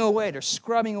scrubbing away. They're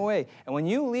scrubbing away. And when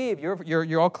you leave,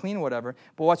 you're all clean or whatever,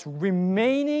 but what's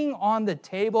remaining on the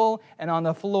table and on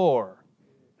the floor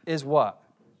is what?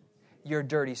 Your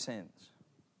dirty sins.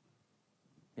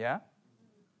 Yeah?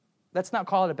 Let's not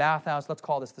call it a bathhouse. Let's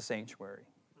call this the sanctuary.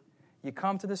 You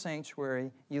come to the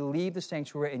sanctuary, you leave the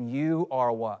sanctuary, and you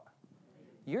are what?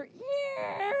 You're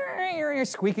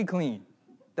squeaky clean.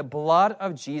 The blood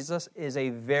of Jesus is a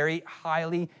very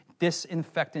highly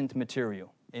disinfectant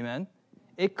material. Amen?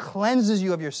 It cleanses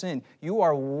you of your sin. You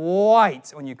are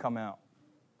white when you come out.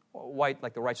 White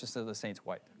like the righteousness of the saints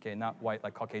white. Okay, not white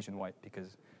like Caucasian white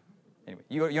because, anyway.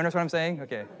 You understand what I'm saying?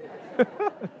 Okay.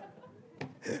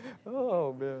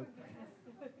 Oh, man.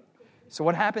 So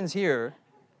what happens here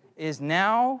is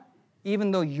now,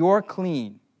 even though you're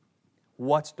clean,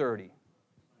 what's dirty?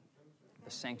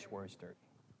 The sanctuary is dirty.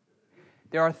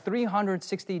 There are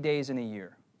 360 days in a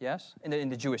year, yes, in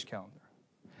the Jewish calendar.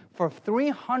 For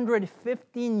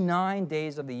 359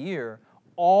 days of the year,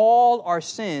 all our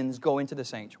sins go into the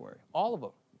sanctuary, all of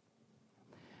them.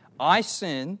 I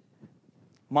sin.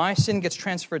 My sin gets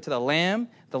transferred to the lamb.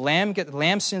 The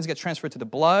lamb's sins get transferred to the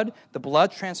blood. The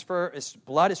blood is transferred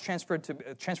to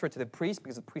the priest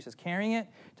because the priest is carrying it.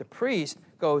 The priest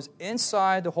goes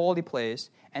inside the holy place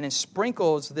and then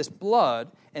sprinkles this blood,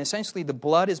 and essentially the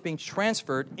blood is being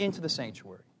transferred into the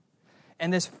sanctuary.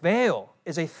 And this veil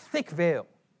is a thick veil.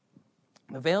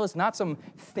 The veil is not some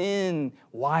thin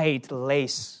white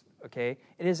lace, okay?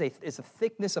 It's the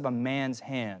thickness of a man's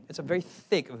hand. It's a very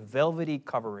thick, velvety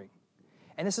covering.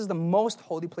 And this is the most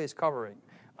holy place covering.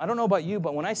 I don't know about you,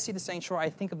 but when I see the sanctuary, I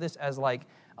think of this as like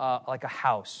a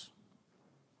house.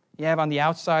 You have on the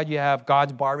outside, you have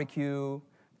God's barbecue,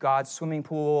 God's swimming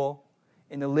pool.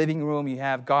 In the living room, you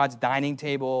have God's dining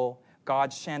table,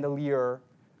 God's chandelier,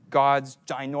 God's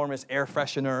ginormous air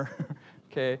freshener.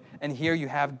 Okay, and here you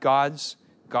have God's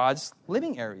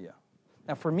living area.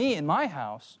 Now, for me, in my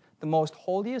house, the most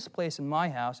holiest place in my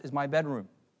house is my bedroom.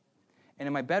 And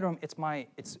in my bedroom, it's my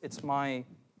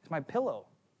pillow.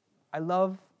 I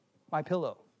love my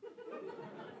pillow.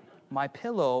 My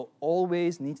pillow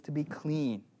always needs to be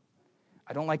clean.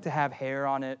 I don't like to have hair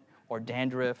on it or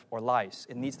dandruff or lice.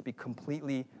 It needs to be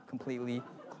completely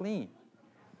clean.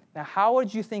 Now, how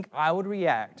would you think I would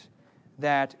react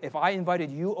that if I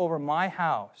invited you over my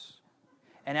house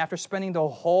and after spending the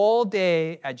whole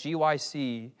day at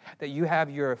GYC, that you have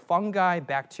your fungi,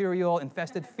 bacterial,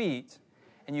 infested feet,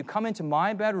 and you come into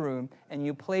my bedroom and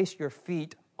you place your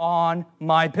feet on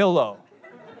my pillow?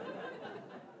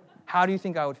 How do you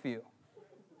think I would feel?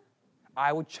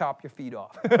 I would chop your feet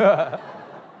off.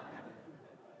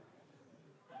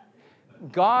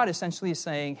 God essentially is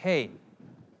saying, hey,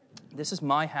 this is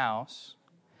my house,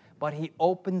 but he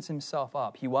opens himself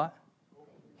up. He what?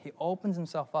 He opens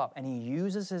himself up, and he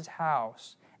uses his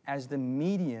house as the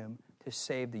medium to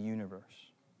save the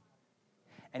universe.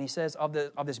 And he says of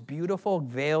this beautiful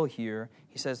veil here,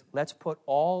 he says, let's put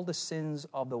all the sins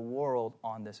of the world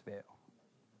on this veil.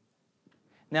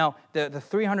 Now, the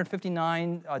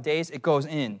 359 days, it goes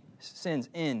in. Sins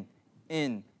in.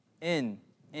 And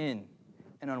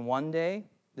on one day,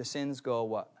 the sins go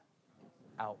what?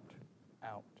 Out.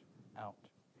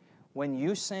 When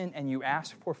you sin and you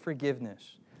ask for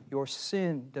forgiveness, your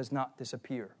sin does not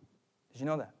disappear. Did you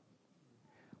know that?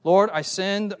 Lord, I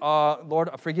sinned. Lord,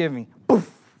 forgive me. Poof.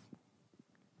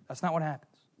 That's not what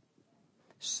happens.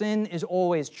 Sin is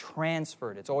always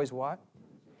transferred. It's always what?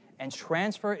 And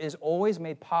transfer is always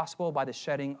made possible by the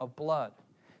shedding of blood.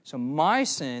 So my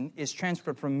sin is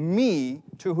transferred from me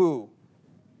to who?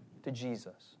 To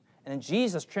Jesus. And then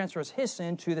Jesus transfers his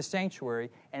sin to the sanctuary,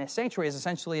 and the sanctuary is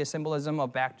essentially a symbolism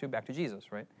of back to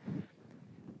Jesus, right?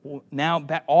 Well, now,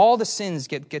 all the sins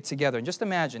get together. And just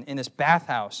imagine, in this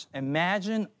bathhouse,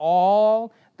 imagine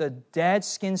all the dead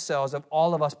skin cells of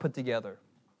all of us put together.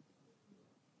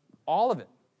 All of it.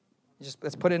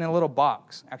 Let's put it in a little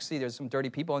box. Actually, there's some dirty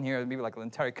people in here, maybe like an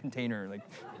entire container, like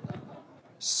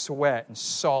sweat and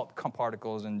salt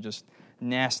particles and just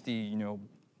nasty,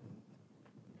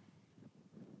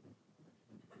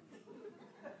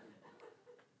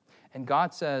 And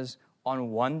God says,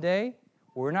 on one day,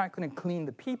 we're not going to clean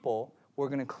the people, we're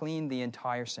going to clean the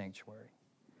entire sanctuary.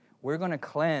 We're going to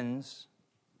cleanse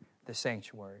the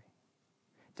sanctuary.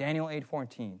 Daniel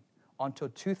 8:14, until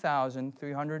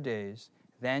 2,300 days,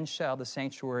 then shall the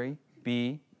sanctuary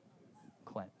be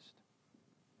cleansed.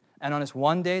 And on this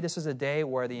one day, this is a day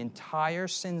where the entire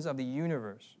sins of the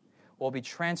universe will be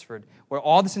transferred, where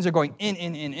all the sins are going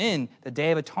in. The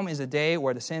Day of Atonement is a day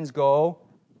where the sins go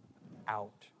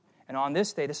out. And on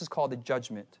this day, this is called the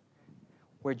judgment,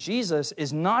 where Jesus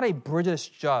is not a British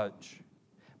judge.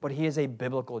 but he is a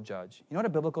biblical judge. You know what a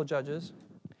biblical judge is?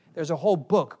 There's a whole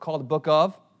book called the Book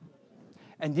of,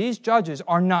 and these judges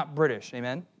are not British,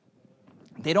 amen?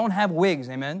 They don't have wigs,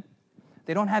 amen?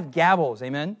 They don't have gavels,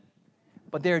 amen?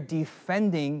 But they're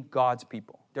defending God's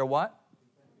people. They're what?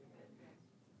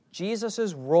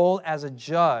 Jesus' role as a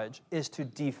judge is to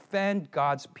defend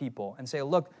God's people and say,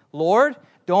 look, Lord,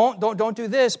 don't do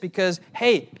this because,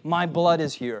 hey, my blood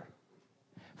is here.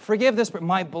 Forgive this, but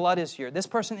my blood is here. This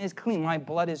person is clean, my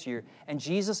blood is here. And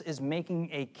Jesus is making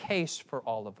a case for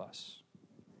all of us.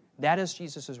 That is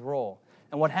Jesus' role.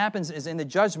 And what happens is in the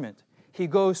judgment, he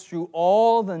goes through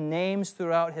all the names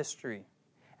throughout history.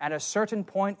 At a certain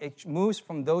point, it moves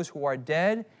from those who are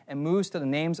dead and moves to the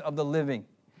names of the living.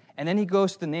 And then he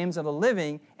goes to the names of the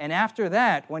living, and after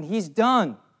that, when he's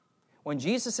done, when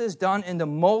Jesus is done in the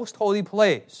most holy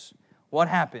place, what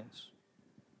happens?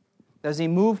 Does he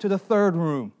move to the third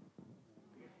room?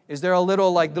 Is there a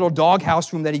little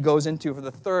doghouse room that he goes into for the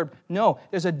third? No,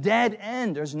 there's a dead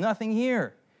end. There's nothing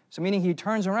here. So meaning he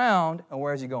turns around, and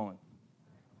where is he going?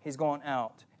 He's going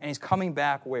out, and he's coming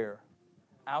back where?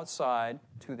 Outside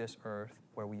to this earth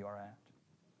where we are at.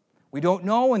 We don't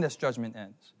know when this judgment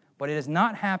ends. But it is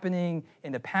not happening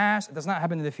in the past. It does not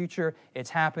happen in the future.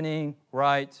 It's happening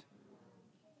right.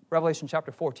 Revelation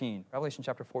chapter 14. Revelation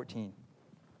chapter 14.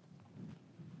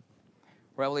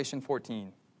 Revelation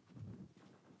 14.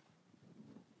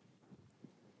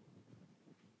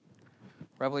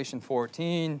 Revelation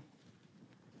 14.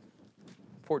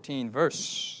 14,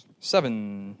 verse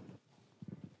 7.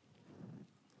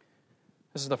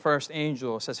 This is the first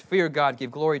angel. It says, fear God, give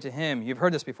glory to him. You've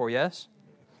heard this before, yes?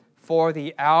 For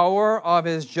the hour of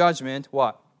his judgment,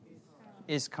 what?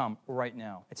 Is come right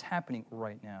now. It's happening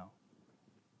right now.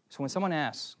 So when someone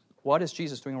asks, what is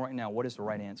Jesus doing right now? What is the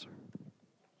right answer?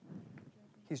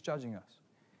 He's judging us.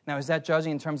 Now, is that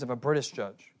judging in terms of a British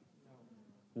judge?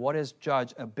 What is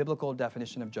judge, a biblical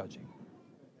definition of judging?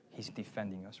 He's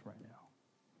defending us right now.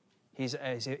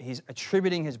 He's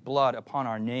attributing his blood upon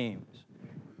our names.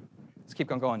 Let's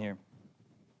keep on going here.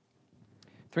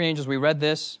 Three angels, we read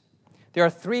this. There are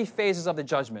three phases of the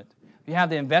judgment. You have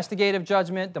the investigative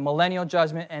judgment, the millennial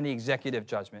judgment, and the executive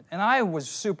judgment. And I was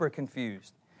super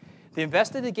confused. The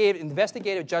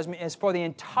investigative judgment is for the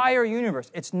entire universe.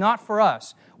 It's not for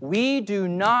us. We do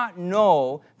not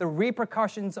know the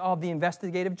repercussions of the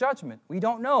investigative judgment. We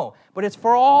don't know. But it's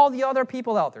for all the other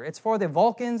people out there. It's for the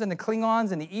Vulcans and the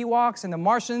Klingons and the Ewoks and the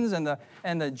Martians and the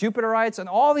Jupiterites and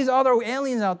all these other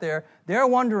aliens out there. They're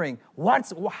wondering,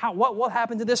 what will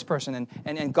happen to this person?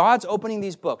 And God's opening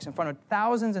these books in front of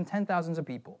thousands and 10,000s of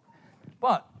people.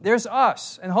 But there's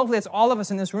us, and hopefully it's all of us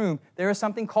in this room. There is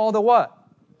something called a what?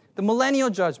 The millennial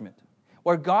judgment,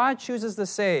 where God chooses to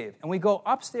save, and we go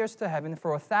upstairs to heaven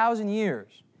for 1,000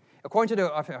 years. According to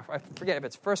I forget if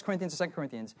it's 1 Corinthians or 2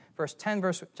 Corinthians,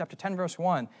 chapter 10, verse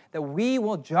 1, that we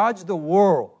will judge the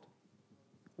world.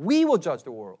 We will judge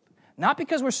the world. Not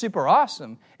because we're super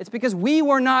awesome. It's because we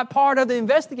were not part of the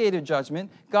investigative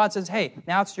judgment. God says, hey,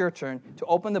 now it's your turn to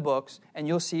open the books, and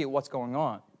you'll see what's going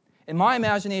on. In my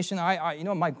imagination,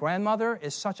 my grandmother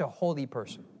is such a holy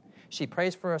person. She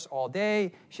prays for us all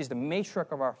day. She's the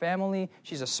matriarch of our family.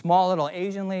 She's a small little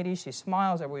Asian lady. She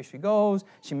smiles everywhere she goes.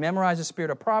 She memorizes Spirit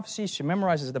of Prophecy. She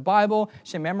memorizes the Bible.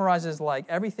 She memorizes like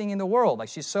everything in the world. Like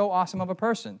she's so awesome of a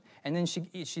person. And then she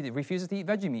refuses to eat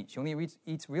veggie meat. She only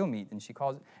eats real meat. And she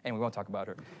calls it, anyway, we won't talk about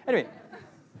her. Anyway,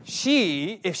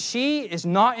 if she is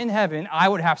not in heaven, I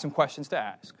would have some questions to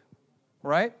ask.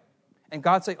 Right? And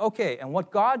God's like, okay. And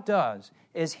what God does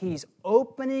is he's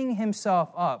opening himself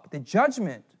up. The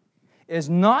judgment is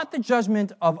not the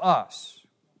judgment of us.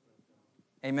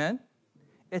 Amen?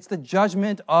 It's the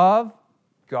judgment of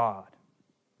God.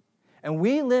 And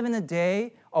we live in a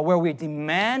day where we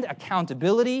demand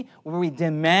accountability, where we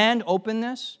demand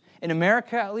openness. In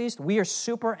America, at least, we are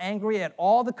super angry at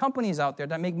all the companies out there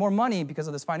that make more money because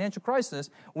of this financial crisis.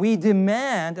 We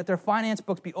demand that their finance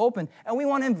books be open, and we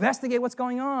want to investigate what's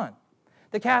going on.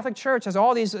 The Catholic Church has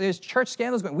all these church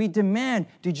scandals going. We demand,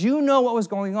 did you know what was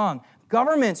going on?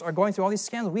 Governments are going through all these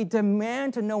scandals. We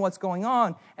demand to know what's going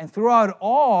on. And throughout it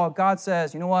all, God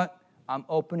says, you know what? I'm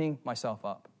opening myself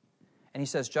up. And he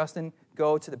says, Justin,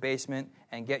 go to the basement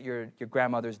and get your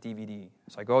grandmother's DVD.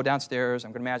 So I go downstairs.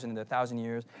 I'm going to imagine in 1,000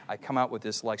 years, I come out with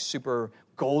this like super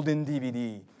golden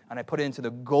DVD. And I put it into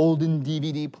the golden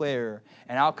DVD player.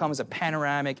 And out comes a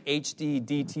panoramic HD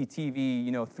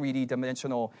DTTV, 3D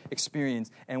dimensional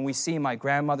experience. And we see my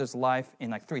grandmother's life in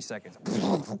like 3 seconds.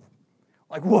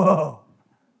 Like, whoa.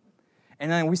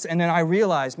 And then I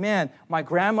realized, man, my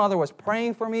grandmother was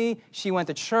praying for me. She went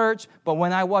to church, but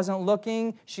when I wasn't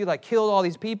looking, she killed all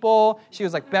these people. She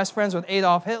was best friends with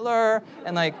Adolf Hitler,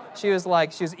 and she was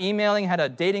emailing, had a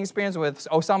dating experience with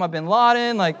Osama bin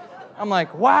Laden. I'm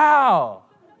wow,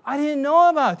 I didn't know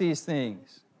about these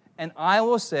things. And I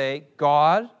will say,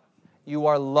 God, you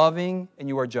are loving and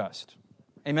you are just.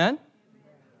 Amen?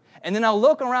 And then I'll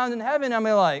look around in heaven and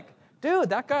I'll be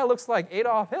dude, that guy looks like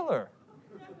Adolf Hitler.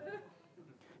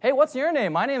 Hey, what's your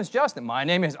name? My name is Justin. My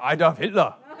name is Adolf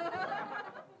Hitler.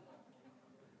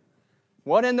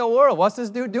 What in the world? What's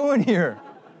this dude doing here?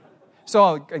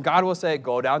 So God will say,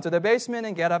 go down to the basement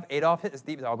and get up Adolf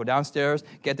Hitler. I'll go downstairs,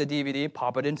 get the DVD,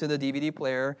 pop it into the DVD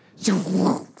player.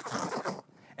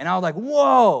 And I was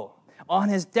whoa. On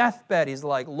his deathbed, he's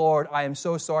Lord, I am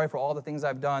so sorry for all the things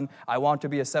I've done. I want to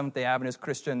be a Seventh-day Adventist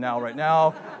Christian right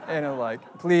now. And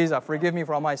please forgive me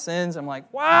for all my sins. I'm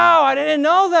wow, I didn't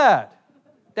know that.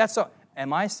 That's so.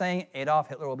 Am I saying Adolf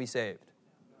Hitler will be saved?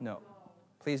 No.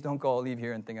 Please don't leave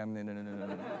here and think I'm...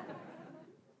 No.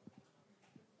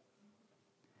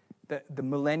 The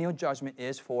millennial judgment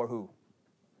is for who?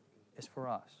 It's for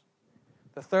us.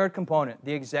 The third component,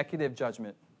 the executive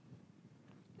judgment.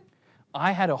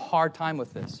 I had a hard time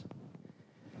with this.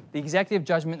 The executive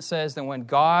judgment says that when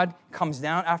God comes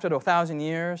down after the 1,000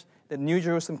 years, the New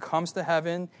Jerusalem comes to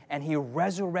heaven and he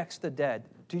resurrects the dead.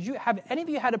 Have any of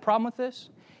you had a problem with this?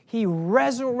 He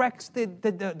resurrects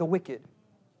the wicked.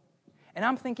 And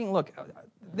I'm thinking, look,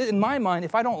 in my mind,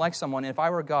 if I don't like someone, if I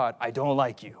were God, I don't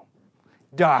like you.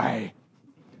 Die.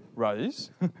 Rise.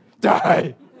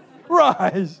 Die.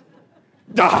 Rise.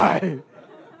 Die.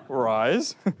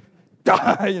 Rise.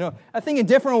 Die. I think in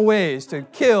different ways to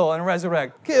kill and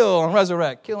resurrect, kill and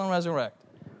resurrect, kill and resurrect.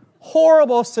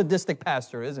 Horrible, sadistic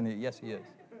pastor, isn't he? Yes, he is.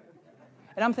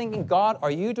 And I'm thinking, God,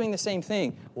 are you doing the same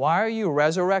thing? Why are you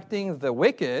resurrecting the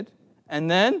wicked and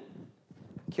then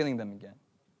killing them again?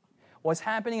 What's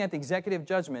happening at the executive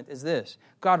judgment is this.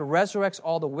 God resurrects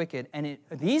all the wicked, and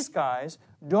these guys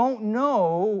don't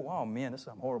know, oh man, this is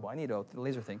horrible. I need a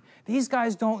laser thing. These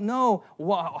guys don't know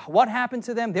what happened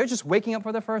to them. They're just waking up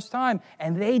for the first time,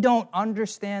 and they don't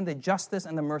understand the justice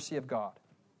and the mercy of God.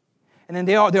 And then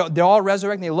they're all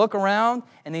resurrected, and they look around,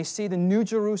 and they see the New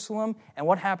Jerusalem, and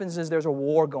what happens is there's a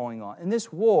war going on. And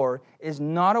this war is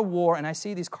not a war, and I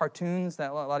see these cartoons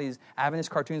that a lot of these Adventist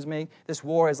cartoons make. This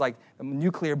war is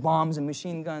nuclear bombs and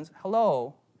machine guns.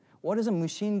 Hello? What is a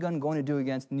machine gun going to do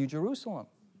against New Jerusalem?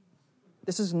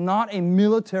 This is not a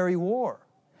military war.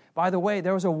 By the way,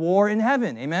 there was a war in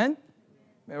heaven. Amen?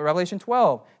 Revelation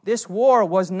 12. This war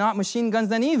was not machine guns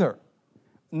then either,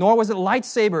 nor was it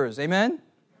lightsabers. Amen?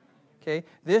 Okay,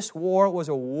 this war was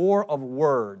a war of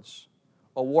words.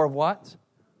 A war of what?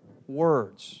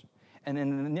 Words. And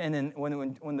then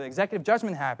when the executive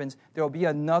judgment happens, there will be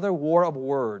another war of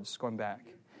words going back.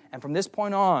 And from this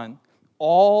point on,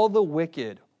 all the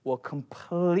wicked will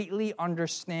completely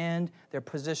understand their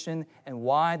position and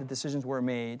why the decisions were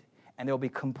made. And they'll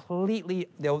be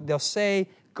they'll say,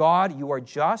 God, you are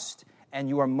just and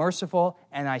you are merciful,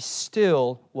 and I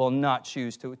still will not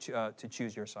choose to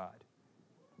choose your side.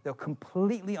 They'll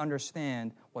completely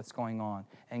understand what's going on.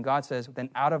 And God says, then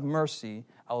out of mercy,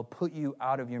 I will put you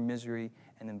out of your misery.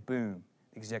 And then boom,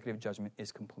 the executive judgment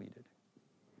is completed.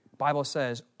 The Bible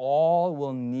says, all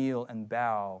will kneel and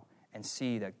bow and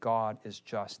see that God is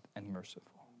just and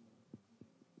merciful.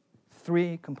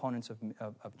 Three components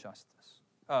of justice,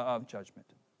 of judgment.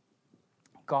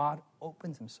 God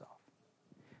opens himself.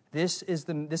 This is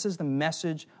the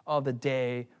message of the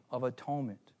Day of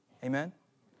Atonement. Amen?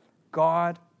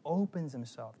 God opens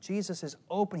himself. Jesus is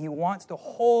open. He wants the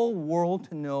whole world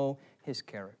to know his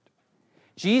character.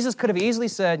 Jesus could have easily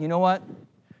said, you know what?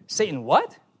 Satan,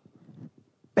 what?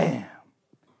 Bam.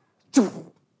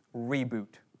 Reboot.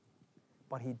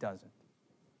 But he doesn't.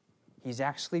 He's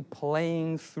actually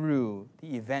playing through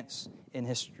the events in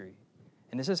history.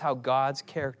 And this is how God's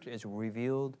character is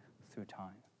revealed through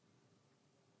time.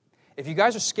 If you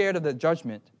guys are scared of the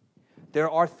judgment, there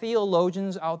are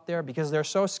theologians out there, because they're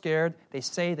so scared, they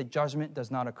say the judgment does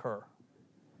not occur.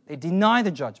 They deny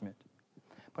the judgment.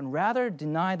 But rather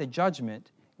deny the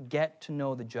judgment, get to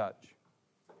know the judge.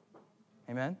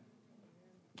 Amen?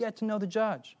 Get to know the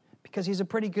judge, because he's a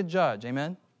pretty good judge.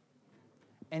 Amen?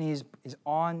 And he's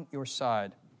on your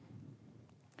side.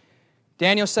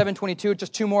 Daniel 7:22,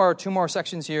 just two more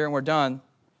sections here and we're done.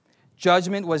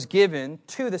 Judgment was given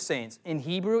to the saints. In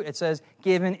Hebrew, it says,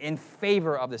 given in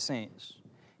favor of the saints.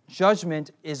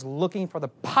 Judgment is looking for the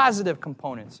positive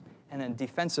components and in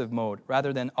defensive mode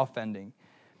rather than offending.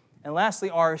 And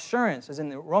lastly, our assurance is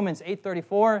in Romans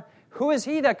 8:34. Who is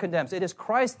he that condemns? It is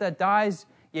Christ that dies,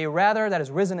 Yea, rather, that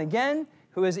is risen again,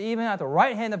 who is even at the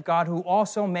right hand of God, who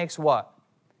also makes what?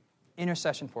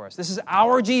 Intercession for us. This is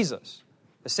our Jesus.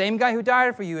 The same guy who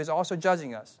died for you is also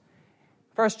judging us.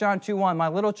 1 John 2:1, my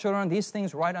little children, these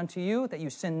things write unto you, that you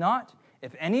sin not.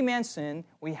 If any man sin,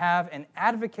 we have an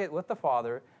advocate with the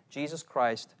Father, Jesus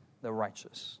Christ the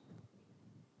righteous.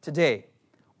 Today,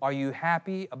 are you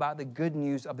happy about the good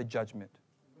news of the judgment?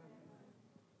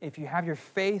 If you have your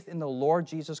faith in the Lord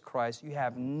Jesus Christ, you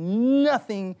have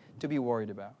nothing to be worried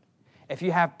about. If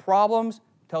you have problems,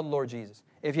 tell the Lord Jesus.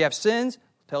 If you have sins,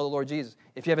 tell the Lord Jesus.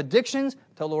 If you have addictions,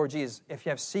 tell the Lord Jesus. If you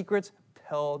have secrets,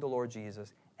 tell the Lord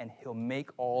Jesus. And He'll make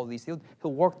all these, He'll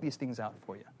work these things out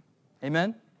for you.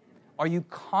 Amen? Are you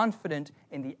confident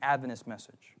in the Adventist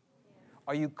message?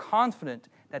 Are you confident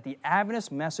that the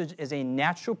Adventist message is a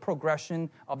natural progression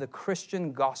of the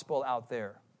Christian gospel out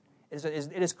there? It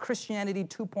is Christianity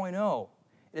 2.0.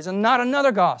 It is not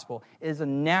another gospel. It is a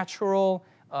natural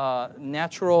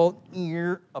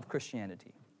ear of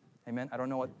Christianity. Amen? I don't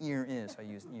know what ear is. I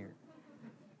used ear.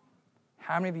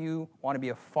 How many of you want to be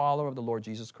a follower of the Lord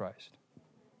Jesus Christ?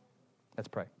 Let's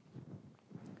pray.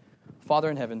 Father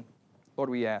in heaven, Lord,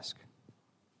 we ask.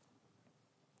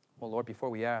 Well, Lord, before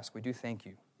we ask, we do thank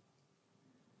you.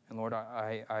 And Lord,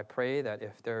 I pray that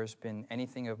if there's been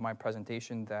anything of my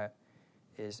presentation that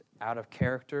is out of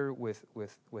character with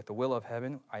the will of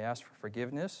heaven, I ask for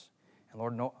forgiveness. And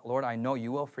Lord, I know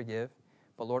you will forgive,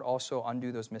 but Lord, also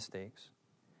undo those mistakes.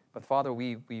 But Father,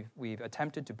 we've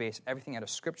attempted to base everything out of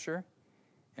Scripture.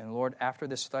 And Lord, after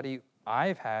this study,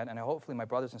 I've had, and hopefully my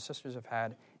brothers and sisters have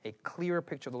had, a clearer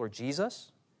picture of the Lord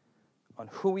Jesus, on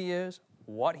who He is,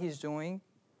 what He's doing,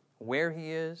 where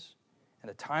He is, and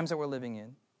the times that we're living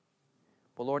in.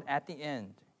 But Lord, at the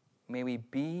end, may we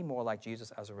be more like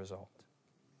Jesus as a result.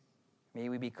 May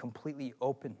we be completely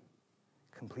open,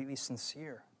 completely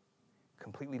sincere,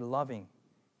 completely loving,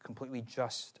 completely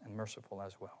just and merciful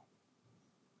as well.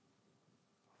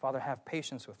 Father, have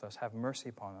patience with us. Have mercy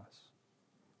upon us.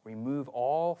 Remove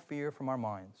all fear from our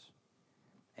minds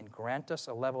and grant us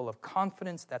a level of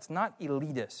confidence that's not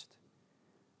elitist,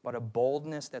 but a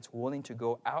boldness that's willing to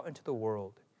go out into the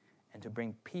world and to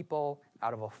bring people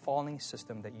out of a falling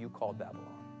system that you call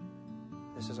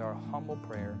Babylon. This is our humble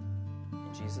prayer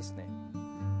in Jesus' name.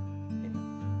 Amen.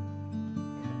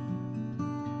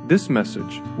 This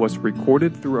message was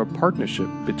recorded through a partnership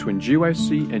between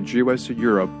GYC and GYC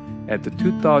Europe at the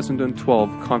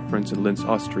 2012 conference in Linz,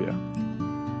 Austria.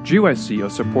 GYC, a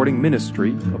supporting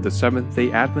ministry of the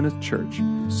Seventh-day Adventist Church,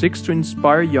 seeks to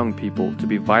inspire young people to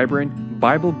be vibrant,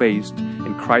 Bible-based,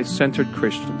 and Christ-centered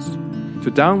Christians. To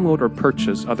download or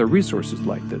purchase other resources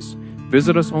like this,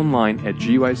 visit us online at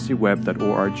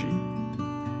gycweb.org.